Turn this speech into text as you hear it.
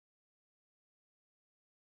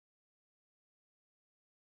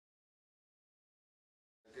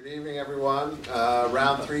Good evening, everyone.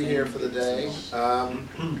 Round three here for the day.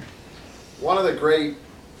 One of the great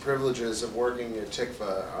privileges of working at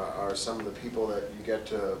Tikvah are some of the people that you get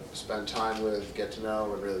to spend time with, get to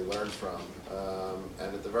know, and really learn from.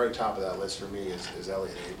 And at the very top of that list for me is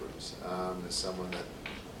Elliott Abrams, is someone that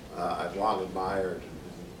I've long admired.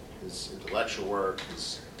 His intellectual work,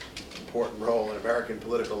 his important role in American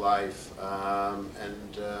political life,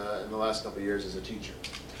 and in the last couple of years as a teacher.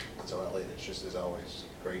 So Elliott, it's just as always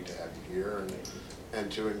great to have you here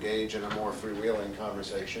and to engage in a more freewheeling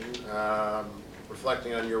conversation,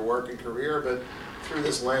 reflecting on your work and career, but through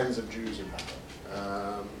this lens of Jews in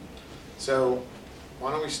power. So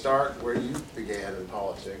why don't we start where you began in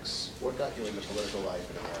politics? What got you into political life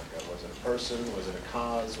in America? Was it a person? Was it a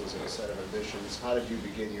cause? Was it a set of ambitions? How did you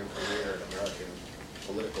begin your career in American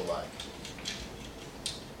political life?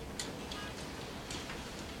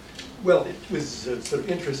 Well, it was sort of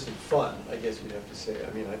interest and fun, I guess you'd have to say. I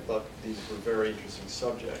mean, I thought these were very interesting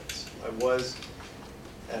subjects. I was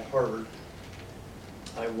at Harvard.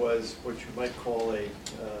 I was what you might call a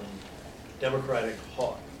Democratic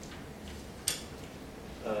hawk.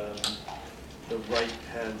 The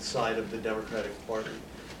right-hand side of the Democratic Party.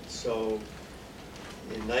 So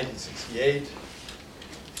in 1968,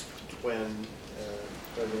 when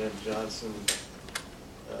President Johnson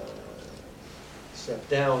stepped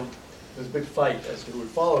down, there was a big fight as to who would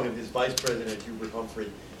follow him. His vice president, Hubert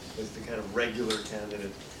Humphrey, was the kind of regular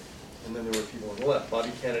candidate. And then there were people on the left,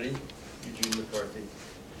 Bobby Kennedy, Eugene McCarthy,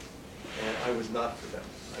 and I was not for them.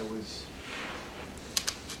 I was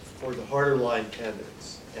for the harder line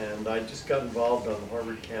candidates. And I just got involved on the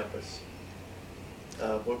Harvard campus.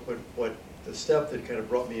 What the step that kind of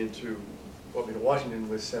brought me to Washington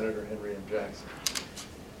was Senator Henry M. Jackson.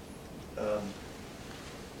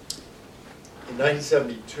 In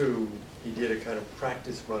 1972, he did a kind of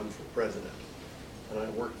practice run for president, and I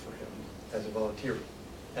worked for him as a volunteer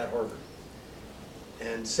at Harvard,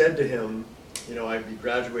 and said to him, you know, I'd be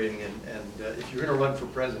graduating, and if you're going to run for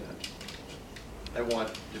president, I want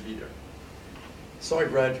you to be there. So I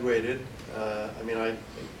graduated. I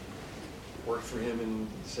worked for him in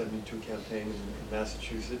the '72 campaign in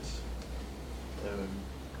Massachusetts.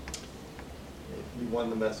 He won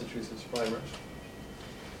the Massachusetts primary.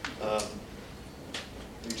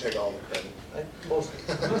 You take all the credit. Mostly.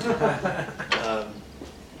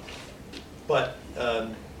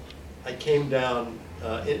 I came down,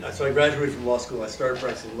 so I graduated from law school. I started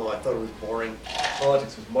practicing law. I thought it was boring.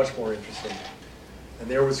 Politics was much more interesting. And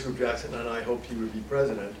there was Scoop Jackson, and I hoped he would be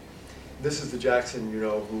president. This is the Jackson, you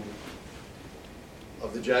know,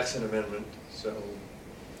 of the Jackson Amendment, so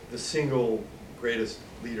the single greatest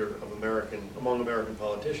leader of among American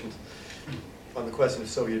politicians on the question of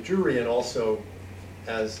Soviet Jewry, and also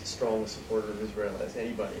as strong a supporter of Israel as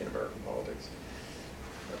anybody in American politics.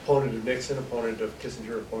 Opponent of Nixon, opponent of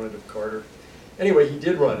Kissinger, opponent of Carter. Anyway, he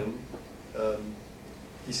did run, and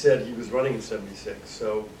he said he was running in '76.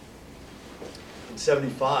 So in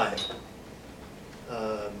 '75,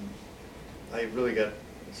 I really got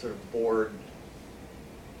sort of bored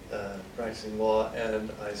practicing law,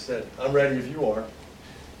 and I said, I'm ready if you are.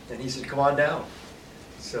 And he said, come on down.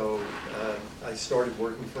 So I started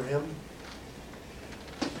working for him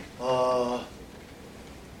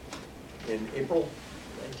in April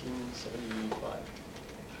 1975.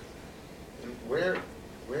 And where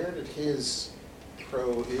did his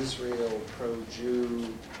pro-Israel,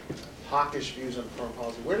 pro-Jew, hawkish views on foreign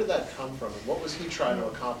policy, where did that come from? And what was he trying to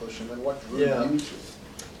accomplish, and then what drew you to it?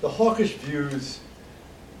 The hawkish views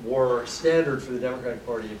were standard for the Democratic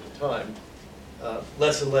Party at the time.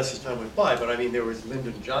 Less and less as time went by, but I mean, there was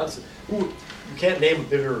Lyndon Johnson, who you can't name a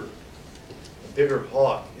bigger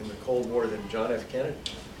hawk in the Cold War than John F. Kennedy.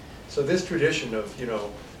 So this tradition of, you know,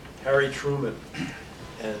 Harry Truman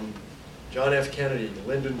and John F. Kennedy,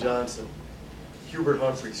 Lyndon Johnson, Hubert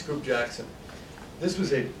Humphrey, Scoop Jackson, this was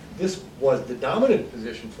the dominant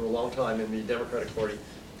position for a long time in the Democratic Party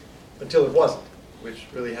until it wasn't, which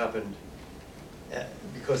really happened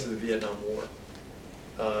because of the Vietnam War.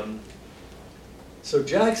 So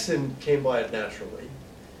Jackson came by it naturally,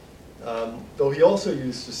 though he also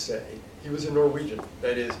used to say he was a Norwegian.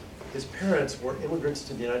 That is, his parents were immigrants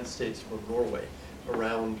to the United States from Norway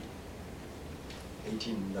around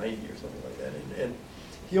 1890 or something like that. And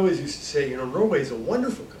he always used to say, you know, Norway is a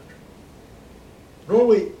wonderful country.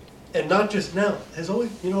 Norway, and not just now, has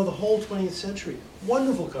always, you know, the whole 20th century,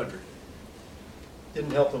 wonderful country.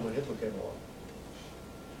 Didn't help them when Hitler came along.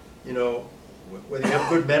 You know, whether you have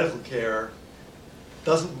good medical care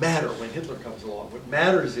doesn't matter when Hitler comes along. What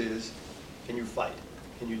matters is, can you fight?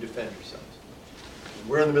 Can you defend yourselves? And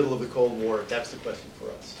we're in the middle of the Cold War. That's the question for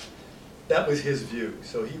us. that was his view.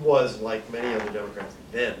 So he was, like many other Democrats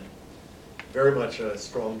then, very much a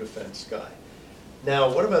strong defense guy.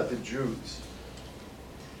 Now, what about the Jews?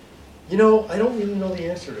 You know, I don't really know the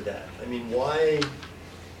answer to that. I mean, why,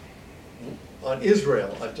 on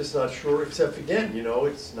Israel, I'm just not sure, except again, you know,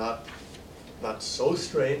 it's not so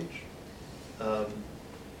strange.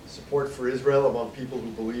 Support for Israel among people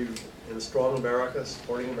who believe in a strong America,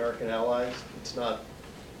 supporting American allies, it's not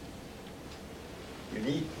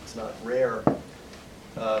unique, it's not rare.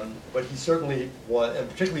 But he certainly was, and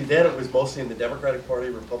particularly then it was mostly in the Democratic Party.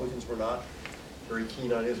 Republicans were not very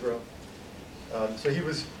keen on Israel. So he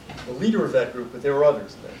was the leader of that group, but there were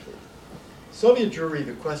others in that group. Soviet Jewry,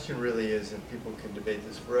 the question really is, and people can debate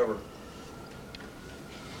this forever,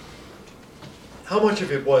 how much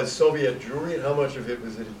of it was Soviet Jewry and how much of it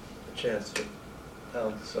was a chance to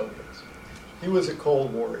pound the Soviets? He was a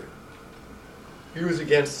Cold Warrior. He was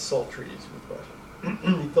against the SALT treaties with Russia.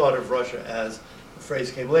 He thought of Russia as, the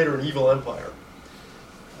phrase came later, an evil empire.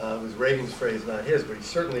 It was Reagan's phrase, not his, but he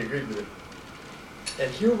certainly agreed with it.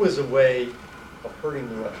 And here was a way of hurting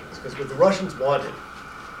the Russians, because what the Russians wanted,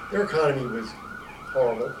 their economy was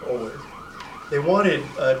horrible, always. They wanted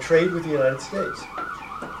trade with the United States.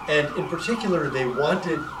 And in particular, they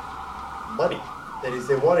wanted money. That is,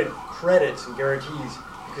 they wanted credits and guarantees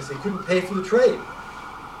because they couldn't pay for the trade.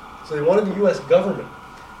 So they wanted the US government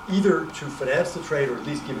either to finance the trade or at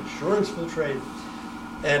least give insurance for the trade.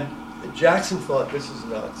 And Jackson thought, this is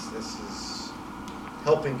nuts. This is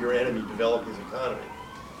helping your enemy develop his economy.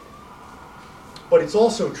 But it's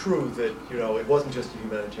also true that, you know, it wasn't just a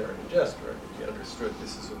humanitarian gesture. He understood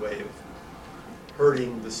this is a way of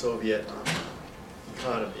hurting the Soviet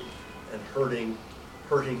economy and hurting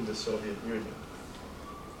the Soviet Union.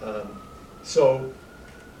 So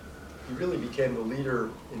he really became the leader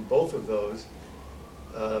in both of those.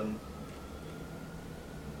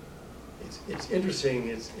 It's interesting.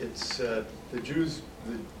 It's the Jews.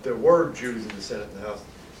 There were Jews in the Senate and the House.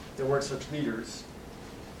 There weren't such leaders.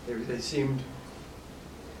 They seemed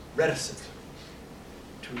reticent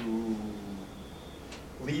to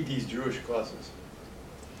lead these Jewish causes.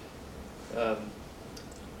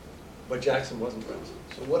 But Jackson wasn't reticent.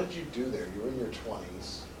 So what did you do there? You were in your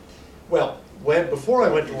 20s. Well, before I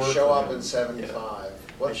went to work, you show up in '75.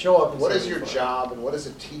 Yeah. I show up in What is your 75. job, and what does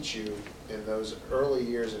it teach you in those early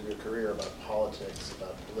years of your career about politics,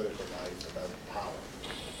 about political life, about power?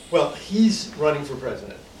 Well, he's running for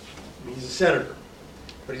president. I mean, he's a senator,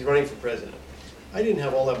 but he's running for president. I didn't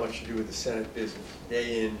have all that much to do with the Senate business,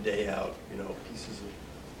 day in, day out, you know, pieces of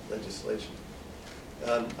legislation.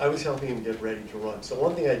 I was helping him get ready to run. So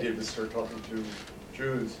one thing I did was start talking to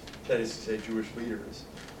Jews, that is to say Jewish leaders,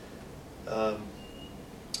 around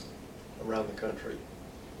the country.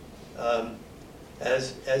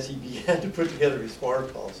 As he began to put together his foreign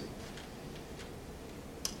policy,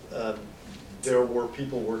 there were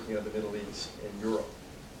people working on the Middle East and Europe.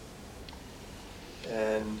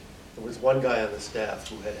 And there was one guy on the staff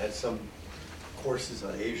who had some courses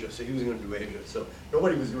on Asia, so he was going to do Asia. So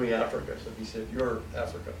nobody was doing Africa, so he said, you're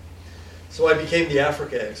Africa. So I became the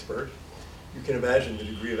Africa expert. You can imagine the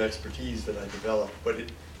degree of expertise that I developed, but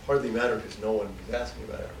it hardly mattered because no one was asking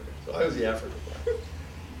about Africa. So I was the Africa guy.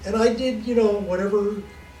 And I did, you know, whatever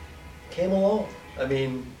came along. I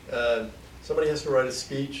mean, somebody has to write a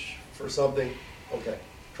speech for something. Okay,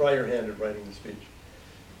 try your hand at writing the speech.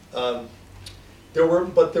 There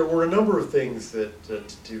were a number of things that,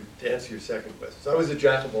 to answer your second question. So I was a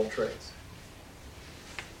jack of all trades.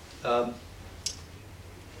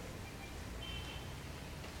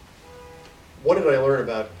 What did I learn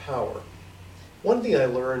about power? One thing I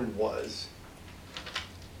learned was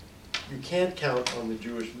you can't count on the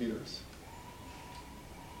Jewish leaders.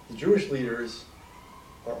 The Jewish leaders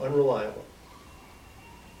are unreliable.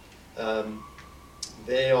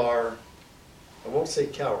 They are, I won't say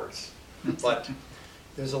cowards, but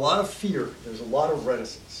there's a lot of fear, there's a lot of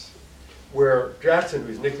reticence. Where Jackson,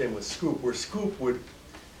 whose nickname was Scoop, where Scoop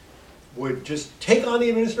would just take on the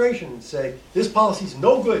administration and say, this policy's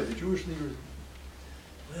no good. The Jewish leaders,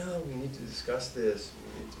 well, we need to discuss this.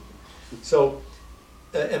 So,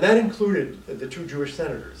 and that included the two Jewish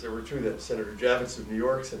senators. There were two then, Senator Javits of New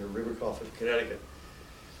York, Senator Riverkoff of Connecticut.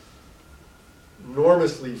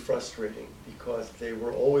 Enormously frustrating because they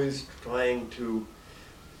were always trying to,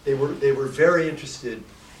 they were very interested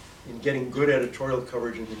in getting good editorial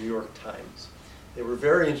coverage in the New York Times. They were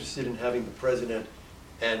very interested in having the president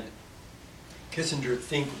and Kissinger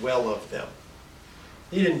think well of them.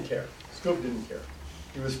 He didn't care. Scoop didn't care.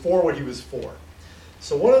 He was for what he was for.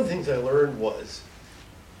 So one of the things I learned was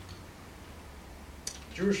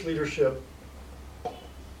Jewish leadership,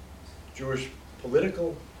 Jewish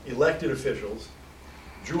political elected officials,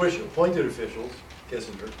 Jewish appointed officials,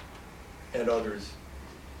 Kissinger, and others,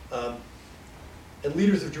 and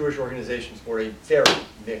leaders of Jewish organizations were a very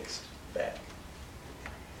mixed bag.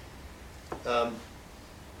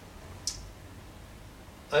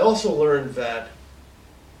 I also learned that,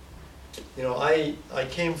 you know, I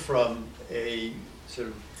came from a sort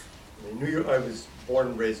of, New York, I was born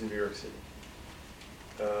and raised in New York City,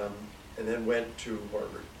 and then went to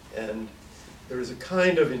Harvard. And there is a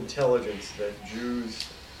kind of intelligence that Jews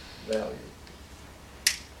value.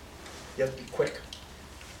 You have to be quick.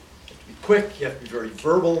 You have to be quick, you have to be very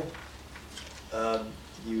verbal.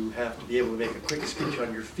 You have to be able to make a quick speech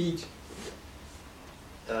on your feet.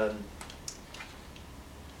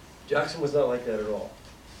 Jackson was not like that at all.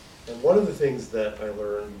 And one of the things that I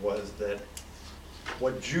learned was that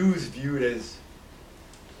what Jews viewed as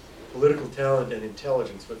political talent and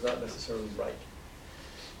intelligence was not necessarily right.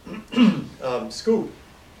 Scoop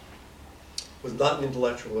was not an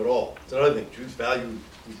intellectual at all. It's another thing. Jews valued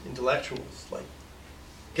these intellectuals like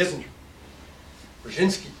Kissinger,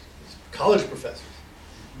 Brzezinski, college professors.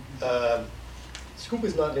 Scoop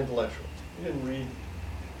is not an intellectual. He didn't read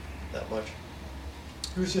that much.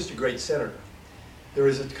 He was just a great senator. There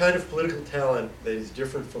is a kind of political talent that is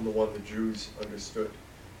different from the one the Jews understood.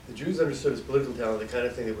 The Jews understood as political talent the kind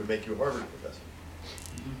of thing that would make you a Harvard professor.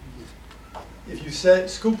 If you said,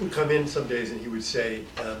 Scoop would come in some days and he would say,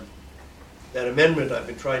 that amendment I've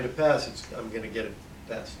been trying to pass, I'm going to get it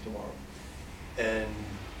passed tomorrow. And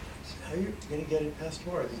I said, how are you going to get it passed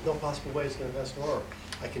tomorrow? There's no possible way it's going to pass tomorrow.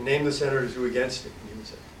 I can name the senators who are against it. And he would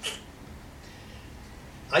say,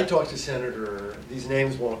 I talked to Senator, these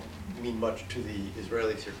names won't mean much to the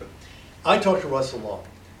Israelis here, but I talked to Russell Long.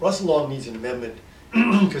 Russell Long needs an amendment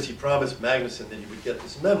because he promised Magnuson that he would get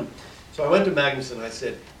this amendment. So I went to Magnuson and I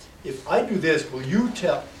said, if I do this, will you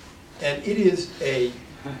tell, and it is a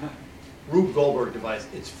Rube Goldberg device.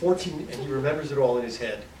 It's 14, and he remembers it all in his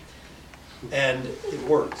head, and it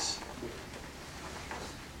works.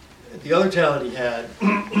 The other talent he had,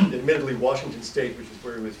 admittedly Washington State, which is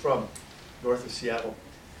where he was from, north of Seattle,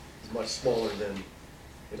 is much smaller than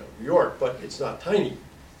New York, but it's not tiny.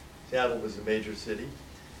 Seattle was a major city.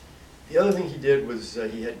 The other thing he did was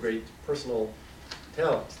he had great personal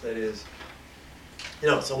talents. That is,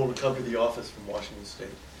 someone would come to the office from Washington State.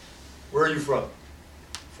 Where are you from?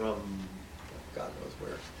 From God knows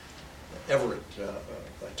where. Everett,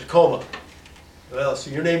 Tacoma. Well, so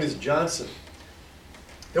your name is Johnson.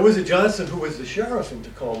 There was a Johnson who was the sheriff in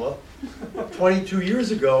Tacoma 22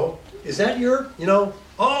 years ago. Is that your,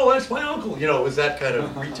 oh, that's my uncle. It was that kind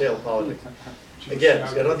of retail politics. Again,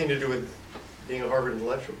 it's got nothing to do with being a Harvard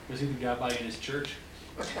intellectual. Was he the guy in his church?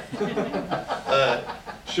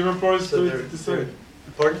 Shimon Peres is the same.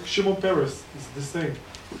 Pardon? Shimon Peres is the same.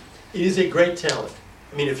 It is a great talent.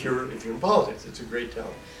 I mean, if you're in politics, it's a great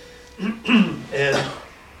talent. And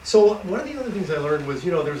so one of the other things I learned was,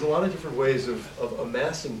 there's a lot of different ways of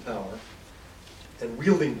amassing power and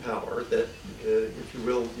wielding power that, if you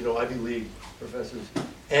will, Ivy League professors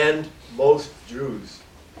and most Jews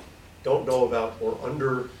don't know about or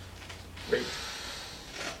underrate.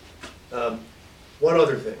 One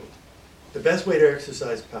other thing, the best way to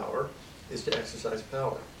exercise power is to exercise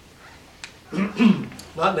power.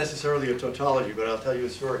 Not necessarily a tautology, but I'll tell you a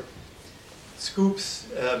story. Scoop's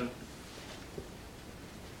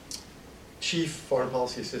chief foreign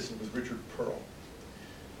policy assistant was Richard Pearl.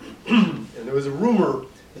 And there was a rumor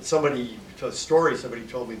that somebody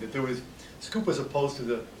told me that Scoop was opposed to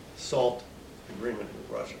the SALT agreement with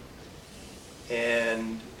Russia.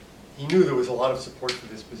 And he knew there was a lot of support for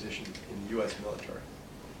this position in the US military,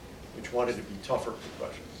 which wanted to be tougher with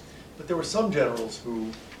Russia. But there were some generals who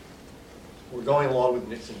were going along with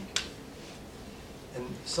Nixon. And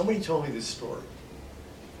somebody told me this story,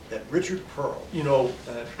 that Richard Pearl, in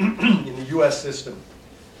the US system,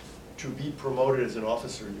 to be promoted as an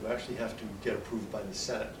officer, you actually have to get approved by the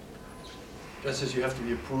Senate. Just as you have to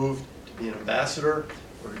be approved to be an ambassador,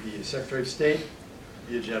 or to be a Secretary of State,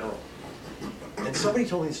 be a general. And somebody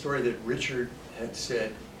told me the story that Richard had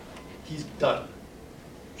said, he's done.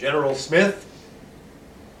 General Smith,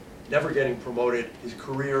 never getting promoted, his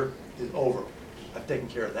career is over. I've taken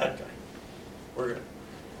care of that guy. We're gonna,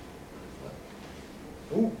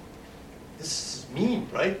 ooh, this is mean,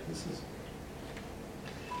 right?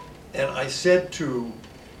 And I said to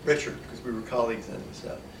Richard, because we were colleagues then,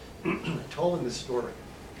 I told him this story.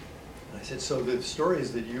 And I said, so the story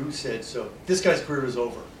is that you said, so this guy's career is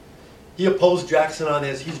over. He opposed Jackson on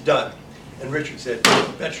this, he's done. And Richard said,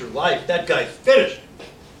 bet your life, that guy's finished.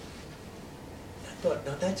 I thought,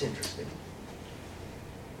 now that's interesting.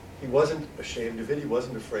 He wasn't ashamed of it, he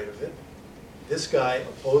wasn't afraid of it. This guy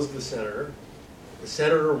opposed the senator. The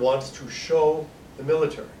senator wants to show the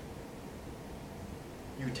military.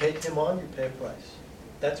 You take him on, you pay a price.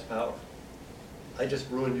 That's power. I just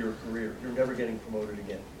ruined your career. You're never getting promoted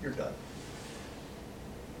again. You're done.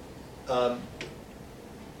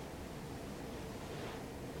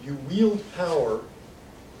 You wield power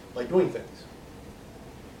by doing things.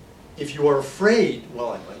 If you are afraid,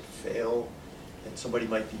 well, I might fail, and somebody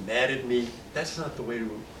might be mad at me, that's not the way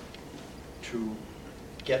to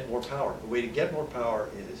get more power. The way to get more power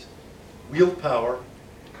is wield power,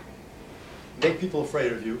 make people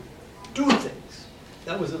afraid of you, do things.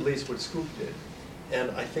 That was at least what Scoop did.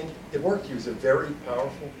 And I think it worked. He was a very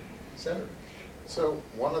powerful senator. So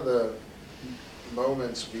one of the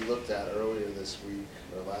moments we looked at earlier this week,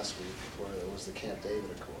 or last week, where it was the Camp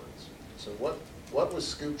David Accords. So what was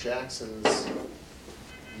Scoop Jackson's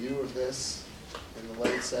view of this in the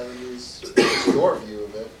late 70s? What was your view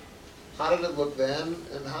of it? How did it look then,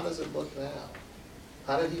 and how does it look now?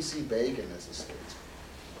 How did he see Begin as a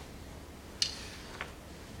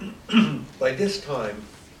statesman? By this time,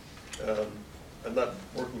 I'm not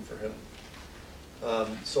working for him,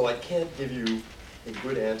 so I can't give you a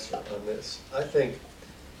good answer on this. I think,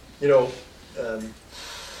 you know,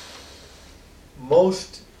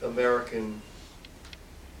 most American,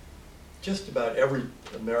 just about every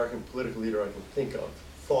American political leader I can think of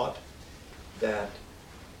thought that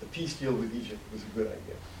the peace deal with Egypt was a good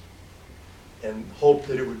idea and hoped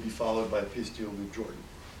that it would be followed by a peace deal with Jordan.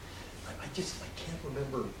 I can't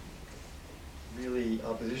remember really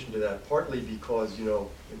opposition to that, partly because, you know,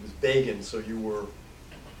 it was Begin, so you were,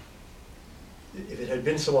 if it had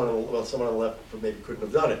been someone on the left maybe couldn't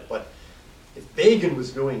have done it, but if Begin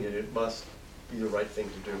was doing it, it must be the right thing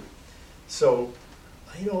to do. So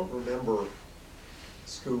I don't remember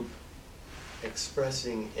Scoop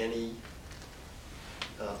expressing any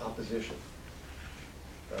opposition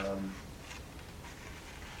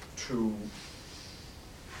to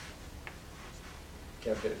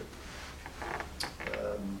Camp David.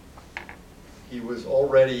 He was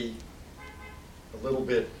already a little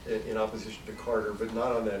bit in opposition to Carter, but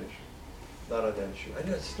not on that issue. Not on that issue. I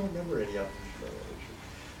just don't remember any opposition on that issue.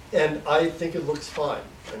 And I think it looks fine.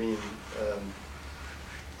 I mean,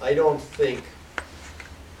 I don't think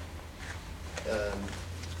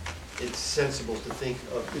it's sensible to think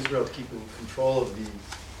of Israel keeping control of the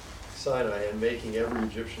Sinai and making every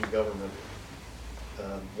Egyptian government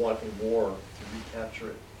want a war to recapture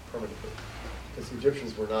it permanently. Because the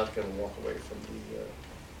Egyptians were not going to walk away from the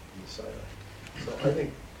Sinai. So I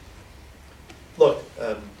think, look,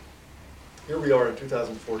 here we are in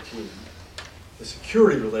 2014. The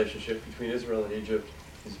security relationship between Israel and Egypt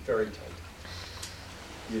is very tight.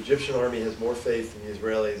 The Egyptian army has more faith in the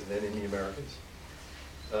Israelis than in the Americans.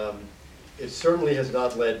 It certainly has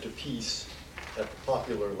not led to peace at the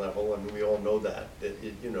popular level. I mean, we all know that.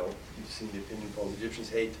 You know, you've seen the opinion poll. Egyptians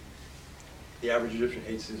hate, the average Egyptian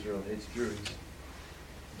hates Israel and hates Jews.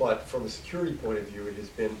 But from a security point of view, it has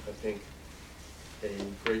been, I think, a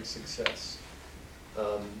great success.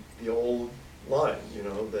 The old line, you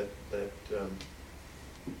know, that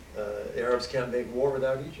Arabs can't make war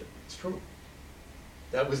without Egypt. It's true.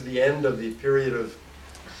 That was the end of the period of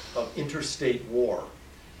interstate war.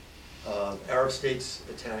 Arab states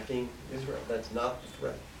attacking Israel. That's not the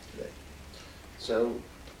threat today. So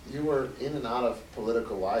you were in and out of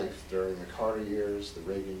political life during the Carter years, the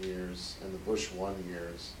Reagan years, and the Bush 1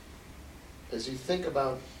 years. As you think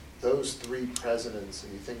about those three presidents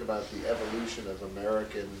and you think about the evolution of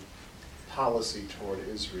American policy toward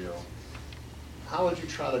Israel, how would you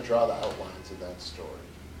try to draw the outlines of that story?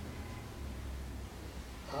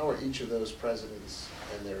 How are each of those presidents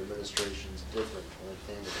and their administrations different when it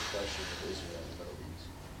came to the question of Israel and the Middle East?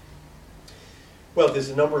 Well, there's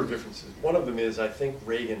a number of differences. One of them is I think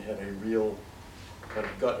Reagan had a real kind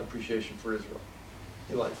of gut appreciation for Israel.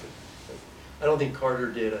 He liked it. I don't think Carter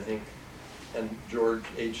did, I think, and George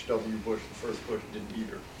H.W. Bush, the first Bush, didn't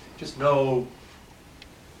either. Just no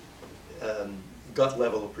gut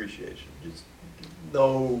level appreciation. Just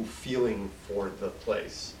no feeling for the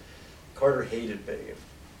place. Carter hated Begin.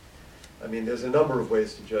 I mean, there's a number of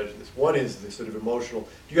ways to judge this. One is the sort of emotional,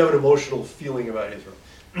 do you have an emotional feeling about Israel?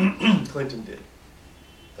 Clinton did.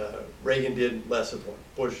 Reagan did, less of one.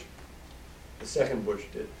 Bush, the second Bush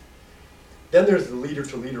did. Then there's the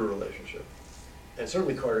leader-to-leader relationship. And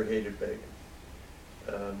certainly Carter hated Begin.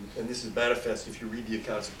 And this is manifest if you read the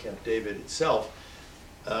accounts of Camp David itself.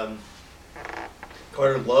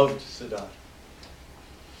 Carter loved Sadat.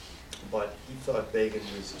 But he thought Begin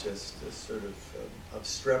was just a sort of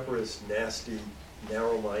obstreperous, nasty,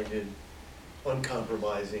 narrow-minded,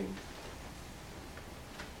 uncompromising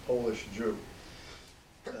Polish Jew.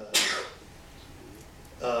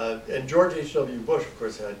 And George H.W. Bush, of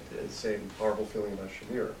course, had the same horrible feeling about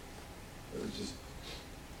Shamir. There was just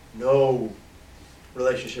no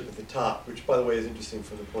relationship at the top, which, by the way, is interesting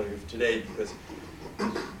from the point of view of today, because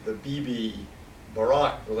the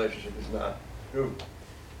Bibi-Barak relationship is not new.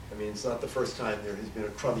 I mean, it's not the first time there has been a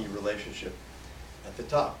crummy relationship at the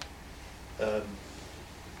top. The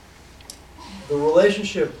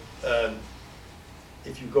relationship,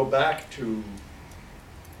 if you go back to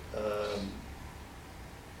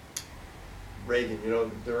Reagan, you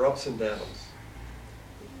know, there are ups and downs.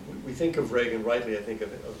 We think of Reagan rightly, I think,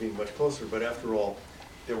 of being much closer, but after all,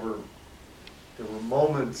 there were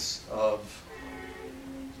moments of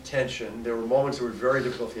tension. There were moments that were very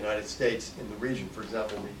difficult for the United States in the region. For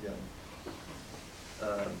example,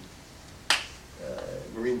 the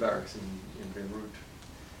Marine barracks in Beirut,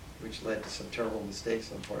 which led to some terrible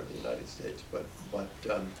mistakes on the part of the United States. But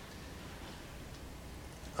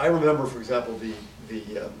I remember, for example, the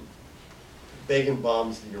Begin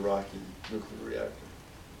bombs the Iraqi nuclear reactor.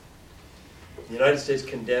 The United States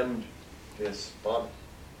condemned this bombing.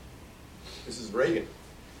 This is Reagan.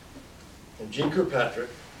 And Jeane Kirkpatrick,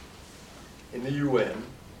 in the UN,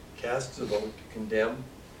 casts a vote to condemn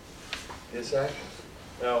this action.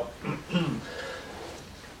 Now,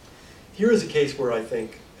 here is a case where I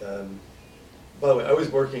think, by the way, I was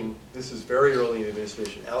working, this is very early in the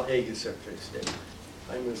administration, Al Haig is Secretary of State.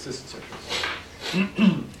 I'm an Assistant Secretary of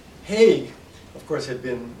State. Haig, of course, had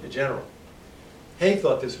been a general. Haig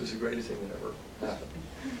thought this was the greatest thing that ever happened.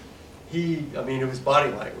 I mean, it was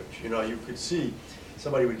body language. You know, you could see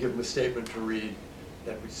somebody would give him a statement to read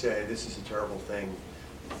that would say, this is a terrible thing.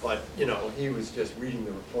 But, you know, he was just reading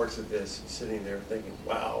the reports of this and sitting there thinking,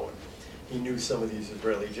 wow. And he knew some of these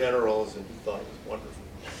Israeli generals and he thought it was wonderful.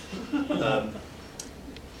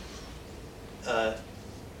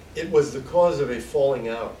 It was the cause of a falling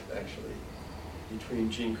out, actually,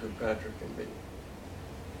 between Jeane Kirkpatrick and me.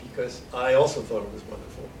 Because I also thought it was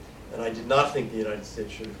wonderful. And I did not think the United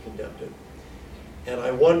States should have condemned it. And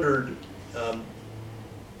I wondered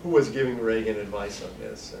who was giving Reagan advice on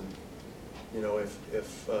this. And, you know,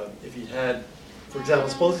 if he had, for example,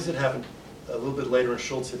 suppose this had happened a little bit later and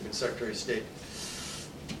Schultz had been Secretary of State.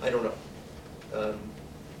 I don't know.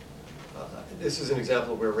 This is an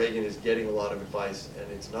example where Reagan is getting a lot of advice,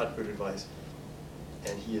 and it's not good advice.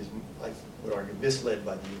 And he is, I would argue, misled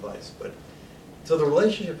by the advice. But so the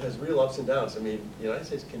relationship has real ups and downs. I mean, the United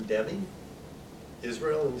States condemning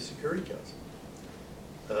Israel in the Security Council.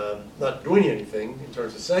 Not doing anything in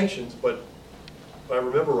terms of sanctions, but if I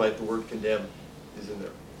remember right, the word condemn is in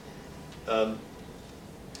there.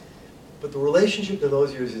 But the relationship in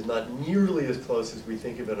those years is not nearly as close as we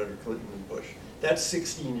think of it under Clinton and Bush. That's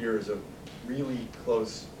 16 years of really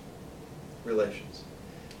close relations.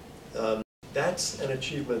 That's an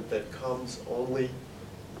achievement that comes only,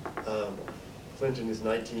 Clinton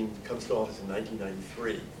comes to office in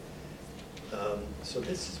 1993. So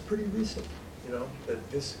this is pretty recent, you know, that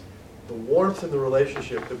the warmth in the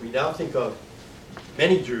relationship that we now think of,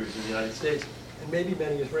 many Jews in the United States, and maybe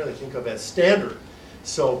many Israelis think of as standard.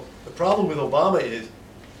 So the problem with Obama is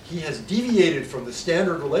he has deviated from the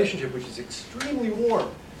standard relationship, which is extremely warm.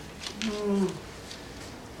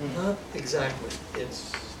 Not exactly.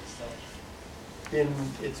 It's been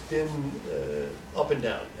up and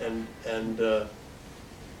down, and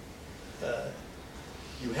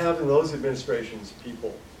you have in those administrations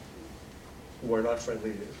people who are not friendly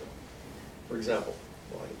to Israel. For example,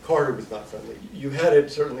 Carter was not friendly. You had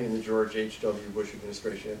it certainly in the George H.W. Bush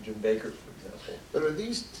administration. You had Jim Baker, for example. But are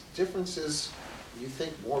these differences, you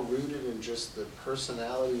think, more rooted in just the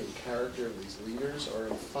personality and character of these leaders, or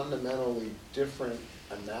in fundamentally different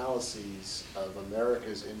analyses of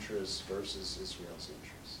America's interests versus Israel's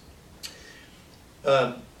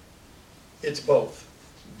interests? It's both.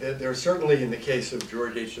 There's certainly, in the case of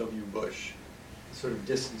George H.W. Bush, sort of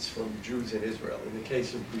distance from Jews in Israel. In the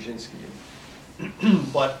case of Brzezinski,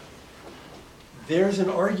 but there's an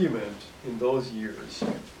argument in those years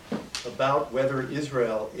about whether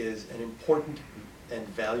Israel is an important and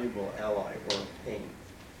valuable ally or a pain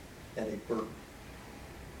and a burden.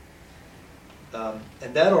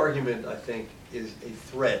 And that argument, I think, is a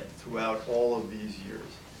thread throughout all of these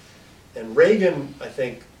years. And Reagan, I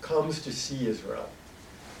think, comes to see Israel.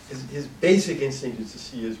 His basic instinct is to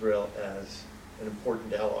see Israel as an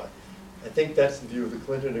important ally. I think that's the view of the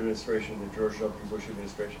Clinton administration and the George W. Bush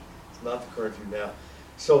administration. It's not the current view now.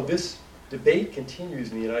 So this debate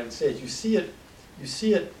continues in the United States. You see it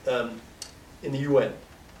in the UN.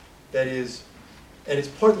 That is, and it's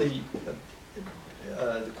partly,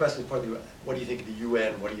 the question is partly, what do you think of the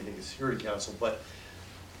UN? What do you think of the Security Council? But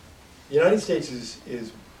the United States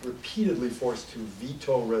is repeatedly forced to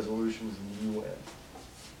veto resolutions in the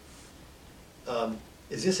UN.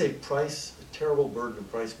 Is this a price, a terrible burden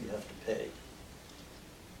of price we have to pay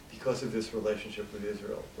because of this relationship with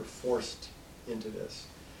Israel? We're forced into this.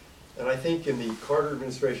 And I think in the Carter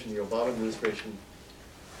administration, the Obama administration,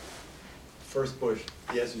 first Bush,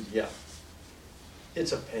 the answer is yeah.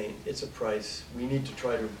 It's a pain, it's a price. We need to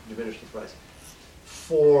try to diminish the price.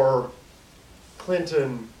 For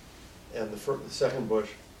Clinton and the second Bush,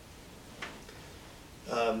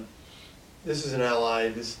 this is an ally,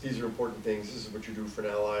 these are important things, this is what you do for an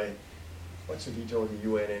ally. What's a veto in the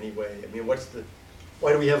UN anyway? I mean, why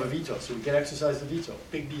do we have a veto? So we can exercise the veto,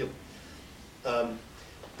 big deal.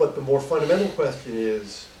 But the more fundamental question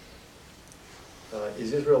is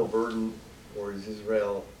Israel a burden, or is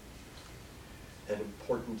Israel an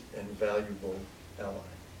important and valuable ally?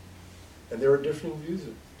 And there are differing views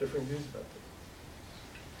about this.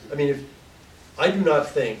 I mean, I do not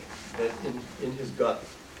think that in his gut,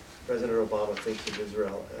 President Obama thinks of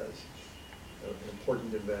Israel as an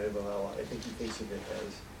important and valuable ally. I think he thinks of it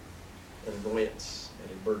as an annoyance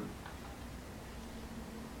and a burden.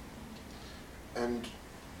 And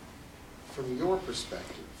from your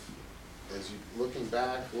perspective, as you looking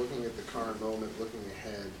back, looking at the current moment, looking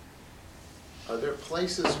ahead, are there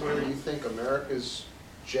places where you think America's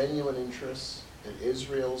genuine interests and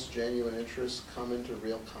Israel's genuine interests come into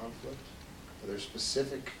real conflict? Are there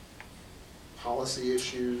specific policy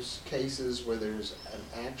issues, cases where there's an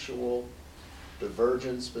actual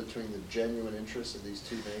divergence between the genuine interests of these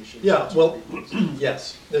two nations? Yeah, well,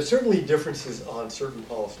 yes. There's certainly differences on certain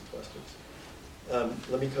policy questions.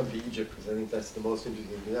 Let me come to Egypt, because I think that's the most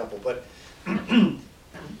interesting example. But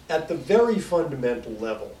at the very fundamental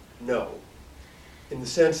level, no. In the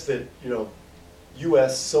sense that,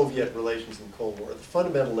 U.S.-Soviet relations in the Cold War, at the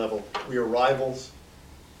fundamental level, we are rivals,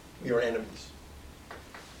 we are enemies.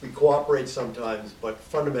 We cooperate sometimes, but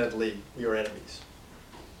fundamentally, we are enemies.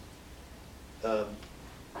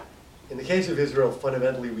 In the case of Israel,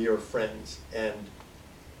 fundamentally, we are friends, and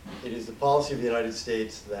it is the policy of the United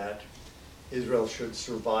States that Israel should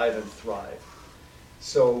survive and thrive.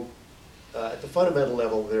 So, at the fundamental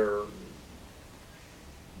level,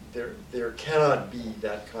 there cannot be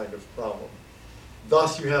that kind of problem.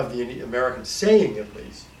 Thus, you have the Americans saying, at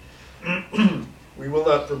least, we will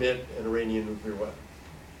not permit an Iranian nuclear weapon.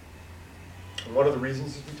 And one of the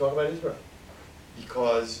reasons is we talk about Israel.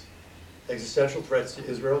 Because existential threats to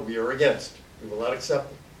Israel, we are against. We will not accept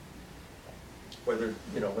them. Whether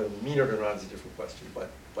we mean it or not is a different question.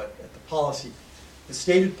 But at the policy, the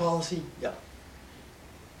stated policy, yeah.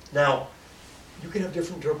 Now, you can have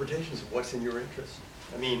different interpretations of what's in your interest.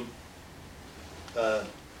 I mean,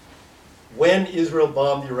 when Israel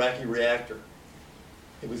bombed the Iraqi reactor,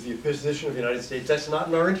 it was the position of the United States, that's not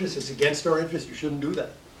in our interest, it's against our interest, you shouldn't do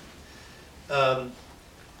that.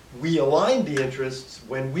 We aligned the interests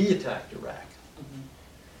when we attacked Iraq.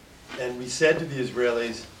 Mm-hmm. And we said to the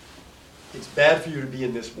Israelis, it's bad for you to be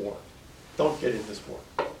in this war. Don't get in this war.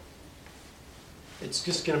 It's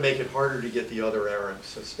just going to make it harder to get the other Arabs,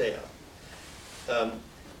 so stay out.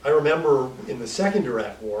 I remember in the second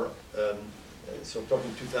Iraq war, so I'm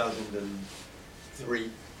talking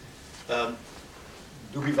 2003,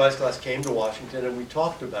 Duby Weissglass came to Washington and we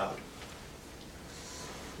talked about,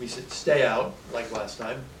 we said, stay out, like last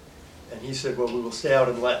time. And he said, well, we will stay out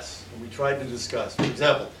unless. And we tried to discuss, for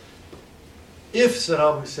example, if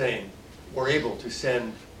Saddam Hussein were able to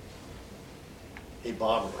send a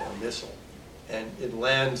bomber or a missile, and it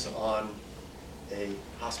lands on a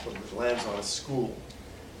hospital, it lands on a school,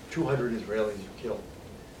 200 Israelis are killed.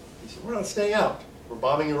 He said, we're not staying out, we're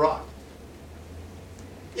bombing Iraq.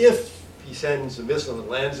 If he sends a missile that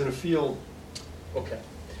lands in a field, okay.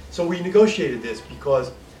 So we negotiated this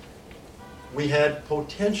because we had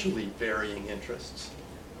potentially varying interests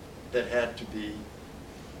that had to be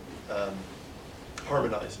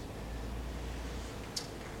harmonized.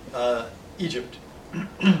 Egypt.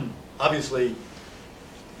 Obviously,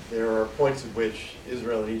 there are points at which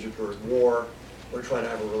Israel and Egypt are at war. We're trying to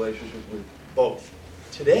have a relationship with both.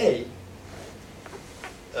 Today,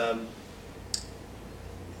 the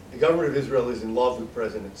government of Israel is in love with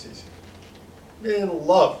President Sisi. In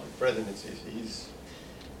love with President Sisi. He's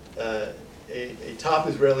a top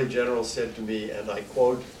Israeli general said to me, and I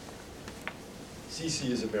quote, Sisi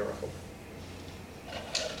is a miracle.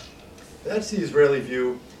 That's the Israeli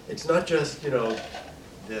view. It's not just, the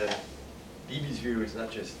Bibi's view, it's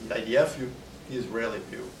not just the IDF view, the Israeli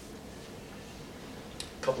view.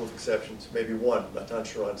 A couple of exceptions, maybe one, Natan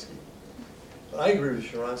Sharansky. But I agree with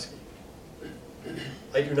Sharansky.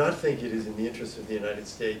 I do not think it is in the interest of the United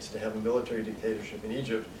States to have a military dictatorship in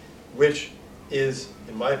Egypt, which is,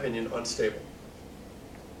 in my opinion, unstable.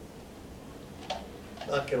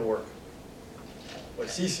 Not going to work. What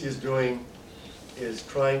Sisi is doing is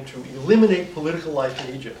trying to eliminate political life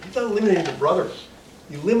in Egypt. He's not eliminating the brotherhood.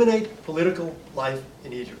 Eliminate political life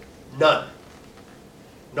in Egypt. None.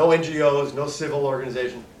 No NGOs, no civil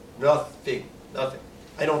organization, nothing, nothing.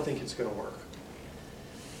 I don't think it's going to work.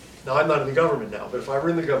 Now, I'm not in the government now, but if I were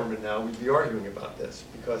in the government now, we'd be arguing about this,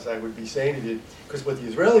 because I would be saying to you, because what the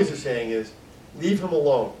Israelis are saying is, leave him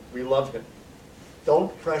alone. We love him.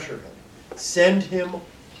 Don't pressure him. Send him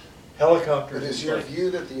helicopters. But is your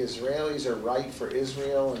view that the Israelis are right for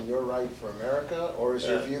Israel and you're right for America, or is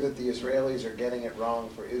your view that the Israelis are getting it wrong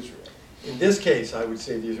for Israel? In this case, I would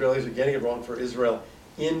say the Israelis are getting it wrong for Israel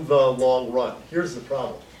in the long run. Here's the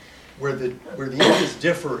problem. Where the interests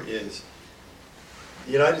differ is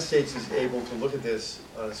the United States is able to look at this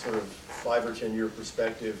on a sort of 5 or 10 year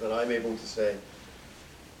perspective, and I'm able to say,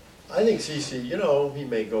 I think Sisi, you know, he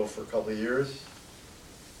may go for a couple of years,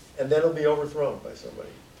 and then he'll be overthrown by somebody.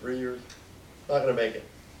 3 years, not going to make it.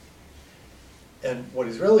 And what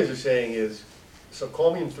Israelis are saying is, so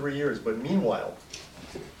call me in 3 years, but meanwhile,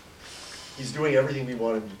 he's doing everything we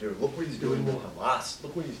want him to do. Look what he's doing with Hamas.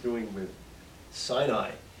 Look what he's doing with Sinai.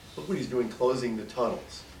 Look what he's doing closing the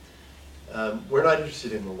tunnels. We're not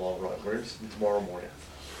interested in the long run. We're interested in tomorrow morning.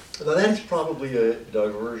 Now that's probably a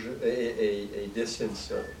diversion, a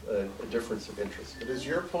distance, a difference of interest. But is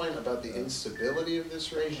your point about the instability of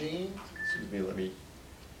this regime? Excuse me,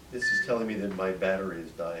 this is telling me that my battery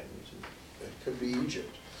is dying, which is... It could be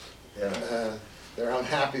Egypt. Yeah. They're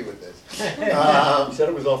unhappy with this. You said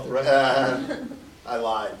it was off the record. I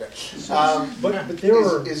lied. But there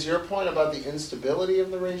are... Is your point about the instability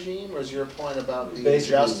of the regime, or is your point about the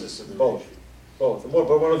Basically, injustice of the both. regime? Both.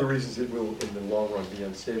 But one of the reasons it will, in the long run, be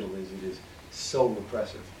unstable is it is so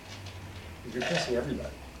repressive. You're repressing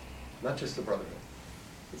everybody, not just the brotherhood.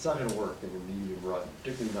 It's not going to work in the medium run,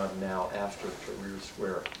 particularly not now after Tahrir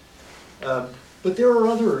Square. But there are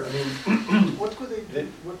other, I mean... What could they do?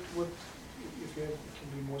 What, if you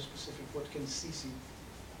can be more specific, what can Sisi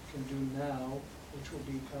can do now, which will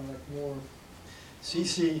be kind of like more...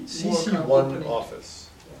 Sisi won opening. office.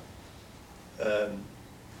 Yeah.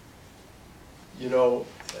 You know,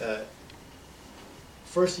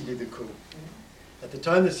 first he did the coup. At the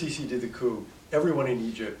time that Sisi did the coup, everyone in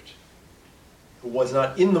Egypt who was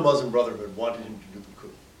not in the Muslim Brotherhood wanted him to do the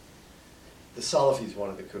coup. The Salafis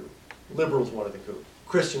wanted the coup. Liberals wanted the coup.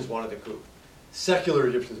 Christians wanted the coup. Secular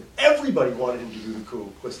Egyptians, everybody wanted him to do the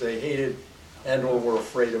coup because they hated and or were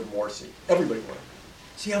afraid of Morsi. Everybody wanted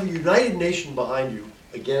it. So you have a united nation behind you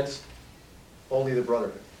against only the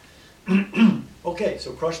Brotherhood. Okay,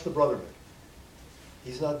 so crush the Brotherhood.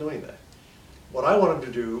 He's not doing that. What I want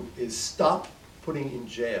him to do is stop putting in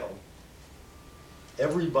jail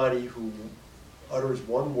everybody who utters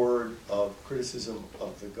one word of criticism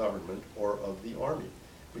of the government or of the army,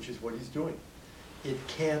 which is what he's doing. It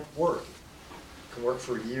can't work. It can work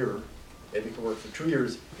for a year, maybe it can work for 2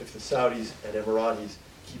 years if the Saudis and Emiratis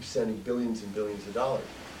keep sending billions and billions of dollars.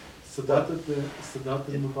 Sadat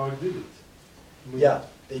and Mubarak did it. Yeah,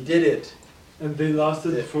 they did it. And they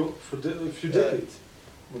lasted for a few decades.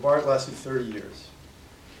 Mubarak lasted 30 years.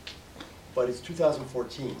 But it's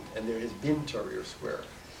 2014, and there has been Tahrir Square.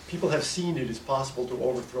 People have seen it is possible to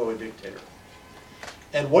overthrow a dictator.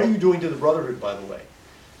 And what are you doing to the Brotherhood, by the way?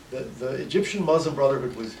 The Egyptian Muslim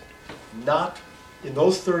Brotherhood was not, in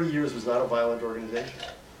those 30 years, was not a violent organization.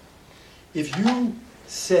 If you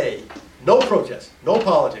say, no protest, no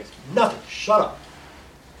politics, nothing, shut up,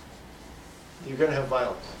 you're going to have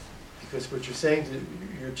violence. Because what you're saying,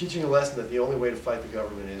 you're teaching a lesson that the only way to fight the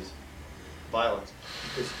government is violence.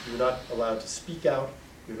 Because you're not allowed to speak out,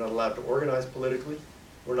 you're not allowed to organize politically,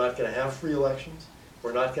 we're not going to have free elections,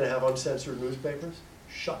 we're not going to have uncensored newspapers.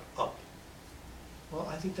 Shut up. Well,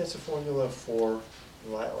 I think that's a formula for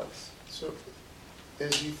violence. So,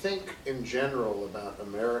 as you think in general about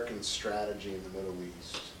American strategy in the Middle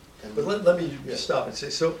East, and But let me stop and say,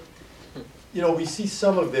 so, you know, we see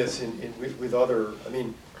some of this with other, I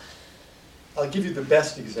mean, I'll give you the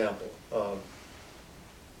best example.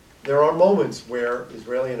 There are moments where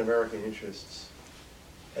Israeli and American interests,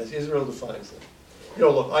 as Israel defines them, you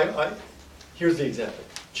know, look, here's the example,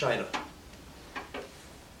 China.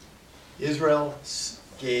 Israel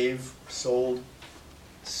sold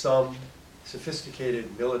some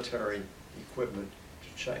sophisticated military equipment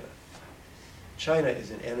to China. China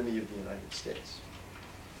is an enemy of the United States.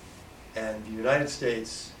 And the United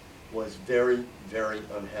States was very, very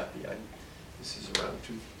unhappy. This is around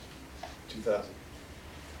 2000.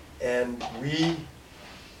 And we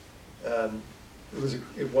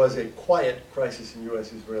it was a quiet crisis in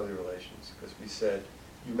U.S.-Israeli relations, because we said,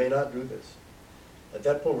 you may not do this. At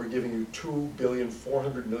that point, we're giving you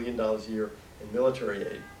 $2.4 billion a year in military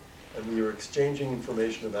aid, and we were exchanging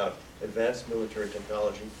information about advanced military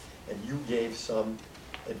technology, and you gave some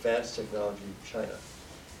advanced technology to China.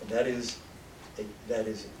 And that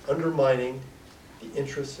is undermining the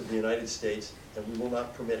interests of the United States, and we will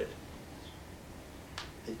not permit it.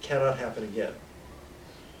 It cannot happen again.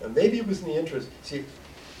 Now, maybe it was in the interest, see,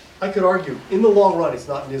 I could argue, in the long run, it's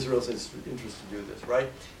not in Israel's interest to do this, right?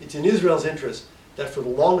 It's in Israel's interest that for the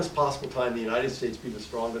longest possible time, the United States be the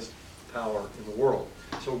strongest power in the world.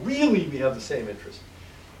 So really, we have the same interest.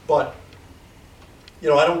 But, you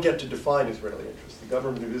know, I don't get to define Israeli interests. The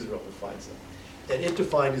government of Israel defines them. And it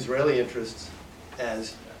defined Israeli interests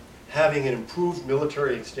as having an improved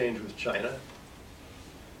military exchange with China.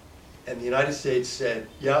 And the United States said,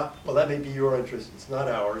 yeah, well, that may be your interest. It's not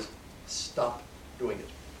ours. Stop doing it.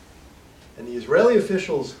 And the Israeli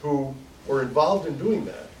officials who were involved in doing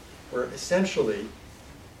that were essentially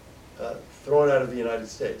thrown out of the United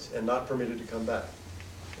States and not permitted to come back,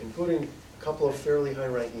 including a couple of fairly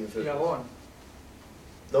high-ranking officials.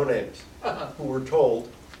 No names, who were told,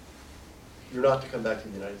 you're not to come back to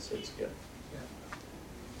the United States again.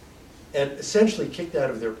 And essentially kicked out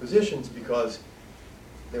of their positions because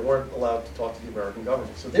they weren't allowed to talk to the American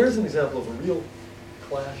government. So there's an example of a real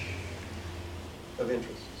clash of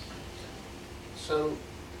interests. So,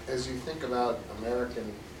 as you think about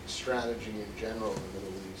American strategy in general in the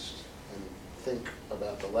Middle East, and think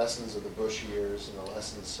about the lessons of the Bush years and the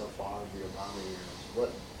lessons so far of the Obama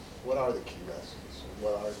years, what are the key lessons? And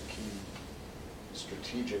what are the key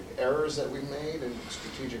strategic errors that we've made and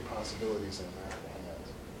strategic possibilities that America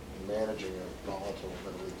has in managing a volatile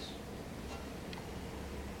Middle East?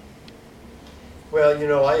 Well, you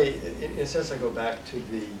know, in a sense, I go back to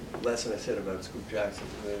the lesson I said about Scoop Jackson,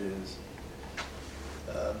 and that is,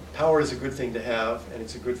 power is a good thing to have, and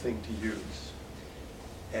it's a good thing to use.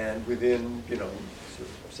 And within, you know, sort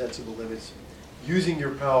of sensible limits, using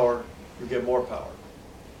your power, you get more power.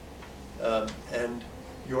 And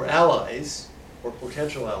your allies, or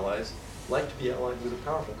potential allies, like to be allied with a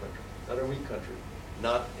powerful country, not a weak country,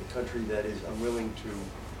 not a country that is unwilling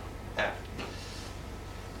to act.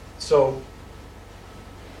 So,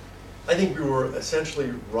 I think we were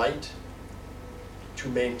essentially right to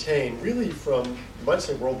maintain, really from, you might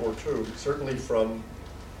say World War II, certainly from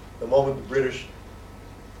the moment the British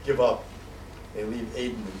give up, they leave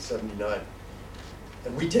Aden in '79,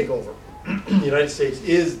 and we take over. The United States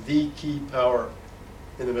is the key power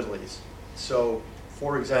in the Middle East. So,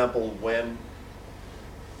 for example, when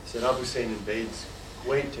Saddam Hussein invades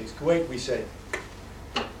Kuwait, takes Kuwait, we say,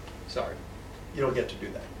 sorry, you don't get to do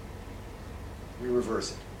that. We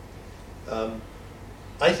reverse it.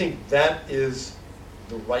 I think that is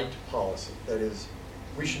the right policy. That is,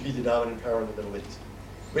 we should be the dominant power in the Middle East,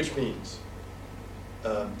 which means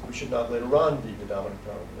we should not let Iran be the dominant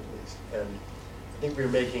power in the Middle East. And I think we're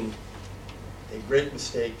making a great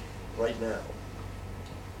mistake right now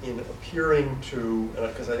in appearing to,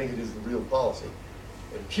 because I think it is the real policy,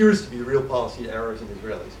 it appears to be the real policy to Arabs and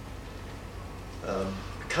Israelis,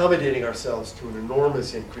 accommodating ourselves to an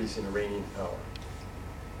enormous increase in Iranian power.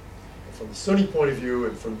 From the Sunni point of view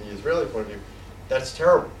and from the Israeli point of view, that's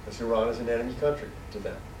terrible, because Iran is an enemy country to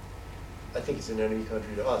them. I think it's an enemy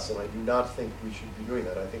country to us, and I do not think we should be doing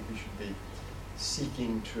that. I think we should be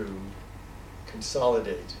seeking to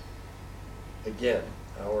consolidate, again,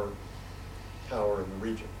 our power in the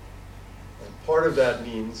region. And part of that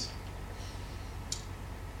means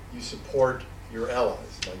you support your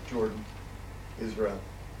allies, like Jordan, Israel,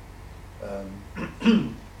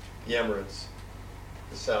 the Emirates,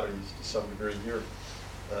 the Saudis, to some degree here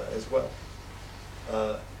as well.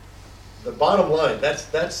 The bottom line, that's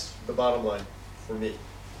the bottom line for me.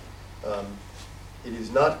 It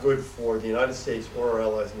is not good for the United States or our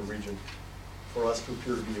allies in the region for us to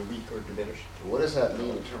appear to be weak or diminished. What does that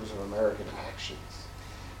mean in terms of American actions?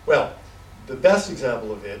 Well, the best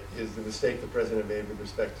example of it is the mistake the president made with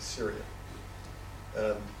respect to Syria.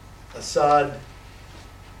 Assad,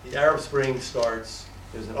 the Arab Spring starts,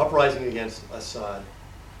 there's an uprising against Assad,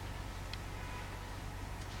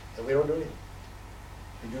 and we don't do anything.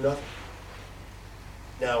 We do nothing.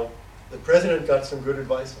 Now, the president got some good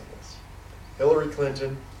advice on this. Hillary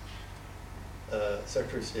Clinton,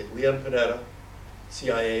 Secretary of State, Leon Panetta,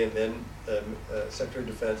 CIA, and then Secretary of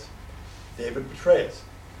Defense, David Petraeus,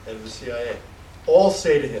 head of the CIA, all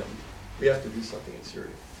say to him, we have to do something in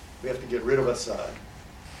Syria. We have to get rid of Assad.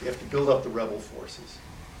 We have to build up the rebel forces.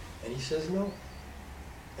 And he says no.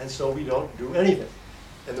 And so we don't do anything.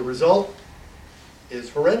 And the result is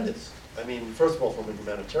horrendous. I mean, first of all, from a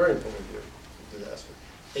humanitarian point of view, it's a disaster.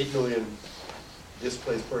 8 million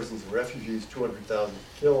displaced persons and refugees, 200,000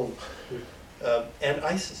 killed, and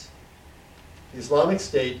ISIS. The Islamic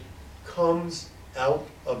State comes out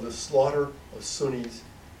of the slaughter of Sunnis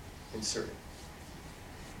in Syria.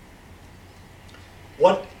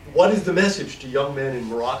 What is the message to young men in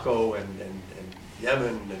Morocco and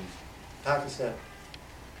Yemen and Pakistan?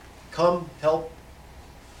 Come help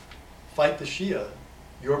fight the Shia.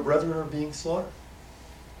 Your brethren are being slaughtered.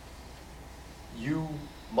 You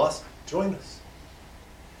must join us.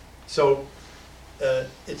 So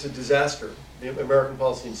it's a disaster. The American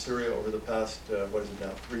policy in Syria over the past,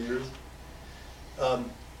 3 years?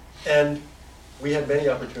 And we had many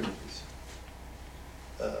opportunities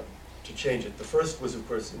to change it. The first was, of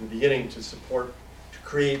course, in the beginning to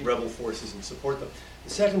create rebel forces and support them. The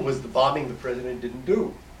second was the bombing the president didn't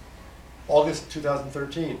do. August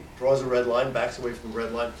 2013, draws a red line, backs away from the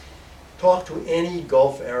red line. Talk to any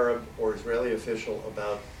Gulf Arab or Israeli official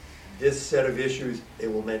about this set of issues, they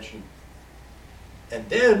will mention. And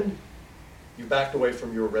then you backed away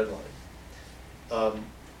from your red line,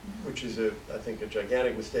 which is, I think, a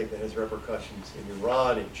gigantic mistake that has repercussions in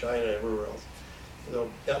Iran, in China, everywhere else. So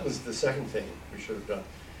that was the second thing we should have done.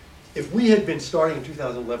 If we had been starting in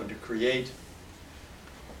 2011 to create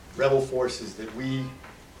rebel forces that we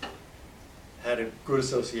had a good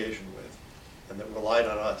association with and that relied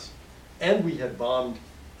on us, and we had bombed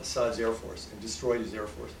Assad's air force and destroyed his air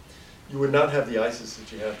force, you would not have the ISIS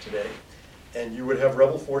that you have today. And you would have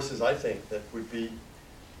rebel forces, I think, that would be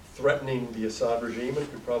threatening the Assad regime and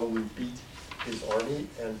could probably beat his army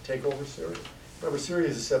and take over Syria. Remember, Syria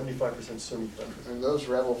is a 75% Sunni country. And those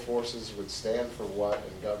rebel forces would stand for what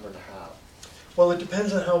and govern how? Well, it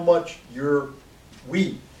depends on how much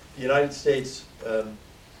we, the United States,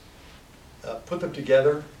 put them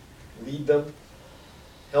together, lead them,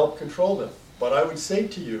 help control them. But I would say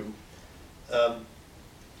to you,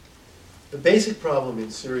 the basic problem in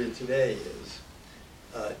Syria today is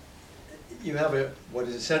you have what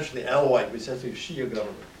is essentially Alawite, but essentially a Shia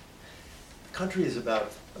government. The country is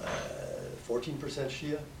about 14%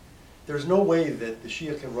 Shia. There's no way that the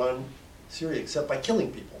Shia can run Syria except by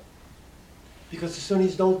killing people, because the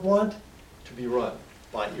Sunnis don't want to be run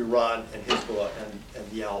by Iran and Hezbollah and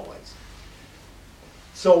the Alawites.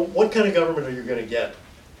 So what kind of government are you going to get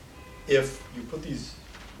if you put these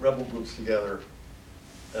rebel groups together?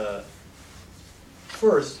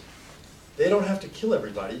 First, they don't have to kill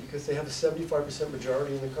everybody because they have a 75%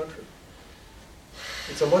 majority in the country.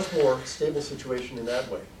 It's a much more stable situation in that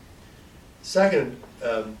way. Second,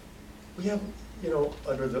 we have,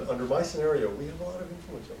 under my scenario, we have a lot of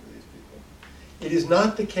influence over these people. It is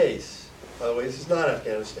not the case, by the way, this is not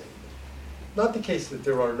Afghanistan, not the case that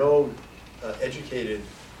there are no educated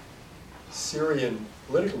Syrian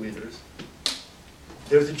political leaders.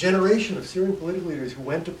 There's a generation of Syrian political leaders who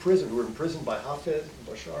went to prison, who were imprisoned by Hafez and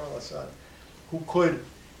Bashar al-Assad, who could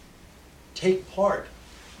take part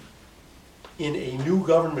in a new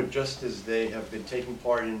government just as they have been taking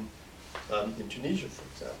part in Tunisia, for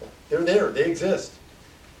example. They're there, they exist.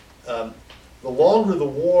 The longer the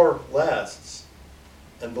war lasts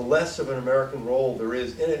and the less of an American role there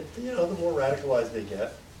is in it, the more radicalized they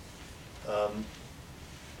get.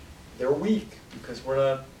 They're weak because we're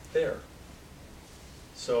not there.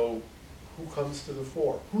 So who comes to the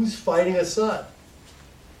fore? Who's fighting Assad?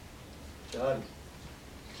 John.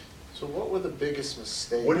 So what were the biggest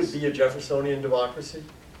mistakes? Would it be a Jeffersonian democracy?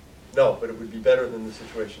 No, but it would be better than the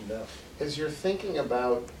situation now. As you're thinking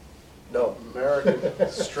about No. American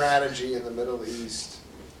strategy in the Middle East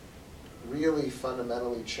really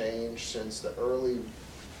fundamentally changed since the early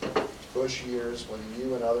Bush years when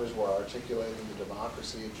you and others were articulating the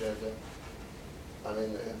democracy agenda? I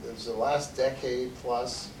mean, has the last decade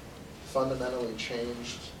plus fundamentally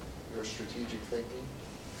changed your strategic thinking?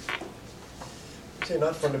 I'd say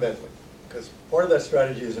not fundamentally, because part of that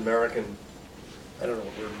strategy is American, I don't know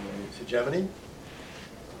what word we use, hegemony.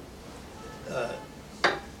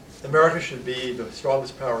 America should be the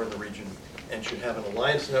strongest power in the region and should have an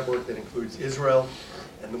alliance network that includes Israel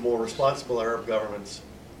and the more responsible Arab governments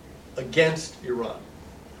against Iran.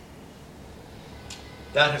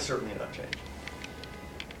 That has certainly not changed.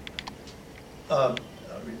 On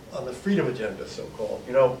the freedom agenda, so-called,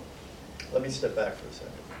 let me step back for a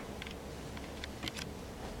second.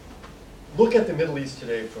 Look at the Middle East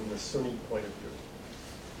today from the Sunni point of view,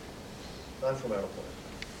 not from our point of view.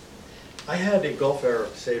 I had a Gulf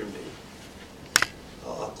Arab say to me,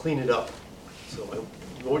 I'll clean it up, so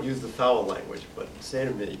I won't use the foul language, but say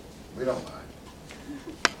to me, We don't mind.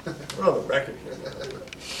 we're on the record here.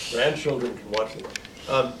 Grandchildren can watch it.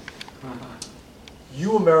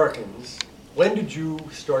 you Americans, when did you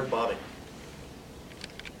start bombing?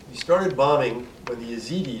 You started bombing when the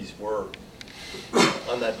Yazidis were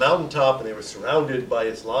on that mountaintop and they were surrounded by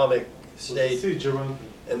Islamic State. Siege around.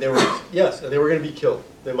 And they were, yes, and they were going to be killed.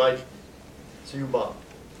 They might, so you bombed.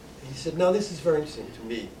 And he said, now this is very interesting to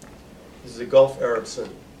me. This is a Gulf Arab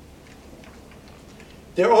Sunni.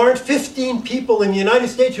 There aren't 15 people in the United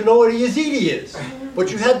States who know what a Yazidi is.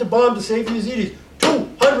 But you had to bomb to save the Yazidis.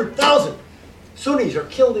 200,000 Sunnis are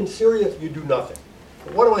killed in Syria if you do nothing.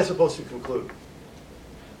 But what am I supposed to conclude?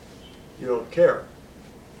 You don't care.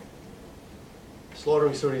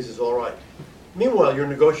 Slaughtering Sunnis is all right. Meanwhile, you're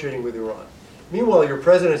negotiating with Iran. Meanwhile, your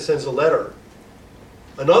president sends a letter,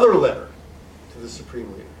 another letter, to the Supreme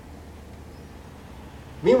Leader.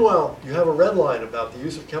 Meanwhile, you have a red line about the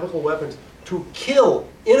use of chemical weapons to kill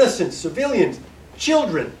innocent civilians,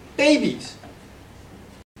 children, babies.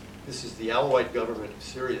 This is the Alawite government of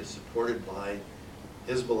Syria, supported by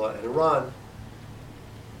Hezbollah and Iran.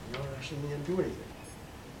 You don't actually do anything.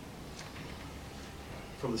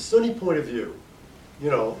 From the Sunni point of view, you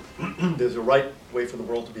know, there's a right way for the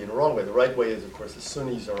world to be and a wrong way. The right way is, of course, the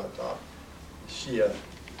Sunnis are on top. The Shia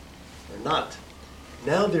are not.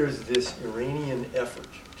 Now there's this Iranian effort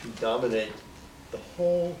to dominate the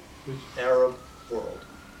whole Arab world.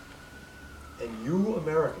 And you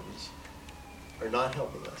Americans are not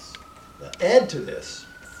helping us. Now add to this,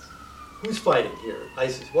 who's fighting here?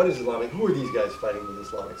 ISIS. What is Islamic? Who are these guys fighting with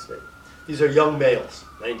Islamic State? These are young males,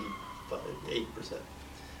 98%.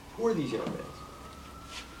 Who are these young males?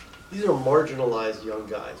 These are marginalized young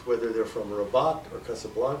guys, whether they're from Rabat or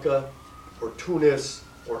Casablanca or Tunis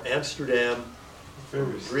or Amsterdam or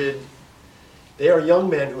Madrid. They are young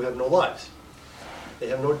men who have no lives. They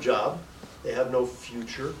have no job. They have no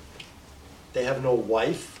future. They have no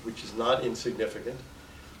wife, which is not insignificant.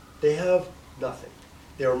 They have nothing.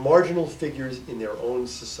 They are marginal figures in their own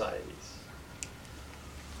societies.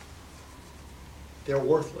 They're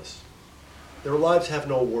worthless. Their lives have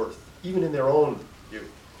no worth, even in their own view.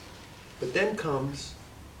 But then comes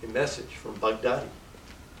a message from Baghdadi.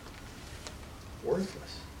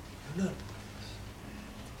 Worthless. You're not worthless.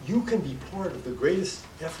 You can be part of the greatest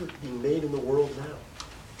effort being made in the world now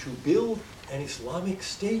to build an Islamic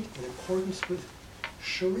State in accordance with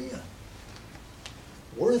Sharia.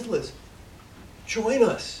 Worthless. Join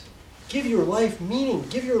us. Give your life meaning.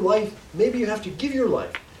 Give your life, maybe you have to give your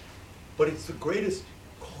life, but it's the greatest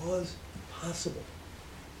cause possible.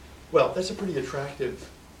 Well, that's a pretty attractive.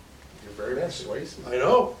 You're very persuasive. I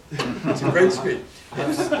know. It's a great speech.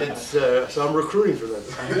 So I'm recruiting for that.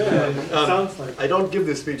 Yeah, it sounds like. I don't give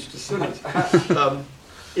this speech to Sunnis.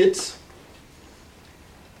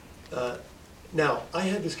 Now, I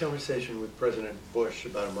had this conversation with President Bush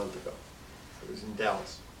about a month ago. It was in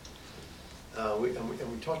Dallas. And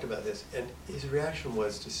we talked about this, and his reaction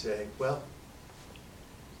was to say, well,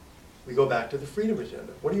 we go back to the freedom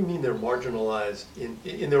agenda. What do you mean they're marginalized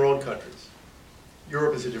in their own countries?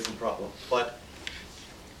 Europe is a different problem, but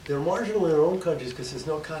they're marginal in their own countries because there's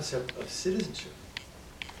no concept of citizenship.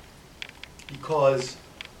 Because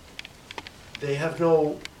they have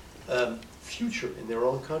no future in their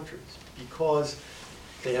own countries. Because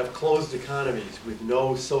they have closed economies with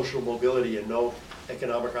no social mobility and no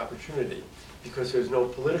economic opportunity. Because there's no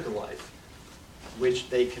political life which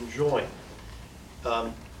they can join.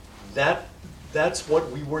 That's what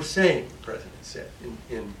we were saying, the president said,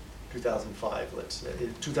 in 2005, let's say,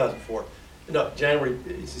 2004. No, January,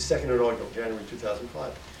 it's the second inaugural, January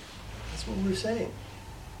 2005. That's what we were saying.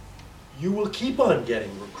 You will keep on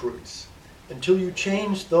getting recruits until you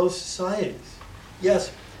change those societies.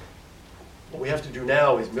 Yes, what we have to do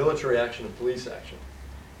now is military action and police action.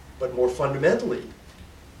 But more fundamentally,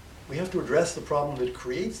 we have to address the problem that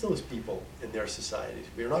creates those people in their societies.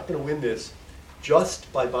 We're not going to win this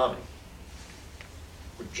just by bombing,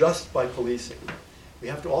 or just by policing. We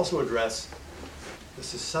have to also address the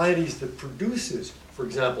societies that produces, for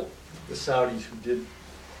example, the Saudis who did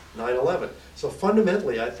 9/11. So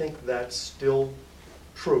fundamentally, I think that's still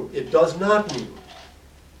true. It does not mean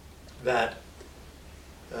that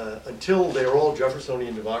until they're all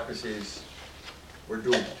Jeffersonian democracies, we're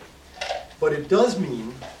doomed. But it does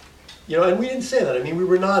mean, you know, and we didn't say that. I mean, we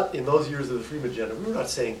were not, in those years of the Freedom Agenda, we were not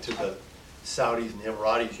saying to the Saudis and the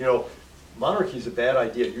Emiratis, you know, monarchy is a bad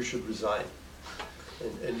idea, you should resign.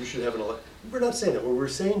 And you should have an election. We're not saying that. What we were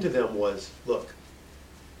saying to them was, look,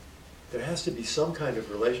 there has to be some kind of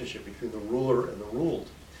relationship between the ruler and the ruled,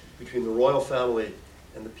 between the royal family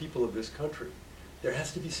and the people of this country. There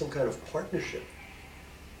has to be some kind of partnership.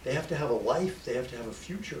 They have to have a life, they have to have a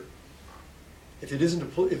future. If it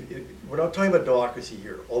isn't we're not talking about democracy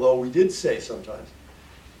here, although we did say sometimes,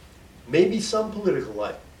 maybe some political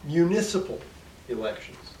life, municipal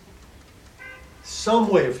elections, some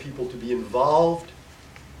way of people to be involved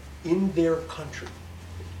in their country,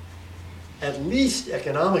 at least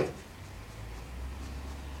economically.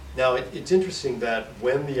 Now, it's interesting that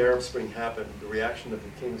when the Arab Spring happened, the reaction of the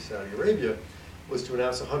King of Saudi Arabia was to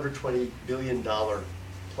announce a $120 billion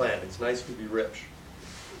plan. It's nice to be rich.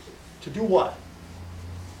 To do what?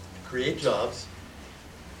 To create jobs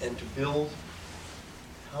and to build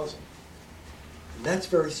housing. And that's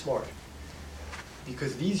very smart.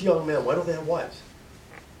 Because these young men, why don't they have wives?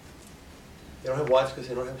 They don't have wives because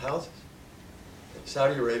they don't have houses. In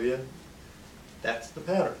Saudi Arabia, that's the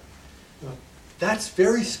pattern. That's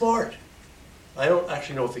very smart. I don't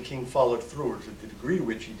actually know if the king followed through or to the degree to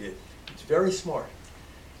which he did. It's very smart.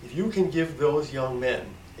 If you can give those young men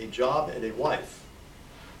a job and a wife,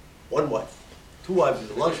 one wife, 2 wives is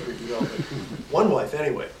a luxury, you know, but one wife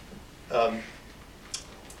anyway,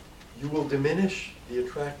 you will diminish the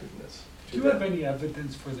attractiveness. Do you have any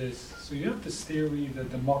evidence for this? So you have this theory that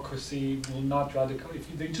democracy will not radical.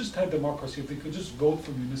 If they just had democracy, if they could just vote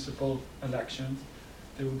for municipal elections,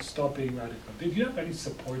 they would stop being radical. Did you have any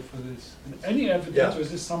support for this? And any evidence, Yeah. or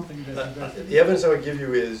is this something that you guys... The evidence I would give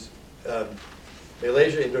you is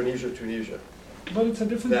Malaysia, Indonesia, Tunisia. But it's a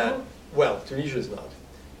different That, vote. well, Tunisia is not.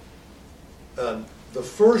 The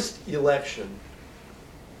first election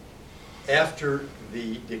after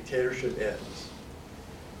the dictatorship ends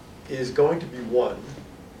is going to be won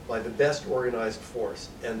by the best organized force,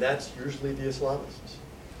 and that's usually the Islamists.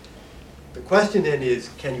 The question then is,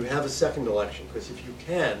 can you have a second election? Because if you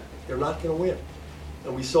can, they're not going to win.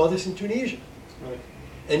 And we saw this in Tunisia. Right.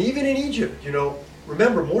 And even in Egypt, you know,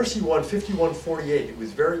 remember, Morsi won 51-48. It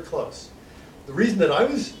was very close. The reason that I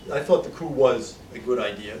thought the coup was a good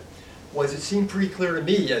idea was it seemed pretty clear to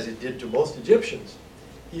me, as it did to most Egyptians,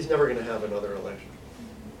 he's never going to have another election.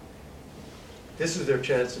 This is their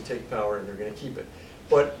chance to take power, and they're going to keep it.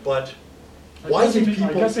 But why did people?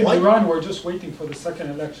 I guess in why, Iran we're just waiting for the second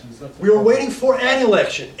elections. That's the we were problem. waiting for an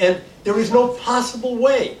election, and there is no possible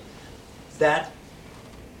way that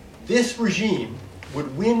this regime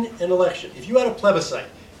would win an election. If you had a plebiscite,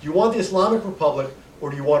 do you want the Islamic Republic or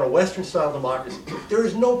do you want a Western-style democracy? There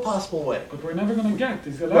is no possible way. But we're never going to get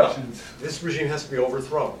these Well, elections. this regime has to be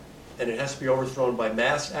overthrown, and it has to be overthrown by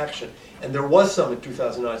mass action. And there was some in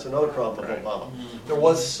 2009. It's another problem with Obama. There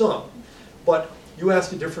was some. But you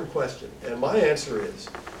asked a different question, and my answer is,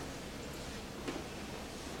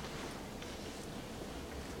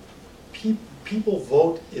 people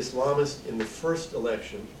vote Islamist in the first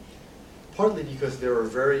election, partly because there are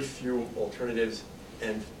very few alternatives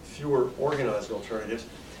and fewer organized alternatives,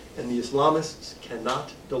 and the Islamists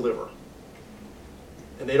cannot deliver.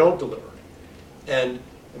 And they don't deliver. And,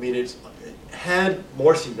 I mean, had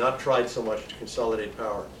Morsi not tried so much to consolidate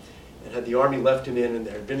power, and had the army left him in and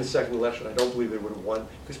there had been a second election, I don't believe they would have won.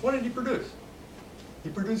 Because what did he produce? He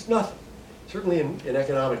produced nothing. Certainly in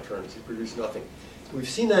economic terms, he produced nothing. We've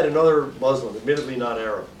seen that in other Muslim, admittedly not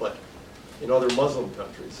Arab, but in other Muslim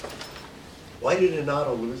countries. Why did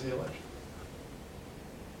Ennahda lose the election?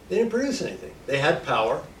 They didn't produce anything. They had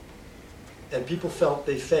power, and people felt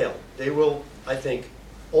they failed. They will, I think,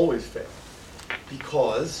 always fail.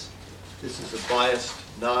 Because, this is a biased,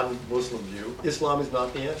 non-Muslim view, Islam is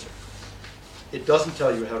not the answer. It doesn't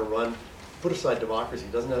tell you how to run, put aside democracy,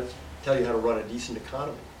 it doesn't tell you how to run a decent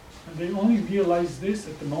economy. And they only realize this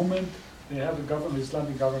at the moment they have a government,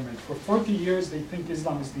 Islamic government. For 40 years they think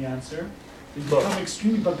Islam is the answer. They become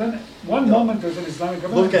extremely, but then one moment there's an Islamic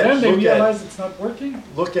government, then they realize it's not working.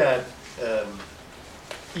 Look at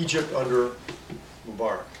Egypt under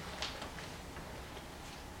Mubarak.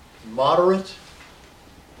 Moderate,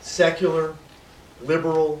 secular,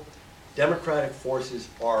 liberal, democratic forces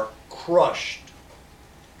are crushed.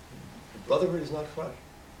 The Brotherhood is not crushed.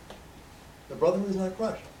 The Brotherhood is not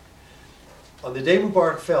crushed. On the day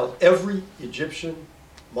Mubarak fell, every Egyptian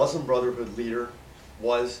Muslim Brotherhood leader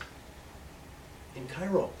was in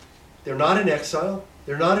Cairo. They're not in exile.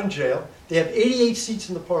 They're not in jail. They have 88 seats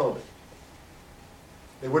in the parliament.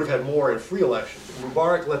 They would have had more in free elections.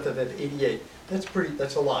 Mubarak let them have 88.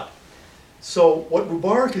 That's a lot. So what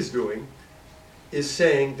Mubarak is doing is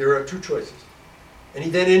saying there are 2 choices. And he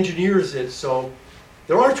then engineers it so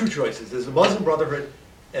there are 2 choices. There's the Muslim Brotherhood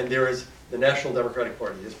and there is the National Democratic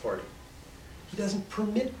Party, his party. He doesn't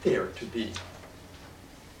permit there to be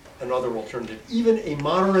another alternative, even a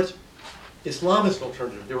moderate Islamist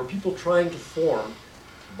alternative. There were people trying to form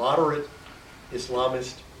moderate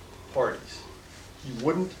Islamist parties. He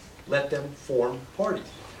wouldn't let them form parties.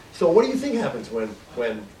 So what do you think happens when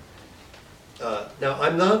now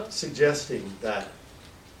I'm not suggesting that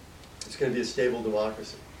it's going to be a stable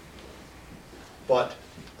democracy. But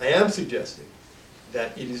I am suggesting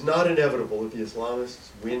that it is not inevitable that the Islamists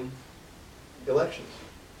win elections.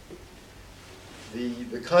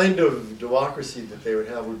 The kind of democracy that they would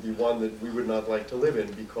have would be one that we would not like to live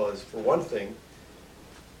in, because, for one thing,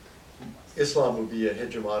 Islam would be a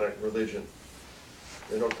hegemonic religion.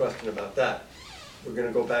 There's no question about that. We're going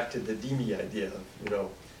to go back to the Dini idea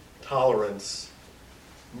of, tolerance,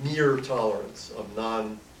 mere tolerance of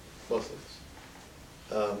non-Muslims.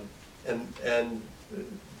 And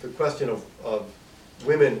the question of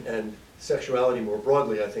women and sexuality more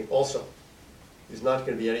broadly, I think, also is not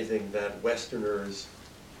going to be anything that Westerners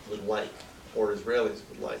would like or Israelis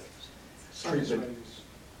would like. Some Treatment,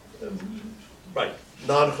 Israelis. right,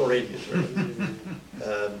 non-Haredi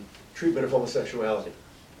Israelis. Treatment of homosexuality,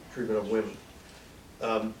 treatment of women.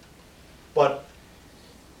 But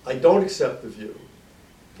I don't accept the view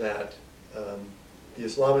that the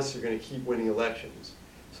Islamists are going to keep winning elections.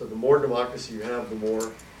 So the more democracy you have, the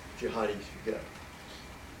more jihadis you get.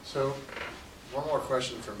 So, one more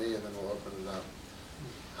question for me, and then we'll open it up.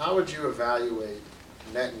 How would you evaluate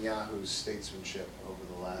Netanyahu's statesmanship over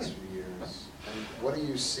the last few years? And what do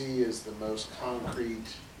you see as the most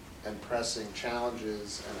concrete and pressing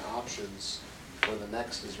challenges and options for the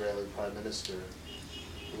next Israeli Prime Minister,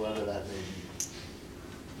 whoever that may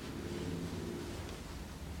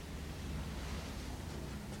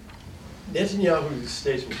be? Netanyahu's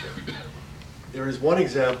statesmanship. There is one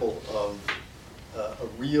example of a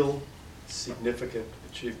real significant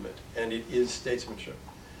achievement, and it is statesmanship.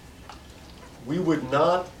 We would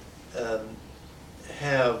not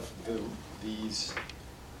have these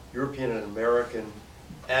European and American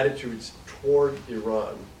attitudes toward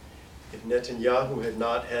Iran if Netanyahu had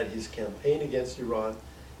not had his campaign against Iran,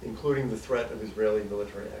 including the threat of Israeli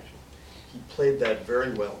military action. He played that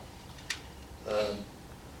very well.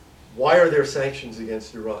 Why are there sanctions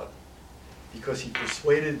against Iran? Because he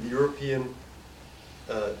persuaded the European,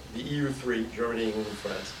 the EU3, Germany, England, and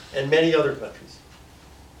France, and many other countries.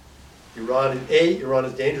 Iran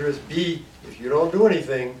is dangerous. B, if you don't do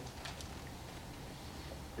anything,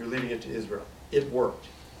 you're leaving it to Israel. It worked.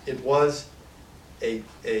 It was a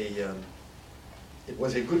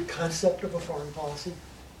good concept of a foreign policy,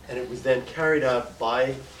 and it was then carried out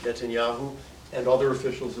by Netanyahu and other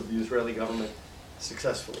officials of the Israeli government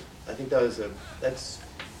successfully. I think that's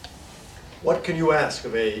what can you ask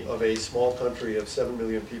of a small country of 7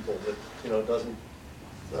 million people that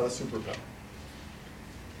not a superpower.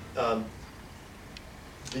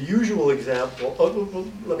 The usual example.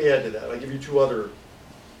 Let me add to that. I'll give you two other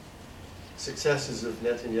successes of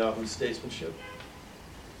Netanyahu's statesmanship: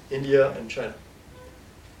 India and China.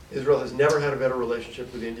 Israel has never had a better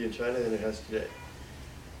relationship with India and China than it has today.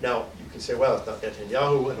 Now, you can say, well, it's not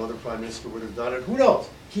Netanyahu, another prime minister would have done it. Who knows?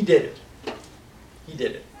 He did it. He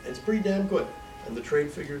did it. It's pretty damn good. And the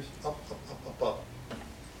trade figures up, up, up, up, up.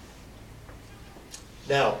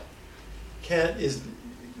 Now,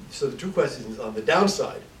 so the two questions on the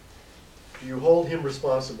downside: do you hold him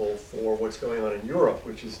responsible for what's going on in Europe,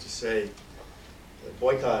 which is to say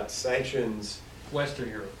boycotts, sanctions? Western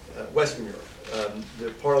Europe. Western Europe. The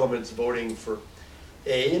parliament's voting for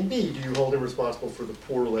A, and B, do you hold him responsible for the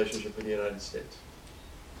poor relationship with the United States?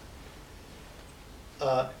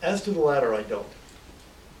 As to the latter, I don't.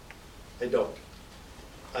 I don't.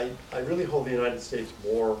 I really hold the United States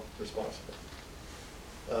more responsible.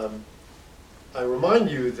 I remind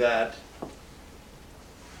you that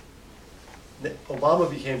Obama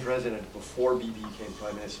became president before Bibi became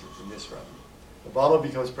prime minister in this round. Obama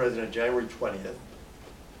becomes president January 20th,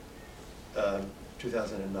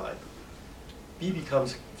 2009. Bibi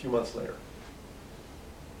comes a few months later.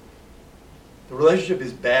 The relationship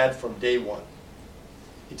is bad from day one.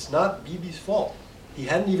 It's not Bibi's fault. He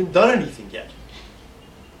hadn't even done anything yet.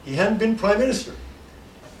 He hadn't been prime minister.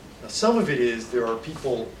 Now, some of it is there are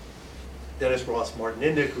people, Dennis Ross, Martin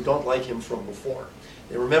Indyk, who don't like him from before.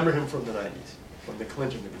 They remember him from the 90s, from the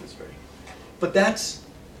Clinton administration. But that's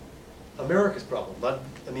America's problem.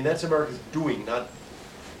 That's America's doing, not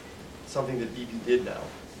something that Bibi did now.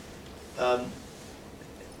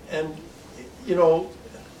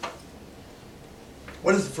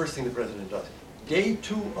 What is the first thing the president does? Day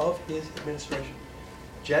 2 of his administration,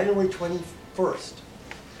 January 21st,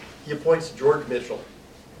 he appoints George Mitchell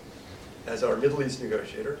as our Middle East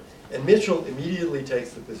negotiator, and Mitchell immediately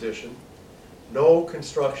takes the position, no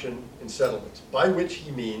construction in settlements, by which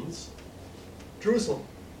he means Jerusalem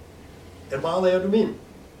and Ma'ale Adumim.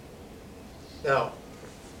 Now,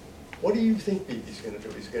 what do you think Bibi's going to do?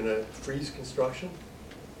 He's going to freeze construction?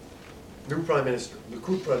 New prime minister,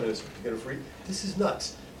 Likud prime minister, he's going to freeze? This is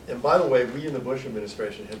nuts. And by the way, we in the Bush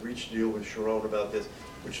administration had reached a deal with Sharon about this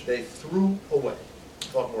which they threw away.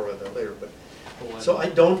 We'll talk more about that later. But so I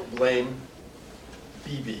don't blame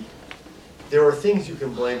Bibi. There are things you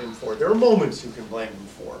can blame him for. There are moments you can blame him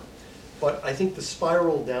for. But I think the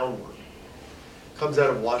spiral downward comes out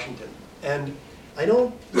of Washington. And I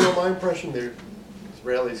don't, my impression there,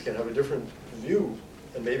 Israelis can have a different view,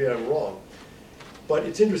 and maybe I'm wrong. But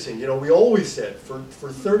it's interesting, we always said, for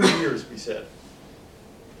 30 years we said,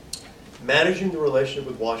 managing the relationship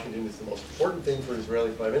with Washington is the most important thing for an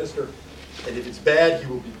Israeli prime minister. And if it's bad, he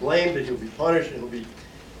will be blamed and he'll be punished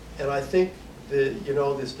and I think that,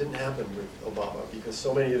 this didn't happen with Obama because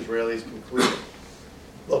so many Israelis concluded,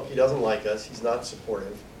 look, he doesn't like us, he's not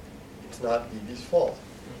supportive, it's not Bibi's fault.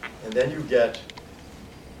 And then you get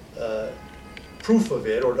proof of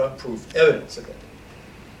it, or not proof, evidence of it.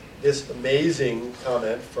 This amazing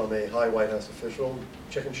comment from a high White House official,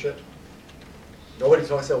 chicken shit. Nobody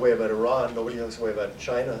talks that way about Iran, nobody talks that way about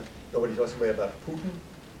China, nobody talks that way about Putin,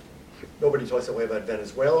 nobody talks that way about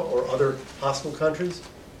Venezuela or other hostile countries.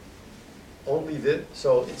 Only this,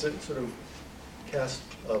 so it's a sort of cast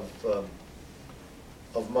of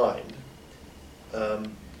mind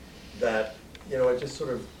that, it just sort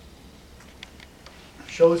of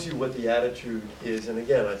shows you what the attitude is, and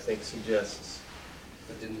again, I think suggests.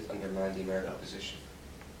 But didn't it undermine the American position?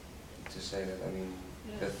 To say that,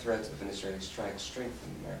 the threat of an Israeli strike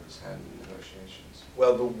strengthened America's hand in negotiations.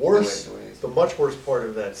 Well, the much worse part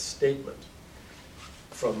of that statement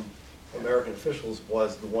from American officials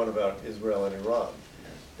was the one about Israel and Iran.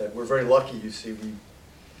 That we're very lucky, you see, in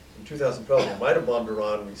 2012, we might have bombed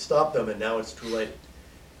Iran, we stopped them, and now it's too late.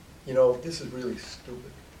 This is really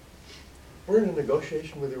stupid. We're in a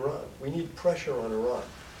negotiation with Iran. We need pressure on Iran.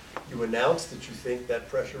 You announce that you think that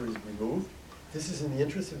pressure is removed. This is in the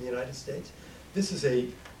interest of the United States. This is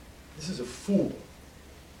a fool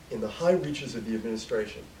in the high reaches of the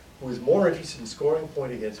administration who is more interested in scoring a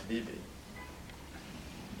point against Bibi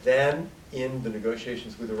than in the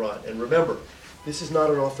negotiations with Iran. And remember, this is not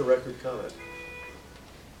an off-the-record comment.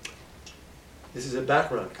 This is a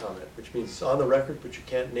background comment, which means it's on the record, but you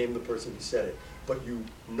can't name the person who said it. But you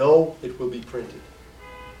know it will be printed.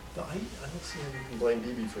 Now, I don't see how you can blame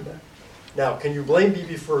Bibi for that. Now, can you blame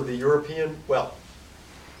Bibi for the European? Well,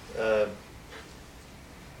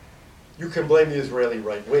 you can blame the Israeli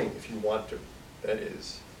right wing if you want to. That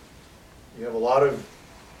is, you have a lot of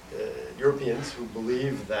Europeans who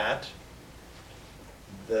believe that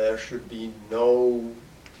there should be no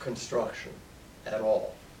construction at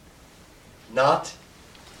all. Not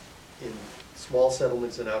in small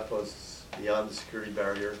settlements and outposts beyond the security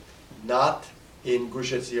barrier, not in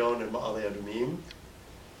Gush Etzion and Ma'ale Adumim,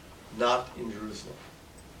 not in Jerusalem.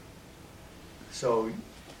 So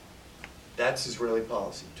that's Israeli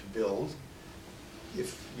policy, to build.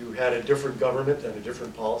 If you had a different government and a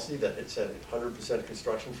different policy that had said 100%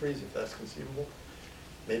 construction freeze, if that's conceivable,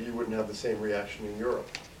 maybe you wouldn't have the same reaction in Europe.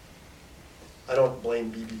 I don't blame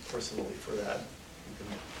Bibi personally for that.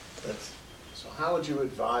 So how would you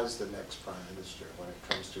advise the next prime minister when it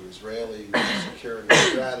comes to Israeli security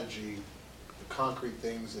strategy, the concrete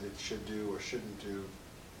things that it should do or shouldn't do?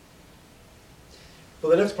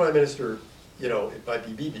 Well, the next prime minister, it might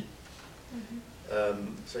be Bibi.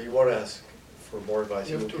 So you want to ask for more advice.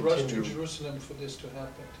 You have to rush to Jerusalem for this to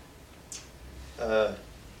happen.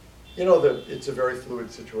 It's a very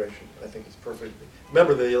fluid situation. I think it's perfect.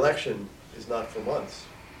 Remember, the election is not for months.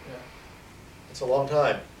 Yeah. It's a long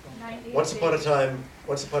time. Once upon a time,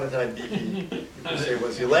 Bibi, you could say,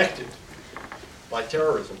 was elected by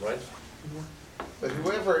terrorism, right? But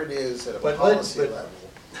whoever it is at a But policy level.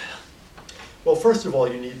 Well, first of all,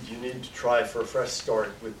 you need to try for a fresh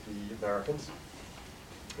start with the Americans,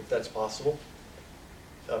 if that's possible.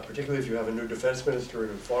 Particularly if you have a new defense minister, a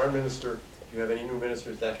new foreign minister, if you have any new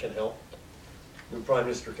ministers, that can help. New prime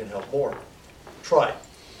minister can help more. Try.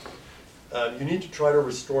 You need to try to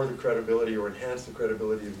restore the credibility or enhance the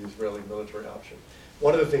credibility of the Israeli military option.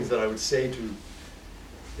 One of the things that I would say to,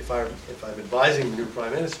 if I'm advising the new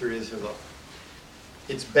prime minister is, look,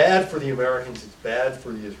 it's bad for the Americans, it's bad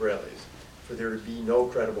for the Israelis, for there to be no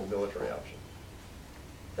credible military option.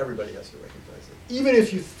 Everybody has to recognize it. Even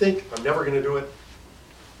if you think, I'm never going to do it.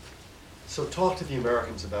 So talk to the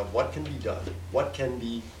Americans about what can be done, what can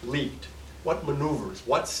be leaked, what maneuvers,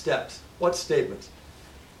 what steps, what statements,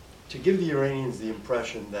 to give the Iranians the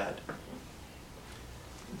impression that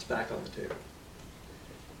it's back on the table.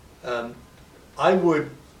 I would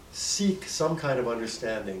seek some kind of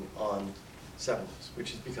understanding on settlements,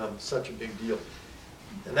 which has become such a big deal.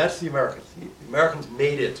 And that's the Americans. The Americans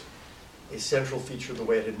made it a central feature the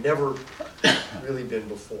way it had never really been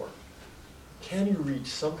before. Can you reach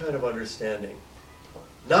some kind of understanding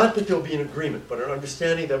Not that there'll be an agreement, but an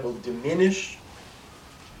understanding that will diminish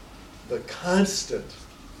the constant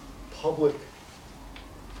public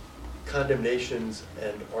condemnations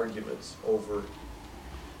and arguments over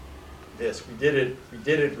this. We did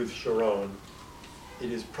it with Sharon.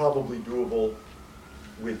 It is probably doable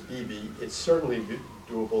with Bibi. It's certainly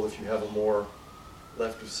doable if you have a more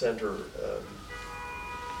left of center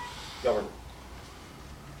government.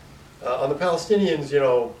 On the Palestinians,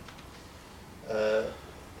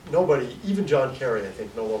 nobody, even John Kerry, I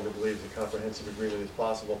think, no longer believes a comprehensive agreement is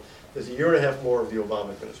possible. There's a year and a half more of the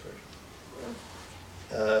Obama administration.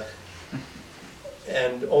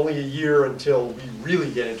 And only a year until we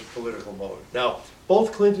really get into political mode. Now,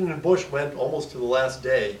 both Clinton and Bush went almost to the last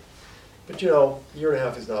day, but a year and a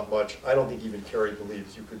half is not much. I don't think even Kerry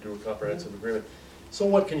believes you could do a comprehensive agreement. So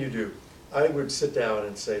what can you do? I would sit down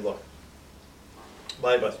and say, look,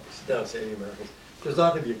 my advice would be sit down and say to the Americans, there's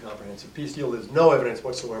not going to be a comprehensive peace deal. There's no evidence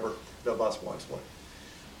whatsoever that Abbas wants one.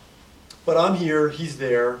 But I'm here, he's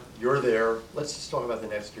there, you're there. Let's just talk about the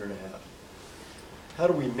next year and a half. How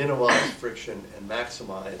do we minimize friction and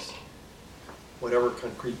maximize whatever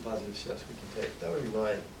concrete positive steps we can take? That would be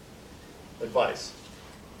my advice.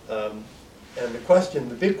 And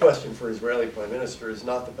the big question for Israeli Prime Minister is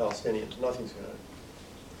not the Palestinians. Nothing's going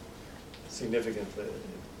to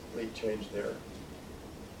significantly change there.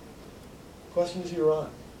 The question is Iran.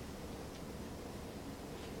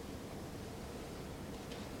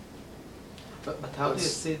 But how do you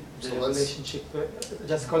see the so let's- relationship,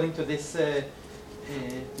 just calling to this, to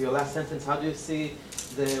your last sentence, how do you see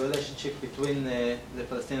the relationship between the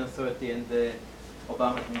Palestinian Authority and the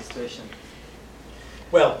Obama administration?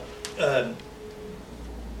 Well,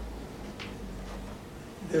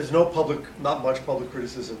 there's not much public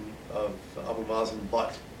criticism of Abu Mazen,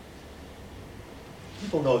 but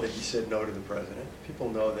people know that he said no to the president. People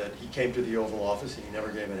know that he came to the Oval Office and he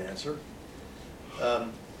never gave an answer.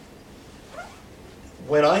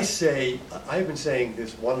 When I have been saying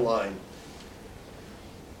this one line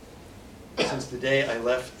since the day I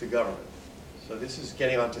left the government. So this is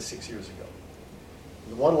getting on to 6 years ago.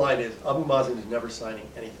 The one line is, Abu Mazen is never signing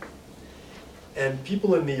anything. And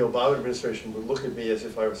people in the Obama administration would look at me as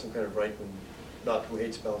if I was some kind of right-wing nut who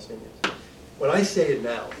hates Palestinians. When I say it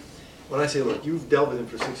now, when I say, look, you've dealt with him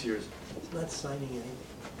for 6 years, he's not signing anything.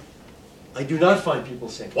 I do not find people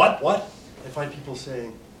saying, what? I find people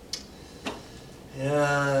saying,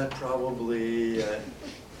 yeah, probably.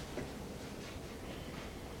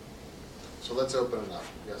 So let's open it up,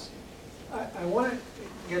 yes. I want to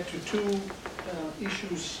get to two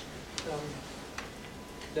issues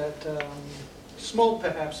that, small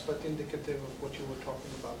perhaps, but indicative of what you were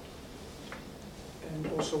talking about.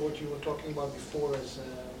 And also what you were talking about before as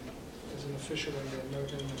an official in the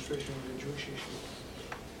American administration on the Jewish issue.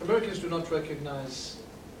 Americans do not recognize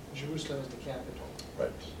Jerusalem as the capital.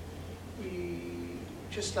 Right. We,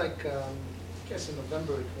 just like, I guess in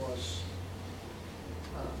November it was,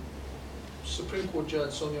 Supreme Court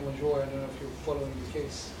Judge Sonia Major, I don't know if you're following the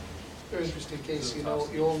case, very interesting case,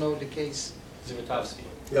 you all know the case. Zivotofsky.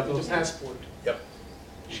 Yep. The passport. Yep.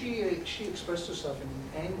 She expressed herself in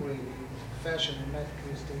an angry fashion, and Matt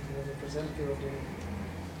is the representative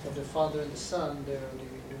of the father and the son, the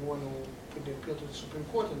one who put the appeal to the Supreme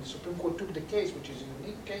Court, and the Supreme Court took the case, which is a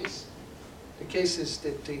unique case. The case is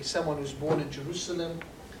that someone who's born in Jerusalem,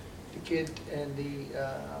 the kid, and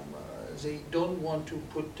they don't want to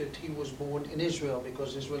put that he was born in Israel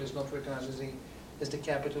because Israel is not recognized as the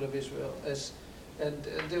capital of Israel. And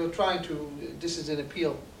they were trying to. This is an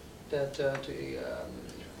appeal that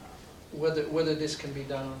whether this can be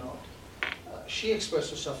done or not. She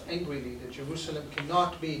expressed herself angrily that Jerusalem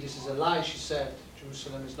cannot be. This is a lie. She said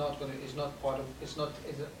Jerusalem is not part of.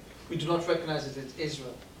 We do not recognize it as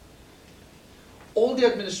Israel. All the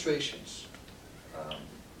administrations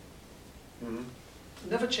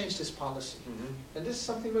never changed this policy. And this is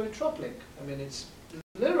something very troubling. I mean, it's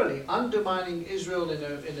literally undermining Israel in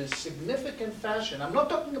a significant fashion. I'm not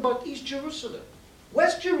talking about East Jerusalem,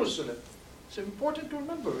 West Jerusalem. It's important to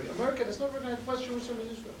remember, America does not recognize West Jerusalem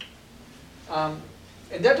as Israel.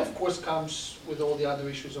 And that, of course, comes with all the other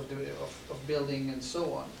issues of building and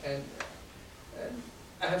so on. And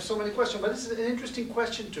I have so many questions, but this is an interesting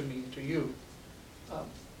question to me, to you.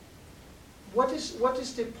 What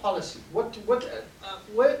is the policy?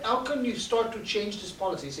 How can you start to change this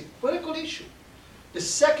policy? It's a critical issue. The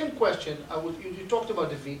second question, you talked about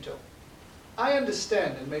the veto. I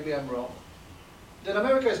understand, and maybe I'm wrong, that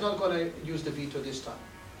America is not going to use the veto this time.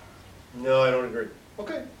 No, I don't agree.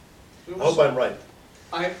 Okay. I hope I'm right.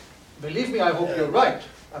 Believe me, I hope you're right.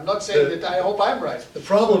 I'm not saying The- that I hope I'm right. The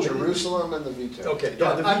problem, Jerusalem and the veto. okay,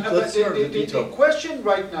 Yeah, let's start with the the veto. question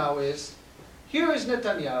right now is, here is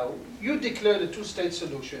Netanyahu, you declared a two-state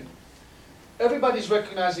solution. Everybody's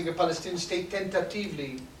recognizing a Palestinian state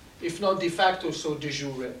tentatively, if not de facto, so de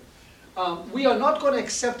jure. We are not going to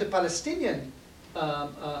accept the Palestinian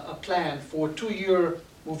a plan for 2-year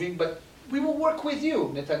moving, but we will work with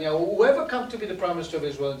you, Netanyahu, whoever comes to be the Prime Minister of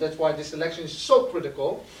Israel. That's why this election is so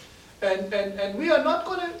critical. And we are not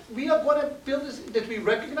going to, we are going to build this, that we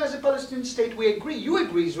recognize the Palestinian state, we agree, you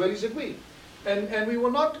agree, Israelis agree. And we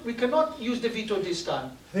will not, we cannot use the veto this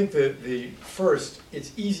time. I think that first,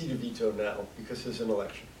 it's easy to veto now because there's an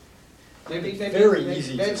election. Maybe, Very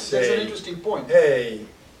easy to that's say, an interesting point. Hey,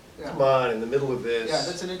 Yeah. come on, in the middle of this. Yeah,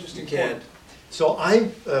 that's an interesting You can't. point. So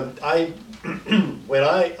when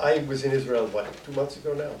I was in Israel, what, 2 months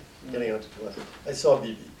ago now? Getting on to 2 months. I saw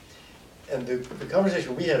Bibi. And the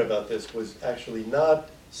conversation we had about this was actually not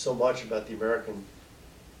so much about the American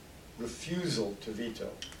refusal to veto,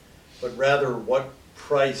 but rather what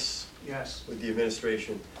price Yes. would the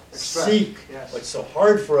administration Extract, seek. yes. It's so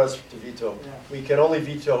hard for us to veto. Yeah. We can only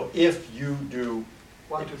veto if you do.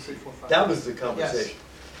 1, 2, 3, 4, 5. That was the conversation.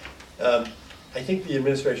 I think the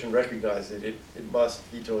administration recognized that it must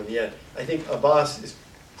veto in the end. I think Abbas is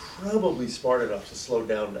probably smart enough to slow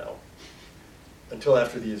down now until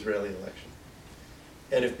after the Israeli election.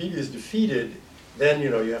 And if Bibi is defeated, then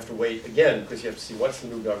you have to wait again because you have to see what's the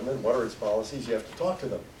new government, what are its policies, you have to talk to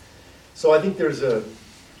them. So I think there's an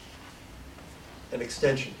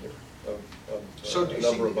extension here of So do a you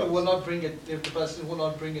number think of it will months. not bring it, if the Palestinians will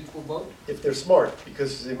not bring it for vote? If they're smart,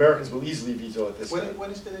 because the Americans will easily veto it this time.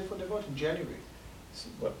 When is the date for the vote? In January?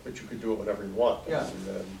 But you could do it whenever you want. Yeah.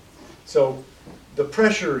 So the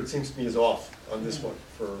pressure, it seems to me, is off on this one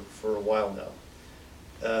for a while now.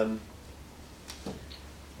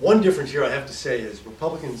 One difference here I have to say is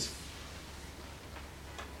Republicans,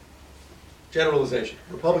 generalization,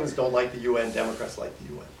 Republicans don't like the UN, Democrats like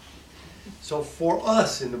the UN. So for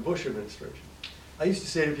us in the Bush administration, I used to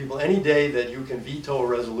say to people, any day that you can veto a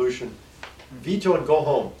resolution, veto and go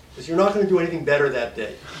home, because you're not going to do anything better that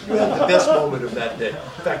day. You have the best moment of that day.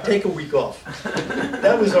 In fact, take a week off.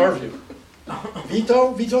 That was our view.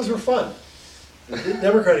 Vetoes were fun. The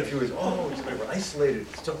Democratic view is, oh, we're isolated.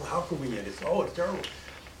 How can we end it? Oh, it's terrible.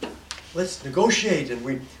 Let's negotiate, and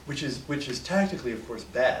which is tactically, of course,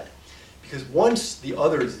 bad. Because once the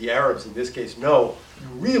others, the Arabs in this case, know you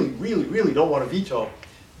really, really, really don't want to veto,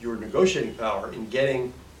 your negotiating power in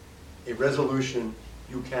getting a resolution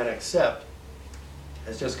you can accept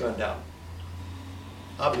has just gone down,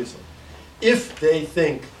 obviously. If they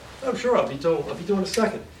think, I'm sure I'll veto in a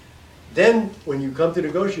second, then when you come to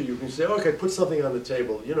negotiate, you can say, okay, put something on the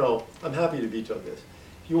table. I'm happy to veto this.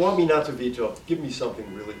 If you want me not to veto, give me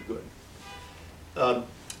something really good.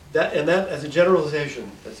 That as a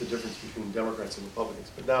generalization, that's the difference between Democrats and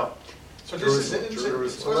Republicans. But now, So this is,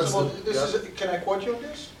 Jerusalem. first of all, this is, can I quote you on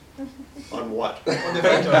this? On what? On the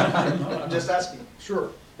veto? I'm just asking.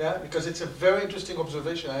 Sure. Yeah, because it's a very interesting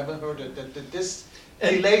observation. I haven't heard it, that this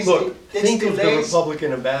And delays. look, this think of the delays-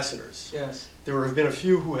 Republican ambassadors. Yes, There have been a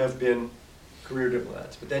few who have been career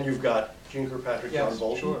diplomats, but then you've got Jean Kirkpatrick, John yes,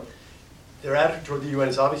 Bolton. sure, Their attitude toward the UN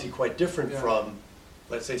is obviously quite different Yeah. from,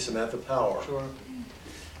 let's say, Samantha Power. sure.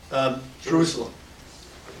 Jerusalem.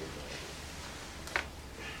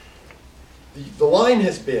 The line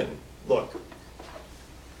has been, look,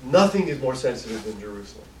 nothing is more sensitive than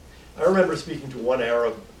Jerusalem. I remember speaking to one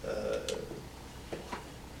Arab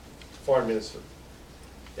foreign minister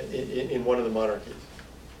in one of the monarchies.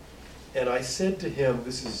 And I said to him,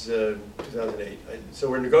 this is 2008, so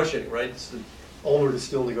we're negotiating, right? Olmert is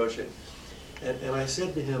still negotiating. And I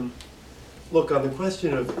said to him, look, on the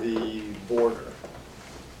question of the border,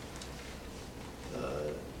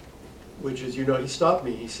 which is, he stopped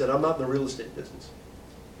me. He said, I'm not in the real estate business.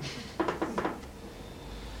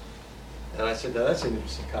 And I said, now that's an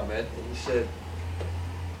interesting comment. And he said,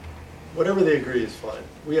 whatever they agree is fine.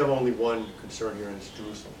 We have only one concern here, and it's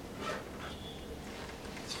Jerusalem.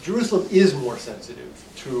 So Jerusalem is more sensitive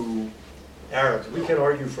to Arabs. We can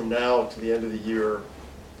argue from now to the end of the year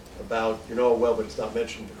about, well, but it's not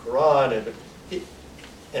mentioned in the Quran,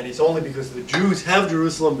 and it's only because the Jews have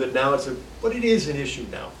Jerusalem that now but it is an issue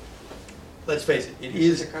now. Let's face it, it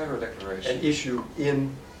is a Cairo declaration. an issue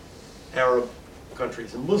in Arab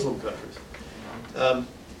countries and Muslim countries.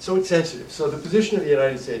 So it's sensitive. So the position of the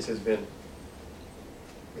United States has been,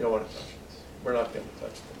 we don't want to touch this. We're not going to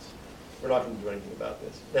touch this. We're not going to do anything about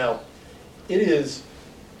this. Now, it is,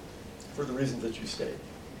 for the reasons that you state,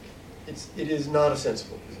 it is not a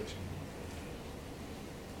sensible position.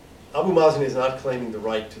 Abu Mazen is not claiming the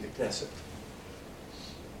right to the Knesset.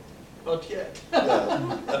 Not yet.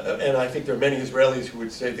 And I think there are many Israelis who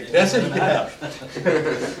would say the Knesset can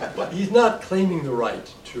have. But he's not claiming the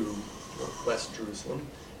right to West Jerusalem.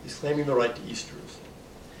 He's claiming the right to East Jerusalem.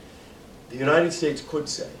 The United States could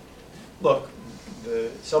say, look,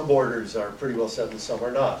 some borders are pretty well set and some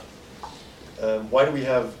are not. Why can't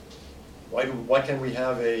we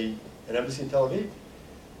have an embassy in Tel Aviv?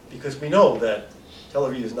 Because we know that Tel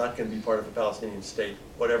Aviv is not going to be part of a Palestinian state,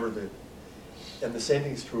 and the same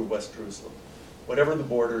thing is true of West Jerusalem. Whatever the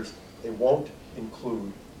borders, they won't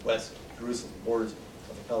include West Jerusalem, borders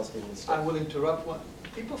of a Palestinian state. I will interrupt one.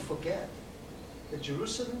 People forget that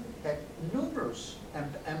Jerusalem had numerous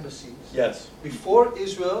embassies. Yes. Before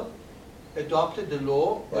Israel adopted the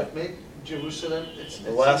law that Right. made Jerusalem its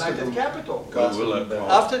The last of united them- capital. Latin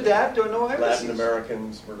After that, there were no embassies.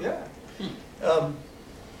 Americans were. Yeah.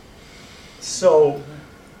 So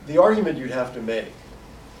the argument you'd have to make,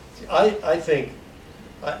 I think,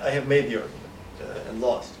 I have made the argument and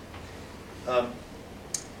lost.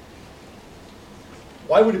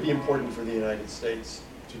 Why would it be important for the United States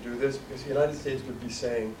to do this? Because the United States would be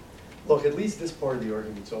saying, look, at least this part of the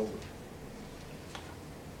argument's over.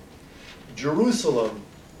 Jerusalem,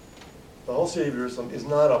 the whole city of Jerusalem, is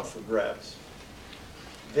not up for grabs.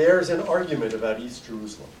 There's an argument about East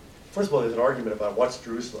Jerusalem. First of all, there's an argument about what's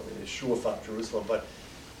Jerusalem. It is Shuafat Jerusalem, but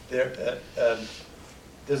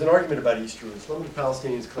there's an argument about East Jerusalem. The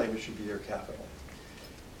Palestinians claim it should be their capital.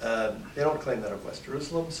 They don't claim that of West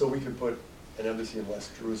Jerusalem, so we could put an embassy in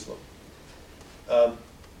West Jerusalem.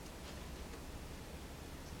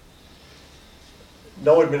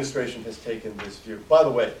 No administration has taken this view. By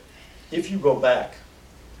the way, if you go back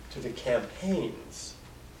to the campaigns,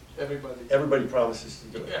 everybody promises to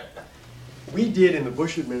do it. We did in the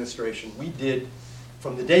Bush administration,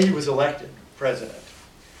 from the day he was elected president,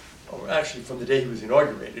 or actually from the day he was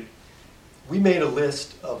inaugurated, we made a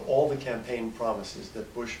list of all the campaign promises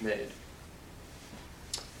that Bush made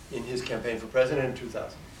in his campaign for president in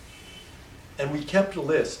 2000. And we kept a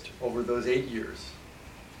list over those 8 years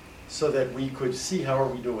so that we could see how are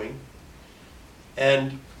we doing.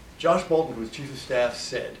 And Josh Bolten, who was chief of staff,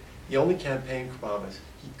 said the only campaign promise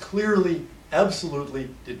he clearly, absolutely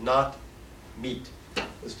did not meet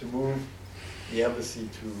was to move the embassy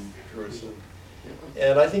to Jerusalem.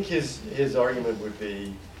 And I think his argument would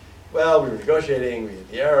be, well, we were negotiating, we had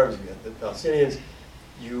the Arabs, we had the Palestinians,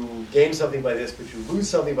 you gain something by this, but you lose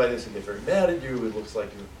something by this and get very mad at you, it looks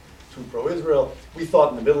like you're too pro-Israel. We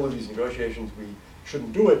thought in the middle of these negotiations we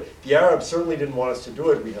shouldn't do it. The Arabs certainly didn't want us to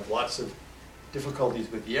do it. We have lots of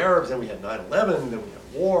difficulties with the Arabs, then we had 9/11, then we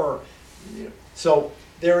had war. So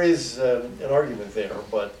there is an argument there,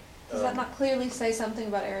 but does that not clearly say something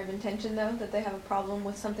about Arab intention, though, that they have a problem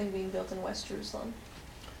with something being built in West Jerusalem?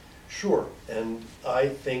 Sure, and I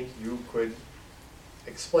think you could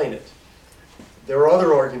explain it. There are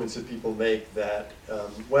other arguments that people make that,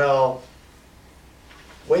 well,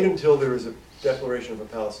 wait until there is a declaration of a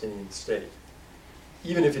Palestinian state.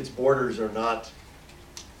 Even if its borders are not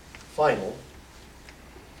final,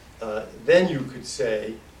 then you could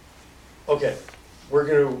say, okay, we're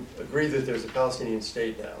going to agree that there's a Palestinian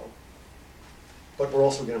state now, but we're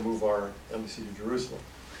also going to move our embassy to Jerusalem.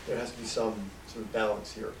 There has to be some sort of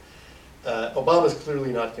balance here. Obama's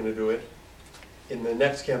clearly not going to do it. In the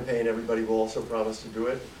next campaign, everybody will also promise to do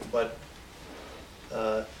it, but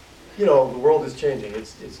the world is changing.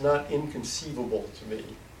 It's not inconceivable to me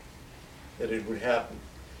that it would happen.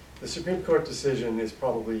 The Supreme Court decision is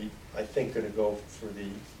probably, I think, going to go for the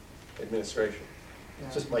administration. Yeah.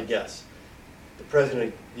 It's just my guess. The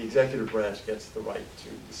president, the executive branch, gets the right to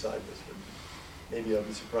decide this, but maybe I'll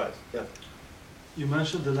be surprised. Yeah. You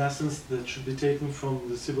mentioned the lessons that should be taken from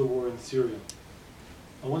the civil war in Syria.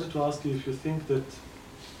 I wanted to ask you if you think that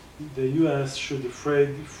the U.S. should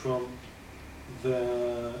afraid from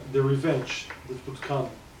the revenge that would come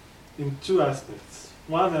in two aspects.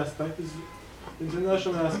 One aspect is the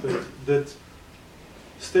international aspect, that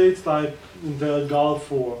states like in the Gulf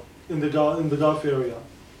War, in the Gulf area,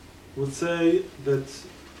 would say that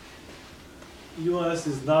U.S.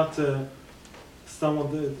 is not it's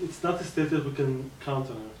not a state that we can count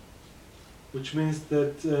on, which means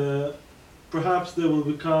that perhaps they will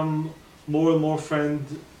become more and more friend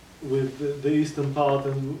with the Eastern part,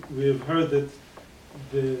 and we have heard that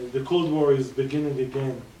the Cold War is beginning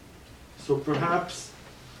again. So perhaps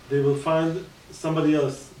they will find somebody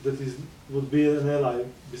else that would be an ally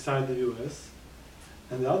beside the U.S.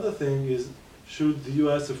 And the other thing is, should the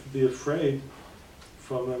U.S. be afraid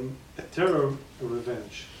from a terror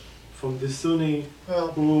revenge from the Sunni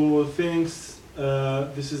who thinks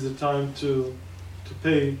this is the time to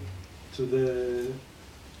pay to the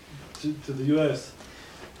U.S.?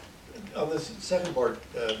 on this second part,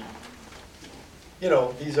 you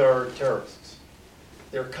know, these are terrorists.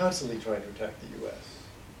 They're constantly trying to attack the U.S.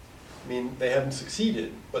 I mean, they haven't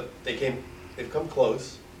succeeded, but they've come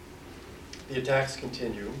close. The attacks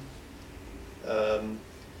continue.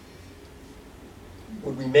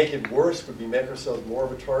 Would we make it worse? Would we make ourselves more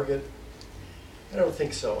of a target? I don't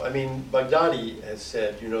think so. I mean, Baghdadi has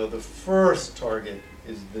said, you know, the first target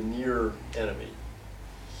is the near enemy,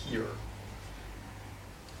 here.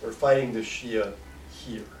 We're fighting the Shia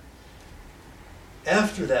here.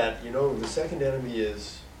 After that, you know, the second enemy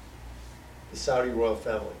is the Saudi royal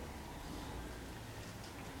family.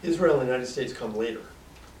 Israel and the United States come later.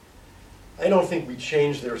 I don't think we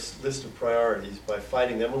change their list of priorities by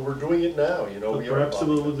fighting them, and we're doing it now, you know. But we are perhaps it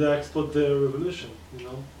involved. would export their revolution, you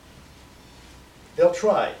know? They'll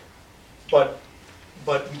try, but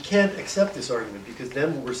we can't accept this argument, because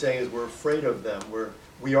then what we're saying is we're afraid of them.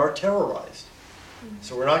 We are terrorized.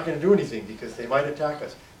 So we're not going to do anything because they might attack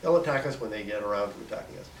us. They'll attack us when they get around to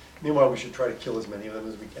attacking us. Meanwhile, we should try to kill as many of them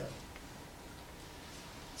as we can.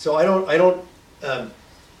 So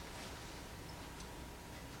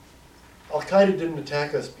Al-Qaeda didn't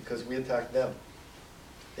attack us because we attacked them.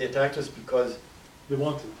 They attacked us because They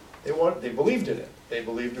want to. they believed in it. They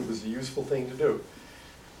believed it was a useful thing to do.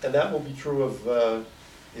 And that will be true of the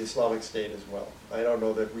Islamic State as well. I don't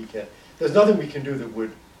know that we can. There's nothing we can do that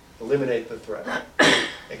would eliminate the threat,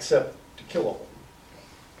 except to kill all of them.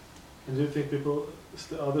 And do you think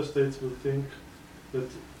other states will think that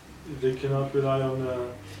they cannot rely on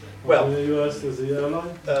the U.S. as the ally?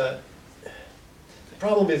 The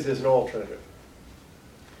problem is there's no alternative.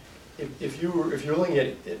 If you're looking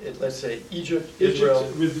at let's say Egypt, Israel,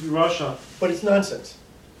 with Russia. but it's nonsense.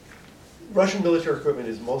 Russian military equipment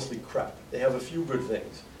is mostly crap. They have a few good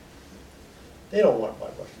things. They don't want to buy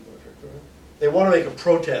Russian military equipment. They want to make a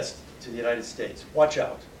protest to the United States. Watch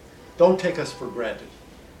out. Don't take us for granted.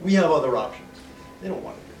 We have other options. They don't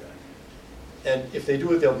want to do that. And if they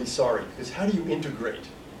do it, they'll be sorry. Because how do you integrate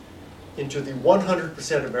into the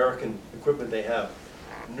 100% American equipment they have,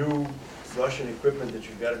 new Russian equipment that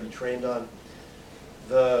you've got to be trained on?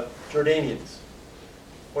 The Jordanians,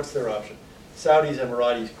 what's their option? Saudis,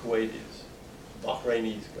 Emiratis, Kuwaitis,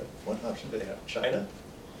 Bahrainis, what option do they have? China?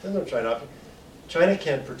 There's no China option. China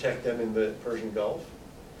can't protect them in the Persian Gulf.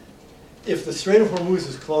 If the Strait of Hormuz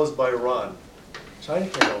is closed by Iran, China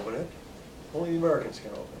can't open it. Only the Americans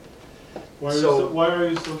can open it. Why are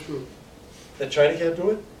you so sure? That China can't do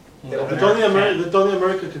it? They don't That have only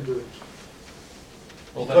America can do it.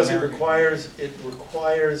 because it requires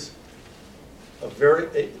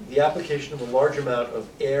the application of a large amount of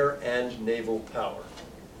air and naval power.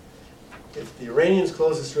 If the Iranians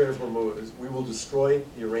close the Strait of Hormuz, we will destroy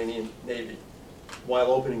the Iranian Navy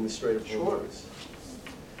while opening the Strait of Hormuz.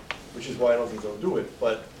 Which is why I don't think they'll do it,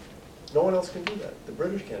 but no one else can do that. The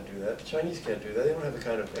British can't do that, the Chinese can't do that. They don't have the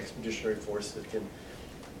kind of expeditionary force that can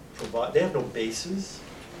provide, they have no bases.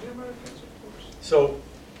 The Americans, of course. So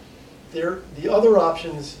the other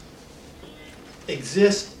options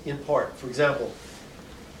exist in part. For example,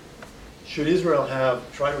 should Israel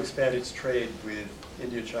try to expand its trade with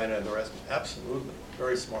India, China, and the rest? Absolutely,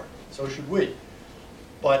 very smart. So should we.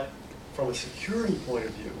 But from a security point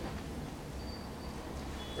of view,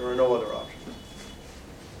 there are no other options.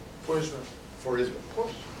 For Israel. For Israel. Of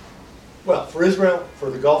course. Well, for Israel, for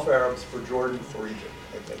the Gulf Arabs, for Jordan, for Egypt,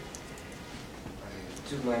 I think.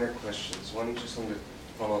 Two minor questions. One just on the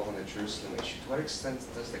follow up on the Jerusalem issue. To what extent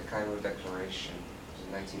does the Cairo Declaration,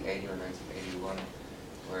 was it 1980 or 1981,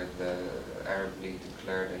 where the Arab League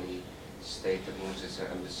declared any state that moves its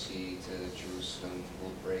embassy to Jerusalem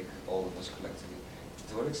will break all of us collectively?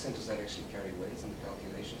 To what extent does that actually carry weight in the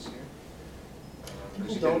calculations here?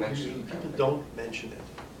 People don't mention it.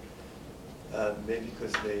 Maybe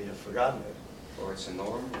because they have forgotten it. Or it's a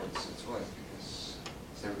norm, or it's what? Because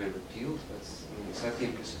it's never been repealed, but I mean, it's not the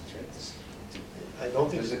implicit threat. I don't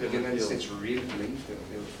think Does it's the been United repealed. States really believe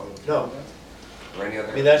that they would follow through No. on that? Or any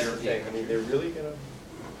other I mean, that's the European thing. I mean, country? they're really going to...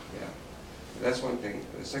 Yeah, that's one thing.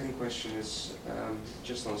 The second question is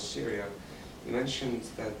just on Syria. You mentioned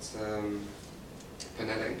that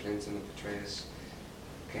Panetta and Clinton, the Petraeus,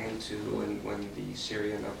 came to when the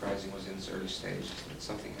Syrian uprising was in its early stage, that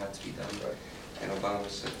something had to be done. Right. And Obama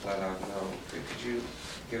said flat out no. Could you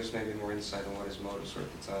give us maybe more insight on what his motives were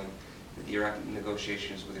at the time? That the Iraq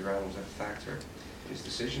negotiations with Iran was a factor in his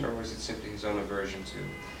decision, or was it simply his own aversion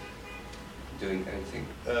to doing anything?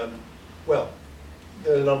 Well,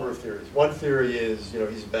 there are a number of theories. One theory is,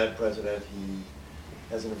 he's a bad president. He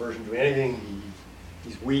has an aversion to anything.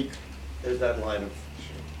 He's weak. There's that line of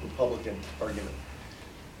Republican argument.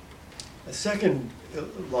 A second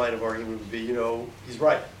line of argument would be, he's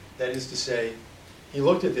right. That is to say, he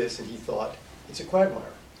looked at this and he thought, it's a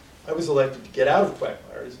quagmire. I was elected to get out of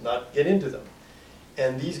quagmires, not get into them.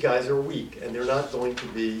 And these guys are weak, and they're not going to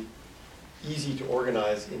be easy to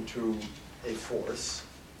organize into a force.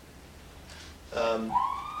 And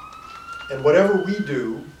whatever we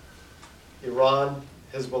do, Iran,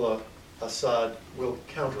 Hezbollah, Assad will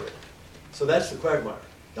counter it. So that's the quagmire.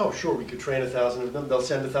 Oh, sure, we could train 1,000 of them. They'll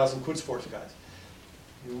send 1,000 Quds Force guys.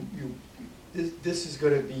 This is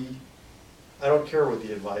going to be, I don't care what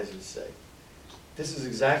the advisors say. This is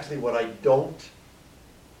exactly what I don't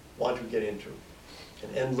want to get into.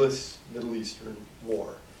 An endless Middle Eastern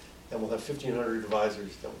war. Then we'll have 1,500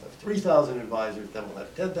 advisors, then we'll have 3,000 advisors, then we'll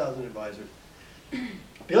have 10,000 advisors.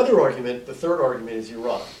 The other argument, the third argument, is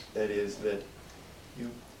Iran. That is that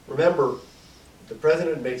you remember the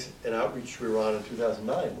president makes an outreach to Iran in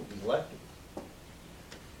 2009 when he's elected.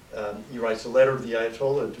 He writes a letter to the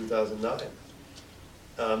Ayatollah in 2009.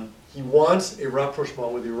 He wants a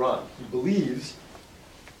rapprochement with Iran. He believes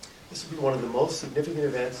this will be one of the most significant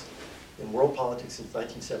events in world politics since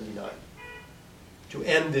 1979 to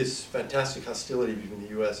end this fantastic hostility between the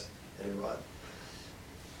US and Iran.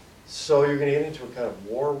 So you're going to get into a kind of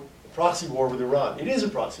war, a proxy war with Iran. It is a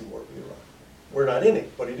proxy war with Iran. We're not in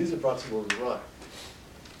it, but it is a proxy war with Iran.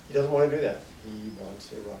 He doesn't want to do that. He wants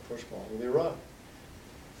a rapprochement with Iran.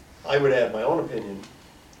 I would add my own opinion.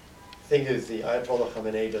 The thing is, the Ayatollah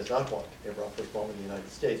Khamenei does not want a rapprochement with the United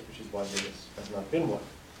States, which is why there has not been one.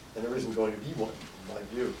 And there isn't going to be one, in my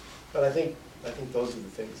view. But I think those are the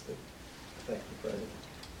things that affect the president.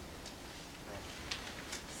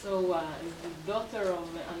 So, as the daughter of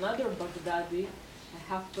another Baghdadi, I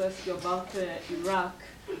have to ask you about Iraq.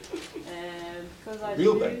 Because I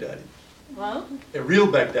Real believe- Baghdadi. Huh? A real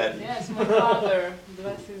Baghdadi. Yes, my father,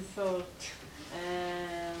 bless his soul.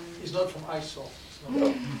 He's not from ISIL.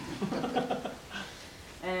 No.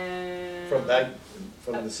 And From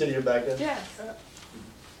the city of Baghdad? yes.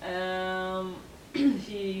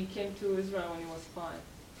 He came to Israel when he was 5,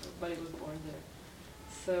 but he was born there.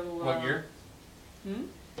 So. What year?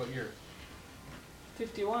 What year?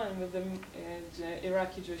 51 with the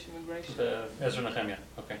Iraqi Jewish immigration. The Ezra Nehemiah.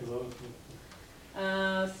 Okay.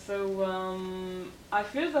 I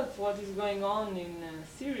feel that what is going on in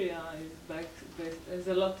Syria has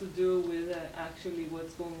a lot to do with actually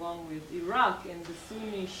what's going on with Iraq and the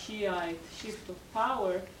Sunni Shiite shift of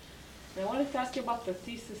power. And I wanted to ask you about the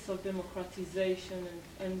thesis of democratization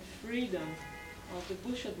and freedom of the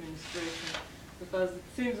Bush administration, because it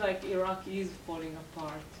seems like Iraq is falling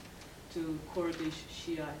apart to Kurdish,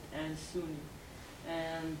 Shiite, and Sunni.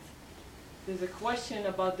 And there's a question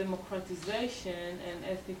about democratization and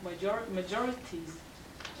ethnic majorities,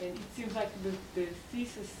 and it seems like the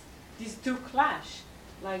thesis, these two clash.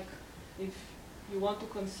 Like, if you want to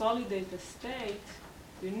consolidate a state,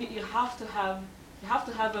 you have to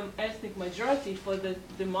have an ethnic majority for the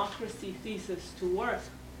democracy thesis to work.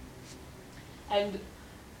 And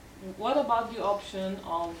what about the option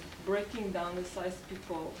of breaking down the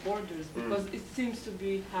size-people borders? Because it seems to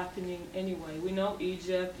be happening anyway. We know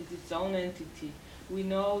Egypt is its own entity. We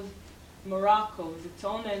know Morocco is its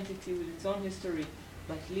own entity with its own history.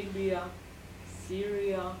 But Libya,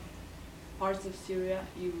 Syria, parts of Syria,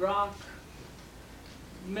 Iraq,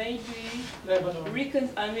 maybe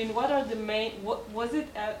what are the main?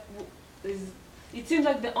 It seems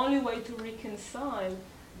like the only way to reconcile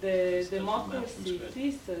the democracy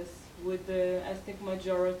thesis with the ethnic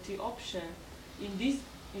majority option in these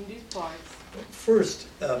parts. First,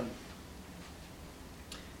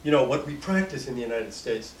 what we practice in the United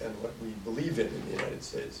States and what we believe in the United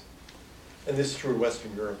States, and this is true in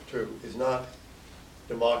Western Europe too, is not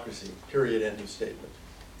democracy, period, end of statement.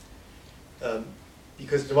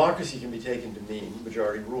 Because democracy can be taken to mean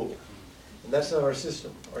majority rule. And that's not our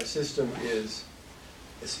system. Our system is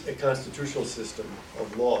a constitutional system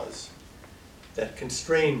of laws that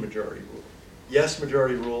constrain majority rule. Yes,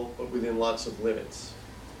 majority rule, but within lots of limits.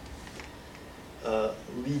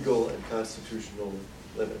 Legal and constitutional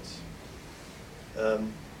limits.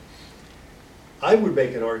 I would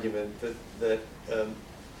make an argument that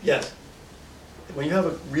yes, when you have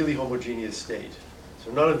a really homogeneous state,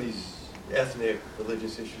 so none of these ethnic,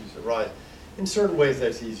 religious issues arise, in certain ways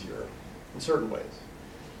that's easier, in certain ways.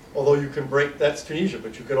 Although you can that's Tunisia,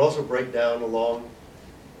 but you can also break down along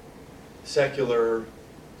secular,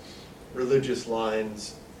 religious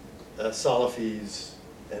lines, Salafis,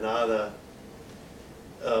 Ennahda.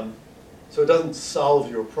 So it doesn't solve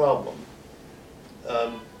your problem.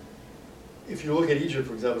 If you look at Egypt,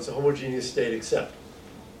 for example, it's a homogeneous state except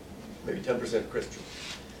maybe 10% Christian.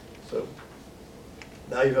 So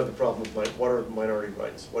now you have the problem of what are minority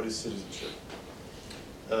rights? What is citizenship?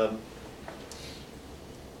 I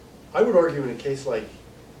would argue in a case like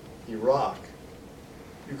Iraq,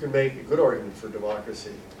 you can make a good argument for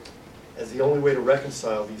democracy as the only way to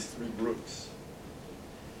reconcile these three groups.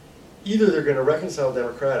 Either they're going to reconcile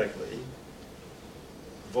democratically,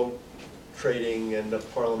 vote trading and a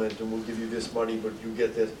parliament and we'll give you this money but you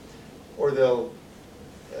get this, or they'll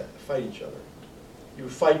fight each other. You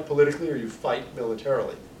fight politically or you fight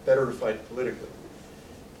militarily. Better to fight politically.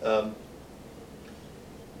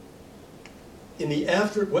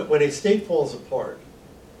 When a state falls apart,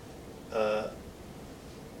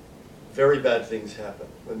 very bad things happen.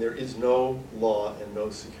 When there is no law and no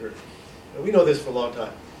security. And we know this for a long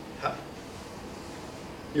time.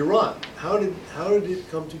 Iran, how did it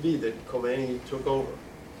come to be that Khomeini took over?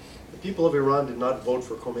 The people of Iran did not vote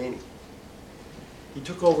for Khomeini. He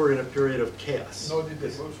took over in a period of chaos. Nor did they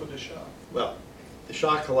vote for the Shah. Well, the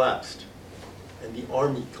Shah collapsed, and the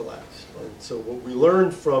army collapsed. And so what we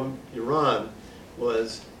learned from Iran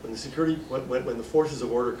was when the forces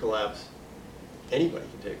of order collapse, anybody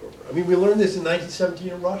can take over. I mean, we learned this in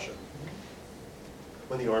 1917 in Russia,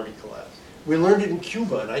 when the army collapsed. We learned it in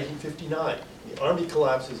Cuba in 1959. The army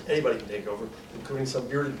collapses, anybody can take over, including some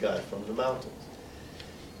bearded guy from the mountains.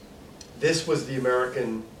 This was the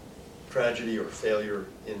American tragedy or failure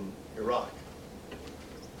in Iraq,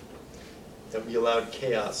 that we allowed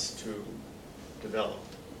chaos to develop.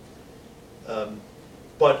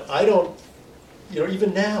 But I don't,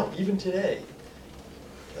 even now, even today,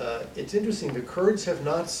 it's interesting, the Kurds have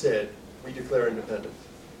not said, we declare independence.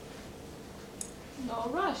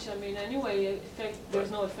 No rush. I mean, anyway,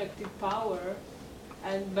 there's no effective power,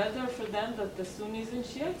 and better for them that the Sunnis and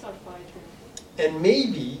Shiites are fighting. And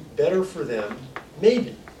maybe better for them,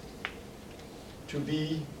 maybe, to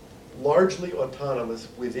be largely autonomous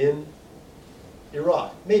within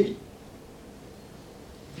Iraq, maybe.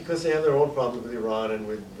 Because they have their own problems with Iran and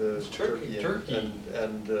with Turkey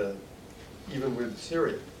and even with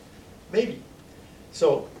Syria, maybe.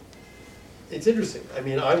 So it's interesting. I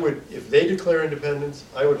mean, if they declare independence,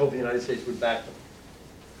 I would hope the United States would back them,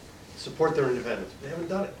 support their independence. They haven't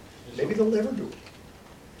done it. Maybe they'll never do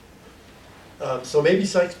it. So maybe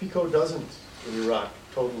Sykes-Picot doesn't in Iraq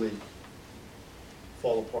totally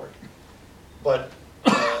fall apart. But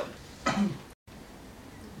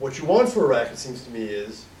what you want for Iraq, it seems to me,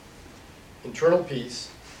 is internal peace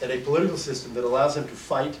and a political system that allows them to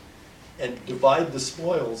fight and divide the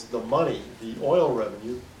spoils, the money, the oil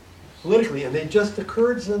revenue, politically. And the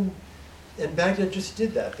Kurds and Baghdad just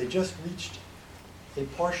did that. They just reached a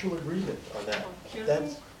partial agreement on that.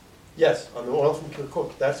 Yes, on the oil from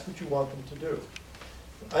Kirkuk. That's what you want them to do.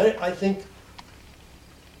 I think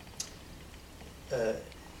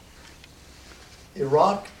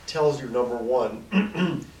Iraq tells you, number one,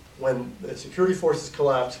 when the security forces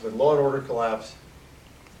collapse, when law and order collapse,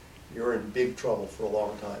 you're in big trouble for a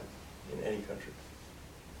long time in any country.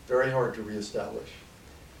 Very hard to reestablish.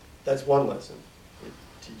 That's one lesson it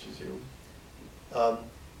teaches you.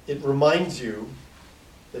 It reminds you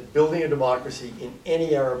that building a democracy in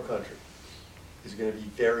any Arab country is going to be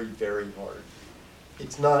very, very hard.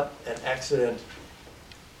 It's not an accident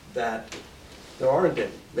that there aren't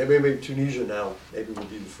any. Maybe Tunisia now, maybe will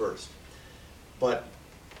be the first. But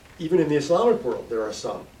even in the Islamic world, there are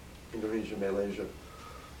some. Indonesia, Malaysia.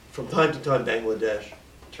 From time to time, Bangladesh.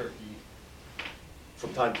 Turkey.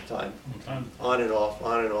 From time to time. On and off,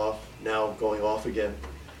 now going off again.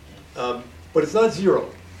 But it's not zero.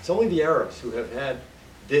 It's only the Arabs who have had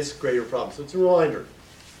this greater problem. So it's a reminder.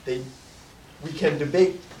 We can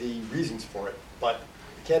debate the reasons for it, but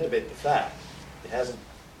we can't debate the fact. It hasn't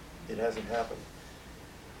happened.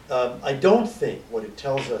 I don't think what it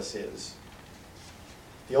tells us is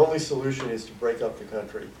the only solution is to break up the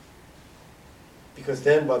country. Because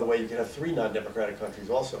then, by the way, you can have 3 non-democratic countries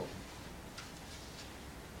also.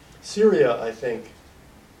 Syria, I think,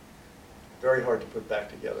 very hard to put back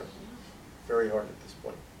together. Very hard at this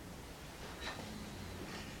point.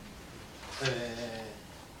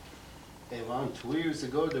 Around 2 years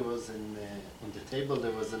ago, there was on the table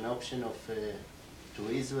there was an option of to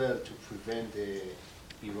Israel to prevent the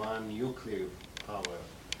Iran nuclear power,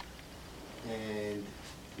 and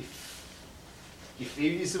if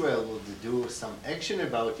Israel would do some action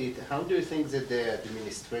about it, how do you think that the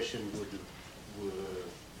administration would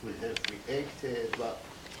have reacted?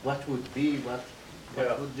 What would be what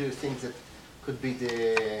do you think that could be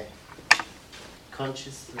the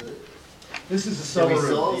conscious? This is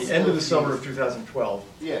the end of the summer of 2012.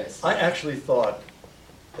 Yes. I actually thought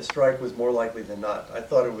a strike was more likely than not. I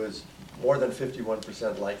thought it was more than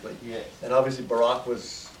 51% likely. Yes. And obviously Barack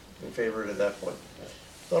was in favor at that point.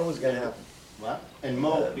 Thought it was going to happen. What? And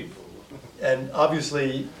more people. And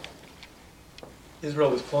obviously, Israel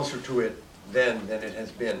was closer to it then than it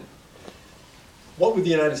has been. What would the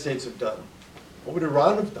United States have done? What would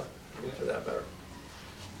Iran have done, for that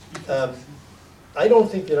matter? I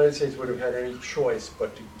don't think the United States would have had any choice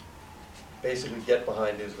but to basically get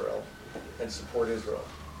behind Israel and support Israel.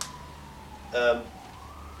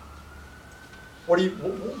 What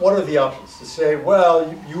are the options? To say,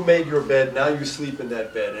 well, you made your bed, now you sleep in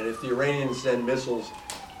that bed, and if the Iranians send missiles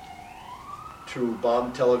to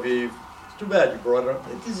bomb Tel Aviv, it's too bad you brought it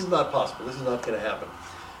up. This is not possible. This is not going to happen.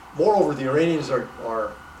 Moreover, the Iranians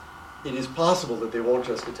it is possible that they won't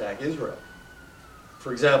just attack Israel.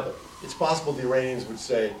 For example, it's possible the Iranians would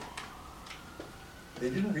say, they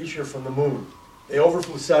didn't reach here from the moon. They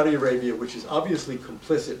overflew Saudi Arabia, which is obviously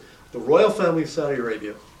complicit. The royal family of Saudi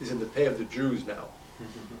Arabia is in the pay of the Jews now.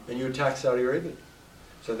 And you attack Saudi Arabia.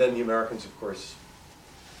 So then the Americans, of course,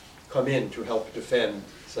 come in to help defend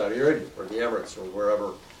Saudi Arabia, or the Emirates, or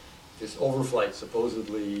wherever this overflight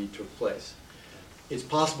supposedly took place. It's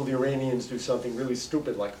possible the Iranians do something really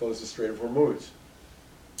stupid like close the Strait of Hormuz.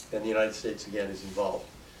 And the United States, again, is involved.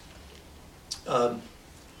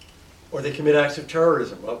 Or they commit acts of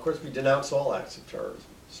terrorism. Well, of course, we denounce all acts of terrorism.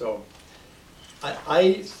 So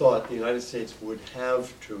I thought the United States would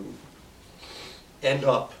have to end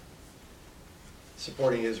up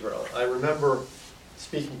supporting Israel. I remember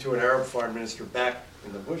speaking to an Arab foreign minister back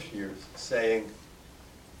in the Bush years saying,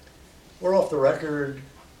 we're off the record,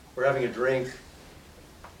 we're having a drink.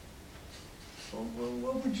 Well,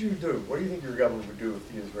 what would you do? What do you think your government would do if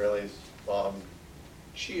the Israelis bombed?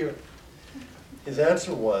 Cheer. His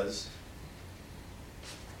answer was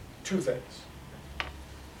two things.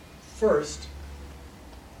 First,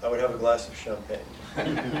 I would have a glass of champagne.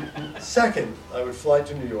 Second, I would fly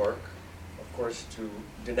to New York, of course, to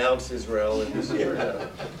denounce Israel in this area.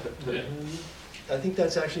 I think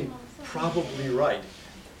that's actually probably right.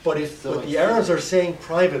 But if what the Arabs are saying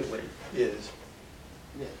privately is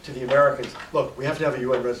to the Americans, look, we have to have a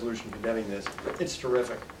UN resolution condemning this, it's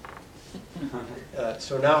terrific.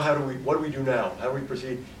 So now what do we do now? How do we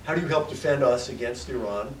proceed? How do you help defend us against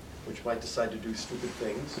Iran, which might decide to do stupid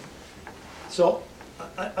things? So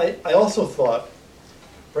I also thought,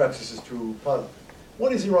 perhaps this is too fun,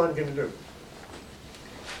 what is Iran going to do?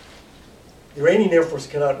 The Iranian Air Force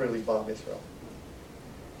cannot really bomb Israel.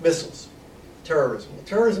 Missiles, terrorism. Well,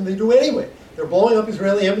 terrorism they do anyway. They're blowing up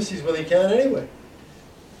Israeli embassies where they can anyway.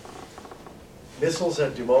 Missiles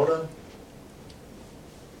at Dimona,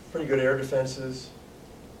 pretty good air defenses.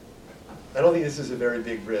 I don't think this is a very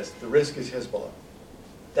big risk. The risk is Hezbollah.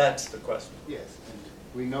 That's the question. Yes, and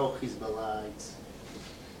we know Hezbollah,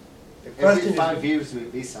 The question every 5 is, years will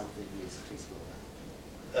be something with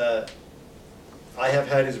Hezbollah. I have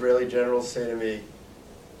had Israeli generals say to me,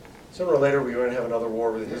 sooner or later we're going to have another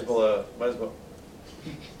war with Hezbollah. Might as well.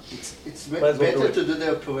 It's Might as well do better it. to do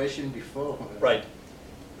the operation before. Right.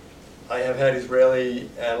 I have had Israeli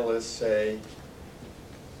analysts say,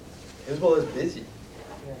 Hezbollah is busy.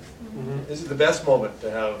 Yeah. This is the best moment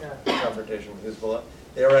to have a confrontation with Hezbollah.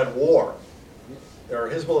 They are at war. There are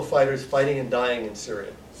Hezbollah fighters fighting and dying in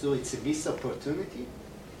Syria. So it's a missed opportunity?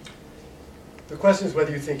 The question is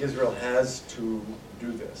whether you think Israel has to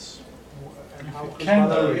do this. And how Can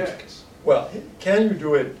Hezbollah do it. reacts. Well, can you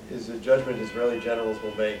do it is a judgment Israeli generals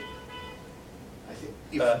will make. I think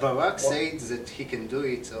if Well- Barak says that he can do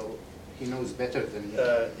it, so he knows better than me.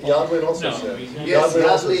 Yadlin also No, said. we- Yes, Yadlin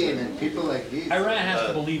also Yadlin said. and people like this. Iran has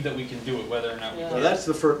to believe that we can do it, whether or not we Yeah. can. Well, that's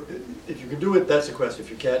the first, if you can do it, that's the question.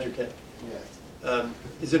 If you can't, you can't. Yes.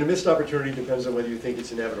 Is it a missed opportunity? Depends on whether you think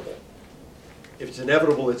it's inevitable. If it's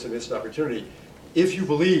inevitable, it's a missed opportunity. If you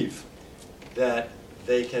believe that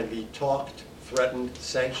they can be talked, threatened,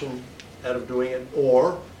 sanctioned out of doing it,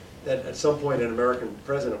 or that at some point an American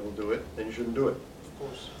president will do it, then you shouldn't do it. Of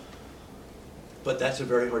course. But that's a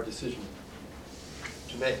very hard decision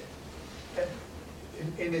to make.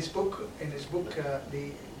 In his book,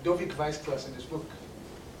 the Dovik Weissglass in his book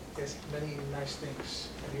has many nice things.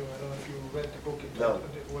 I don't know if you read the book. No.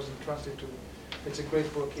 It wasn't translated to. It's a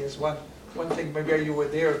great book. He has one thing. Maybe you were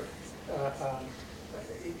there.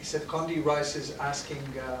 He said Condi Rice is asking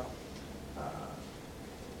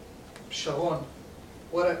Sharon,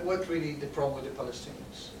 what really the problem with the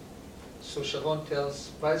Palestinians? So Sharon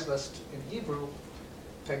tells Weissglass in Hebrew,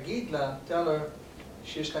 תגיד לה, tell her,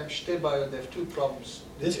 שיש להם שתי בעיות, they have two problems.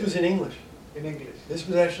 This was in English. In English. This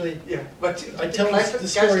was actually, Yeah, but I tell the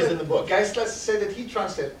stories in the book. Geisler said that he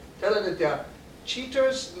translated. Tell her that they are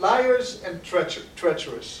cheaters, liars, and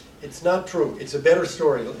treacherous. it's not true. It's a better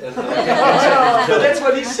story. And But that's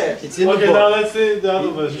what he said. it's in the Okay, now book. let's see the other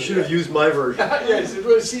You version. should have used my version. Yes, it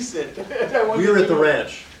was he said. I wanted We were to at the know.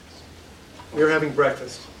 ranch. we were having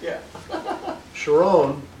breakfast. Yeah.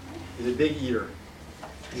 Sharon is a big eater.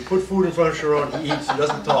 You put food in front of Sharon, he eats, he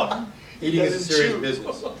doesn't talk. Eating is a serious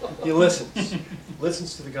business. He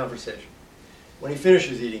listens to the conversation. When he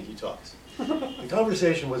finishes eating, he talks. The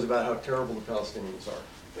conversation was about how terrible the Palestinians are.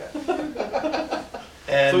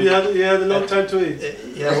 And So you had a long time to eat.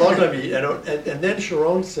 he had a long time to eat, and then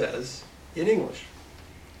Sharon says, in English,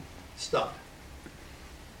 stop.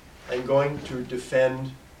 I'm going to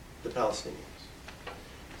defend the Palestinians.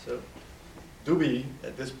 So Dubi,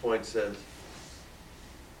 at this point, says,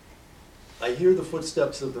 I hear the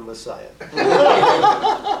footsteps of the Messiah.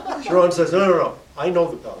 Sharon says, no, I know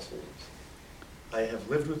the Palestinians. I have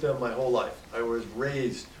lived with them my whole life. I was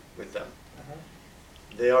raised with them.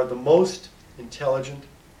 They are the most intelligent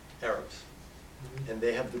Arabs, and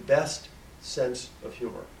they have the best sense of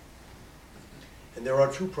humor. And there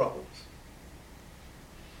are two problems.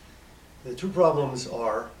 The two problems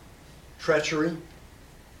are treachery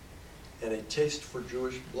and a taste for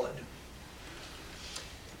Jewish blood.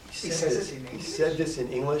 He said this in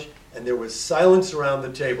English, and there was silence around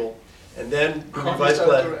the table, and then Dubi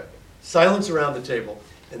Weisglass, silence around the table,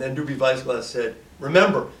 and then Dubi Weisglass said,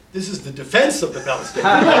 remember, this is the defense of the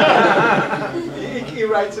Palestinians. He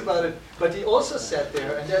writes about it, but he also said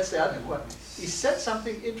there, and that's the other one, he said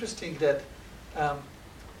something interesting that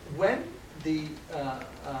when the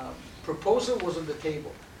proposal was on the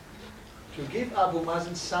table to give Abu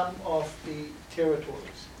Mazen some of the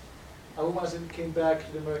territories, Abu Mazen came back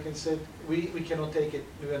to the Americans and said, we cannot take it,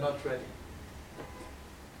 we are not ready.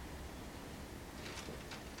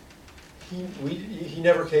 He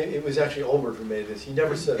never came, it was actually Olmert who made this, he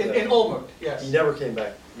never said that. In Olmert, yes. He never came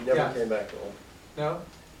back, came back to Olmert. No?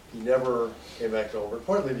 He never came back to Olmert,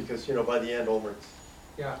 partly because, by the end, Olmert's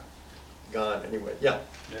gone anyway, yeah.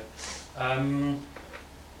 I want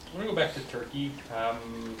to go back to Turkey.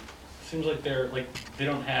 Seems like they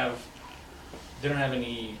don't have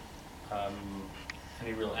any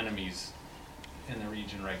real enemies in the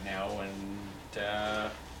region right now, and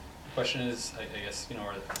the question is, I guess,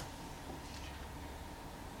 are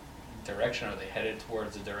direction, are they headed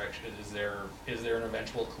towards a direction? Is there an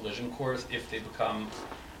eventual collision course if they become,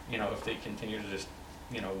 if they continue to just,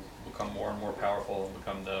 become more and more powerful and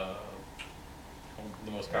become the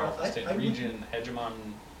most powerful state in the region, hegemon?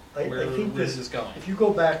 Where is this going? If you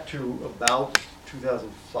go back to about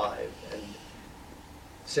 2005 and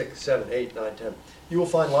 6, 7, 8, 9, 10, you will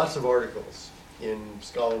find lots of articles in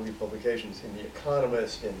scholarly publications, in The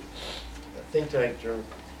Economist, in a think tank journal,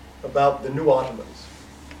 about the new Ottomans.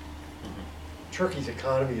 Turkey's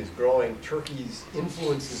economy is growing, Turkey's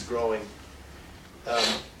influence is growing,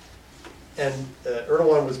 and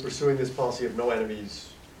Erdogan was pursuing this policy of no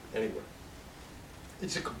enemies anywhere.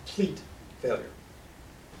 It's a complete failure.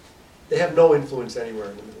 They have no influence anywhere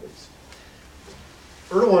in the Middle East.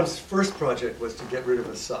 Erdogan's first project was to get rid of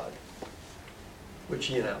Assad, which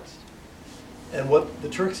he announced. And what the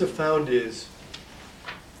Turks have found is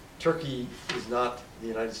Turkey is not the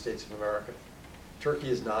United States of America. Turkey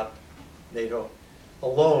is not NATO.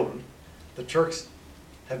 Alone, the Turks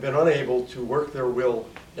have been unable to work their will,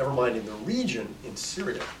 never mind in the region, in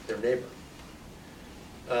Syria, their neighbor.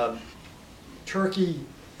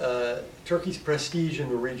 Turkey's prestige in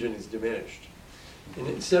the region is diminished. And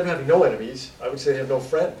instead of having no enemies, I would say they have no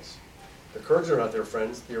friends. The Kurds are not their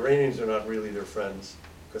friends. The Iranians are not really their friends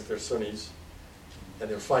because they're Sunnis, and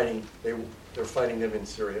they're fighting them in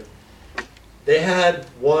Syria. They had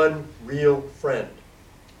one real friend,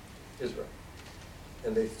 Israel,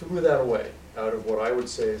 and they threw that away out of what I would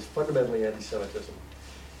say is fundamentally anti-Semitism.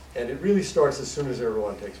 And it really starts as soon as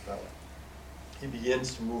Erdogan takes power. He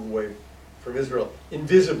begins to move away from Israel,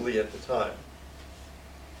 invisibly at the time.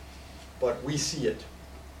 But we see it.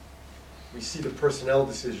 We see the personnel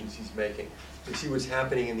decisions he's making. We see what's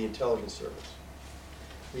happening in the intelligence service.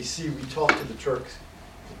 We talk to the Turks,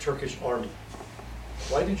 the Turkish army.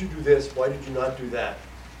 Why did you do this? Why did you not do that?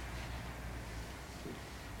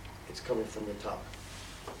 It's coming from the top.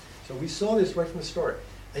 So we saw this right from the start.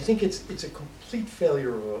 I think it's a complete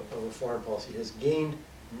failure of a foreign policy. It has gained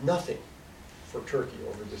nothing for Turkey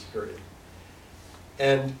over this period.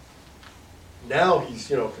 And now he's,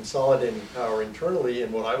 consolidating power internally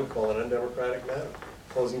in what I would call an undemocratic manner.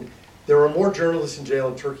 There are more journalists in jail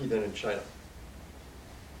in Turkey than in China.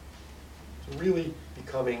 It's really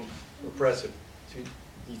becoming oppressive. So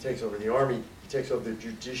he takes over the army, he takes over the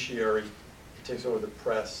judiciary, he takes over the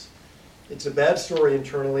press. It's a bad story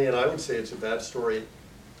internally, and I would say it's a bad story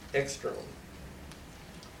externally.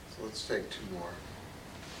 So let's take two more.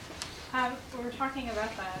 We were talking about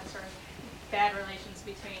the sort of bad relations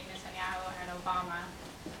between Netanyahu and Obama.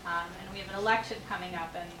 And we have an election coming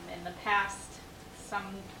up, and in the past, some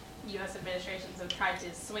U.S. administrations have tried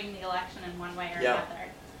to swing the election in one way or Yeah.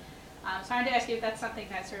 another. So I wanted to ask you if that's something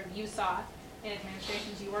that sort of you saw in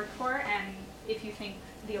administrations you worked for, and if you think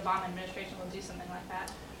the Obama administration will do something like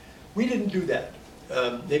that. We didn't do that.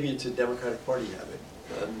 Maybe it's a Democratic Party habit.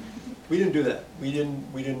 We didn't do that. We didn't.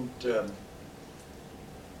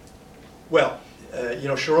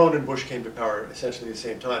 Sharon and Bush came to power essentially at the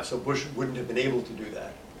same time, so Bush wouldn't have been able to do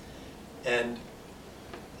that. And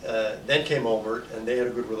then came Olmert, and they had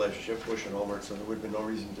a good relationship, Bush and Olmert, so there would have been no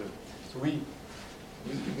reason to. So it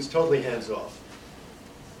was totally hands off.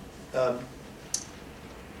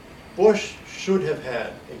 Bush should have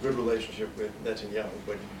had a good relationship with Netanyahu,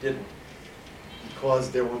 but he didn't,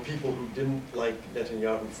 because there were people who didn't like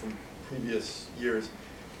Netanyahu from previous years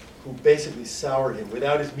who basically soured him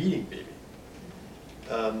without his meeting, maybe.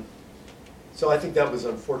 So I think that was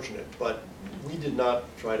unfortunate, but we did not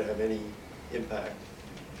try to have any impact,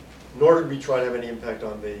 nor did we try to have any impact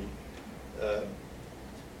on the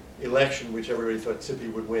election, which everybody thought Tzipi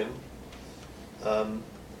would win.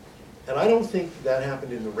 And I don't think that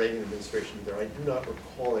happened in the Reagan administration either. I do not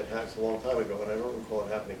recall it. It's a long time ago, and I don't recall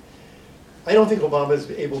it happening. I don't think Obama is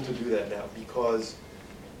able to do that now because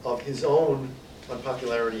of his own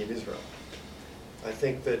unpopularity in Israel. I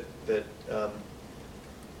think that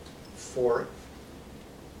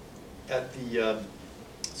at the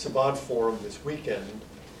Sabad Forum this weekend,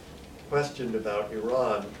 questioned about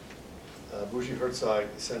Iran, Bougie Herzog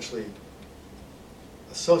essentially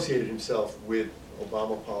associated himself with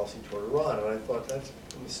Obama policy toward Iran, and I thought that's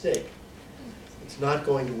a mistake. It's not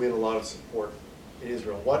going to win a lot of support in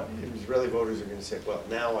Israel. What Israeli voters are going to say, well,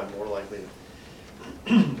 now I'm more likely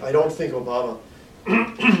to. I don't think Obama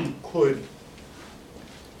could,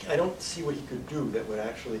 I don't see what he could do that would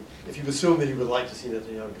actually, if you assume that he would like to see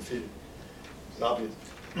Netanyahu defeated, it's obvious.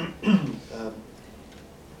 I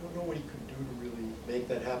don't know what he could do to really make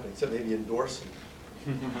that happen, except maybe endorse him.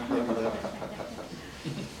 Maybe that.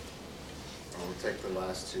 We'll take the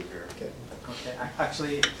last two here. Okay. Okay,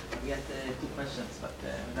 actually, we had two questions, but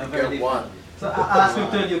they're You very get different. one. So I'll ask you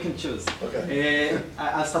two, you can choose. Okay.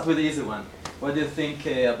 I'll start with the easy one. What do you think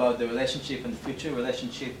about the relationship and the future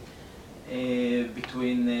relationship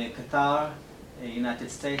between Qatar,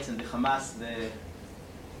 United States, and the Hamas, the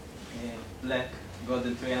black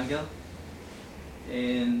golden triangle?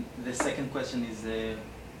 And the second question is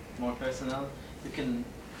more personal.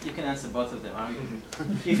 You can answer both of them. I mean,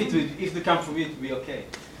 if they come from you, it will be okay.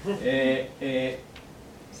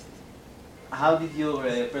 How did your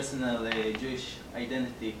personal Jewish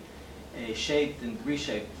identity shaped and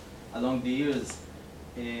reshaped along the years,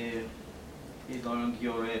 along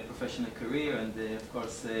your professional career, and of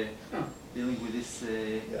course dealing with these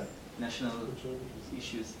national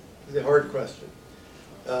issues? It's a hard question.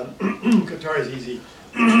 Qatar is easy.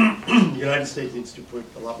 The United States needs to put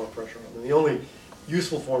a lot more pressure on them. The only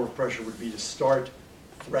useful form of pressure would be to start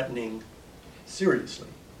threatening seriously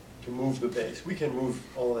to move the base. We can move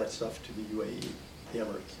all of that stuff to the UAE, the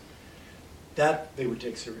Emirates. That they would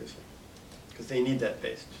take seriously, because they need that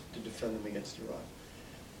base to defend them against Iran.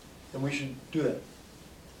 And we should do that.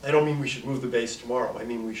 I don't mean we should move the base tomorrow. I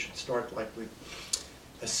mean we should start like with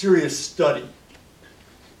a serious study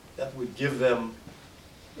that would give them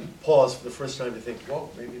pause for the first time to think, whoa,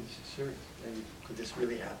 maybe this is serious. Maybe could this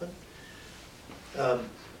really happen?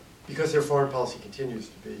 Because their foreign policy continues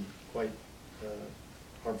to be quite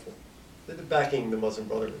harmful. They're backing the Muslim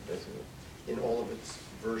Brotherhood, basically, in all of its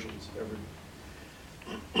versions.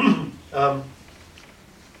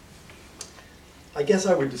 I guess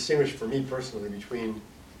I would distinguish for me personally between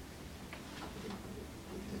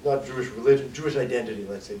not Jewish religion, Jewish identity,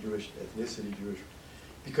 let's say, Jewish ethnicity, Jewish,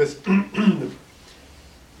 because the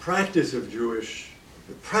practice of Judaism,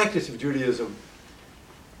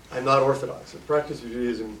 I'm not Orthodox. The practice of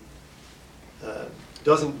Judaism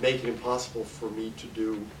doesn't make it impossible for me to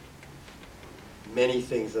do many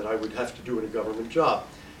things that I would have to do in a government job.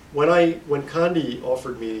 When Condi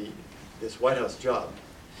offered me this White House job,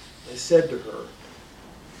 I said to her,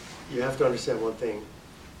 you have to understand one thing,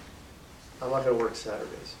 I'm not going to work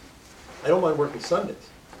Saturdays. I don't mind working Sundays,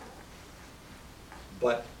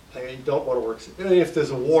 but I don't want to work, if there's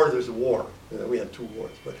a war, there's a war. We had 2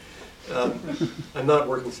 wars, but I'm not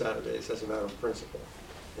working Saturdays as a matter of principle.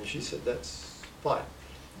 And she said, that's fine.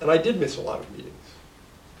 And I did miss a lot of meetings,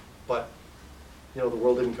 but the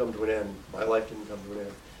world didn't come to an end. My life didn't come to an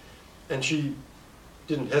end. And she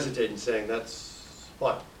didn't hesitate in saying, that's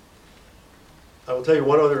fine. I will tell you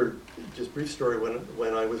one other just brief story.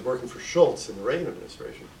 When I was working for Schultz in the Reagan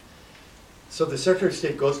administration, So the Secretary of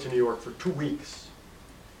State goes to New York for 2 weeks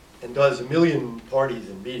and does 1 million parties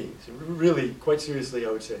and meetings. Really, quite seriously,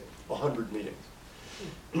 I would say, 100 meetings.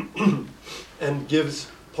 And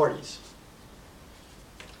gives parties.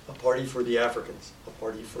 A party for the Africans, a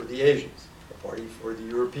party for the Asians, a party for the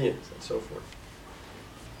Europeans, and so forth.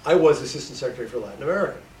 I was Assistant Secretary for Latin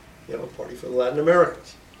America. You have a party for the Latin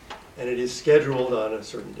Americans. And it is scheduled on a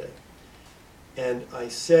certain day. And I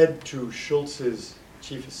said to Schultz's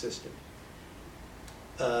chief assistant,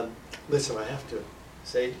 listen, I have to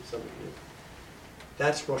say something to you.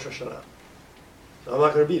 That's Rosh Hashanah. Now, I'm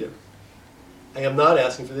not going to be there. I am not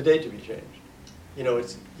asking for the date to be changed. You know,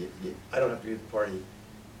 I don't have to be at the party.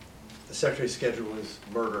 The secretary's schedule is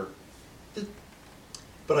murder.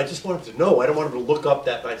 But I just want him to know. I don't want him to look up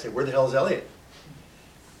that night and say, where the hell is Elliott?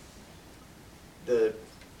 The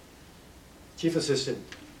chief assistant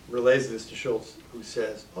relays this to Schultz, who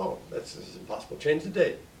says, oh, this is impossible. Change the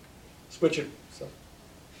date. Switch it. So.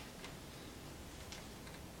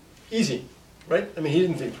 Easy, right? I mean, he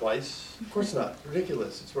didn't think twice. Of course not.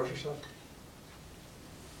 Ridiculous. It's Rosh Hashanah.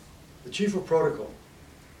 The chief of protocol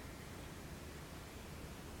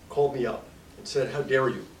called me up and said, how dare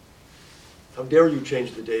you? How dare you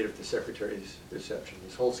change the date of the secretary's reception,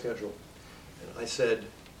 his whole schedule? And I said,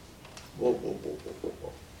 whoa, whoa, whoa, whoa, whoa,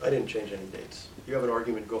 whoa. I didn't change any dates. You have an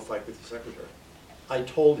argument, go fight with the secretary. I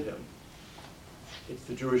told him, it's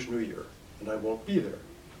the Jewish New Year, and I won't be there.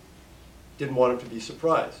 Didn't want him to be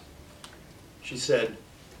surprised. She said,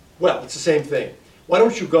 well, it's the same thing. Why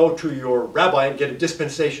don't you go to your rabbi and get a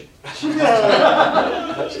dispensation?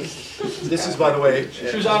 This is, by the way...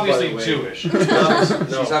 She was obviously Jewish. She's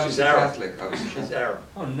obviously Arab. Catholic. She's Arab.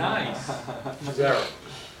 Oh, nice. She's Arab.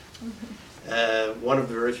 One of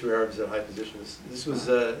the very few Arabs in high positions. This was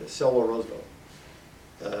Selma Roosevelt,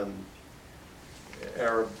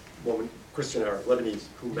 Arab woman, Christian Arab, Lebanese,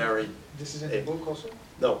 who married... This is in the book also?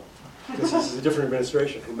 No, because this is a different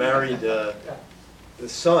administration, who married the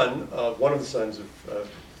son of one of the sons of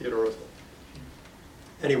Theodore Roosevelt.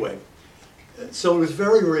 Anyway, so it was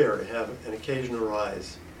very rare to have an occasion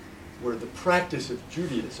arise where the practice of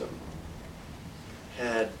Judaism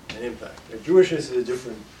had an impact. Now, Jewishness is a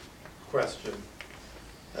different question.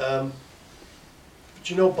 But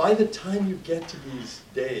you know, by the time you get to these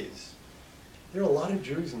days, there are a lot of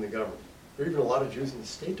Jews in the government. There are even a lot of Jews in the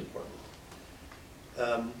State Department.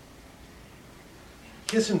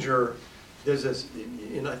 Kissinger, there's this,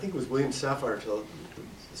 and I think it was William Safire told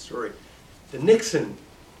the story, the Nixon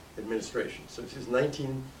administration, so this is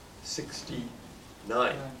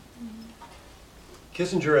 1969.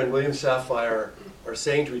 Kissinger and William Safire are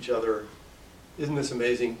saying to each other, isn't this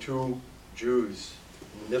amazing, 2 Jews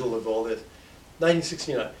in the middle of all this.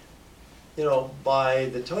 1969. You know, by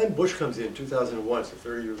the time Bush comes in, 2001, so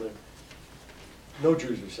 30 years later, no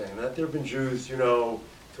Jews are saying that. There have been Jews, you know,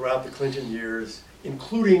 throughout the Clinton years,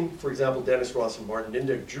 including, for example, Dennis Ross and Martin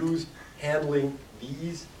Indyk, Jews handling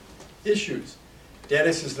these issues.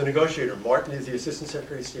 Dennis is the negotiator. Martin is the Assistant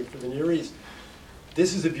Secretary of State for the Near East.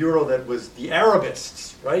 This is a bureau that was the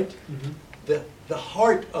Arabists, right? Mm-hmm. The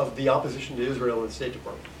heart of the opposition to Israel in the State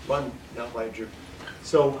Department, run now by a Jew.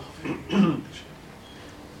 So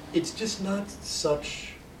it's just not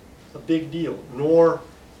such a big deal, nor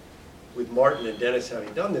with Martin and Dennis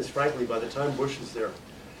having done this, frankly, by the time Bush is there,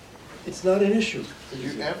 it's not an issue. Did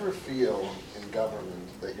you ever feel in government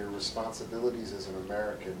that your responsibilities as an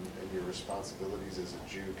American and your responsibilities as a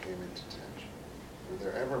Jew came into tension? Were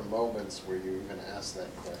there ever moments where you even asked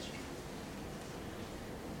that question?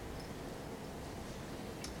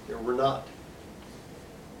 There were not.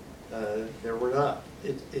 There were not.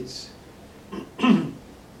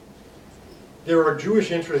 There are Jewish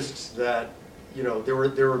interests that, you know, there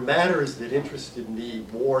were matters that interested me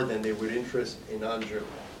more than they would interest a non-Jew.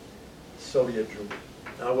 Soviet Jewry.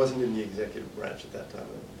 Now, I wasn't in the executive branch at that time. I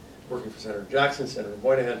was working for Senator Jackson, Senator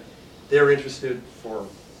Moynihan. They're interested for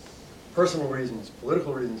personal reasons,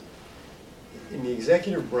 political reasons. In the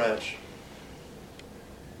executive branch,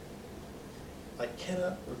 I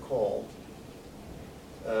cannot recall.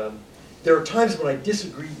 There are times when I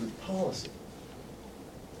disagreed with policy.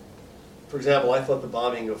 For example, I thought the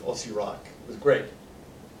bombing of Osirak was great.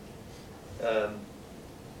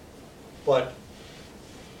 But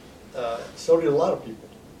so did a lot of people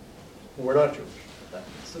who were not Jewish.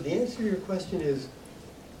 So the answer to your question is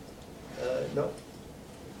no.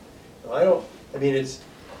 No, I don't. I mean, this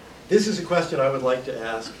is a question I would like to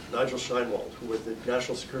ask Nigel Steinwald, who was the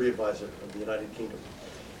National Security Advisor of the United Kingdom.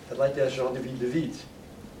 I'd like to ask Jean-David Levit,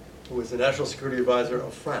 who was the National Security Advisor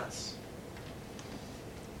of France.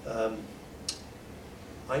 I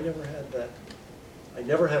never had that. I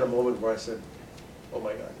never had a moment where I said, oh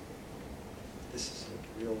my God. this is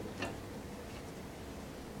a real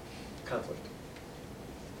conflict.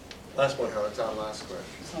 Last one, Howard. It's our last question.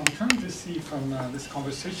 So I'm trying to see from this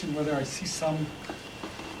conversation whether I see some.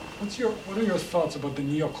 What are your thoughts about the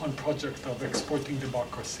neocon project of exporting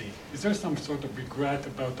democracy? Is there some sort of regret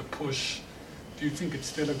about the push? Do you think it's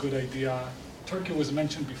still a good idea? Turkey was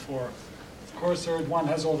mentioned before. Of course, Erdogan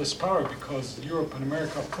has all this power because Europe and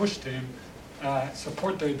America pushed him,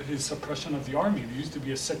 supported his suppression of the army. There used to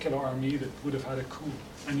be a secular army that would have had a coup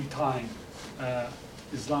any time.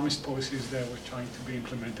 Islamist policies there were trying to be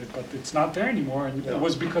implemented, but it's not there anymore. And it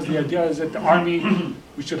was because the idea is that the army,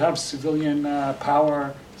 we should have civilian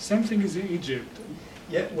power. Same thing as in Egypt.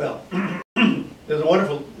 Yeah, well, there's a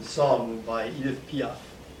wonderful song by Edith Piaf,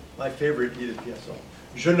 my favorite Edith Piaf song.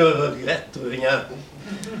 Je ne regrette rien.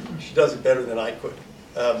 She does it better than I could.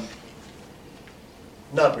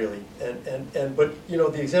 Not really. But you know,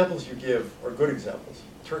 the examples you give are good examples.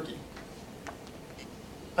 Turkey.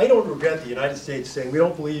 I don't regret the United States saying we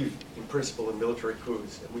don't believe in principle in military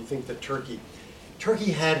coups, and we think that Turkey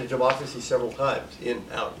had a democracy several times, in,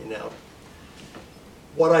 out, in, out.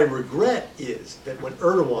 What I regret is that when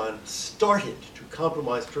Erdogan started to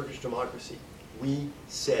compromise Turkish democracy, we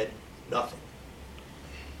said nothing.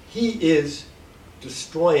 He is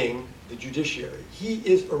destroying the judiciary. He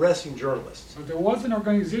is arresting journalists. So there was an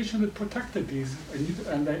organization that protected these,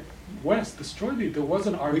 and the West destroyed it. There was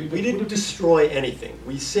an army. We didn't destroy anything.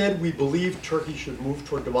 We said we believed Turkey should move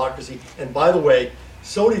toward democracy. And by the way,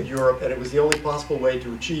 so did Europe, and it was the only possible way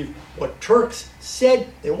to achieve what Turks said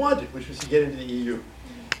they wanted, which was to get into the EU.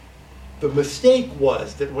 The mistake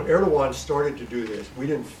was that when Erdogan started to do this, we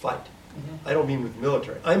didn't fight. I don't mean with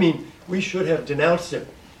military. I mean, we should have denounced him.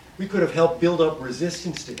 We could have helped build up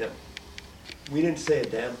resistance to him. We didn't say a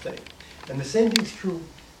damn thing. And the same thing's true,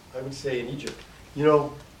 I would say, in Egypt. You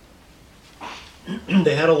know,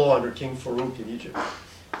 they had a law under King Farouk in Egypt.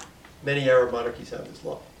 Many Arab monarchies have this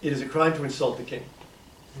law. It is a crime to insult the king.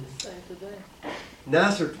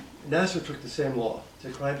 Nasser took the same law. It's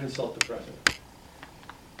a crime to insult the president.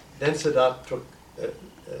 Then Sadat took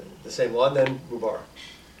the same law, and then Mubarak.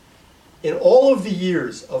 In all of the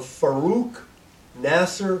years of Farouk,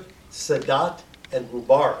 Nasser, Sadat, and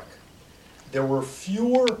Mubarak, there were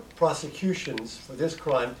fewer prosecutions for this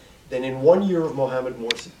crime than in 1 year of Mohammed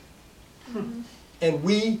Morsi. And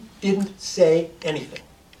we didn't say anything.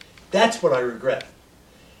 That's what I regret.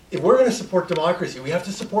 If we're going to support democracy, we have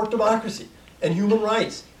to support democracy and human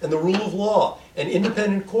rights and the rule of law and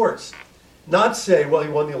independent courts. Not say, well, he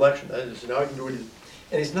won the election, so now he can do it.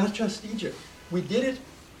 And it's not just Egypt. We did it.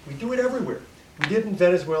 We do it everywhere. We did it in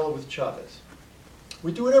Venezuela with Chavez.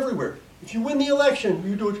 We do it everywhere. If you win the election,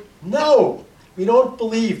 you do it. No! We don't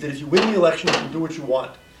believe that if you win the election, you can do what you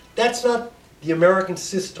want. That's not the American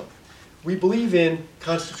system. We believe in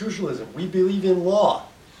constitutionalism. We believe in law.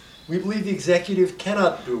 We believe the executive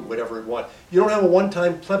cannot do whatever it wants. You don't have a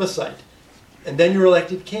one-time plebiscite, and then you're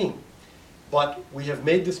elected king. But we have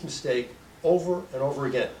made this mistake over and over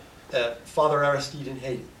again. Father Aristide in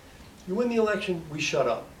Haiti. You win the election, we shut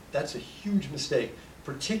up. That's a huge mistake,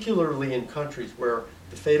 particularly in countries where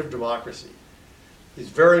the fate of democracy is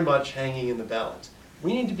very much hanging in the balance.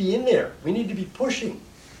 We need to be in there. We need to be pushing.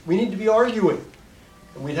 We need to be arguing.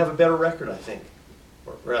 And we'd have a better record, I think.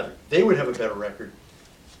 Or rather, they would have a better record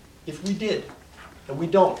if we did. And we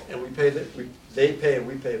don't. And we pay they pay and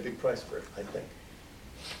we pay a big price for it, I think.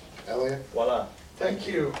 Elliott? Voila. Thank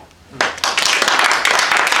you.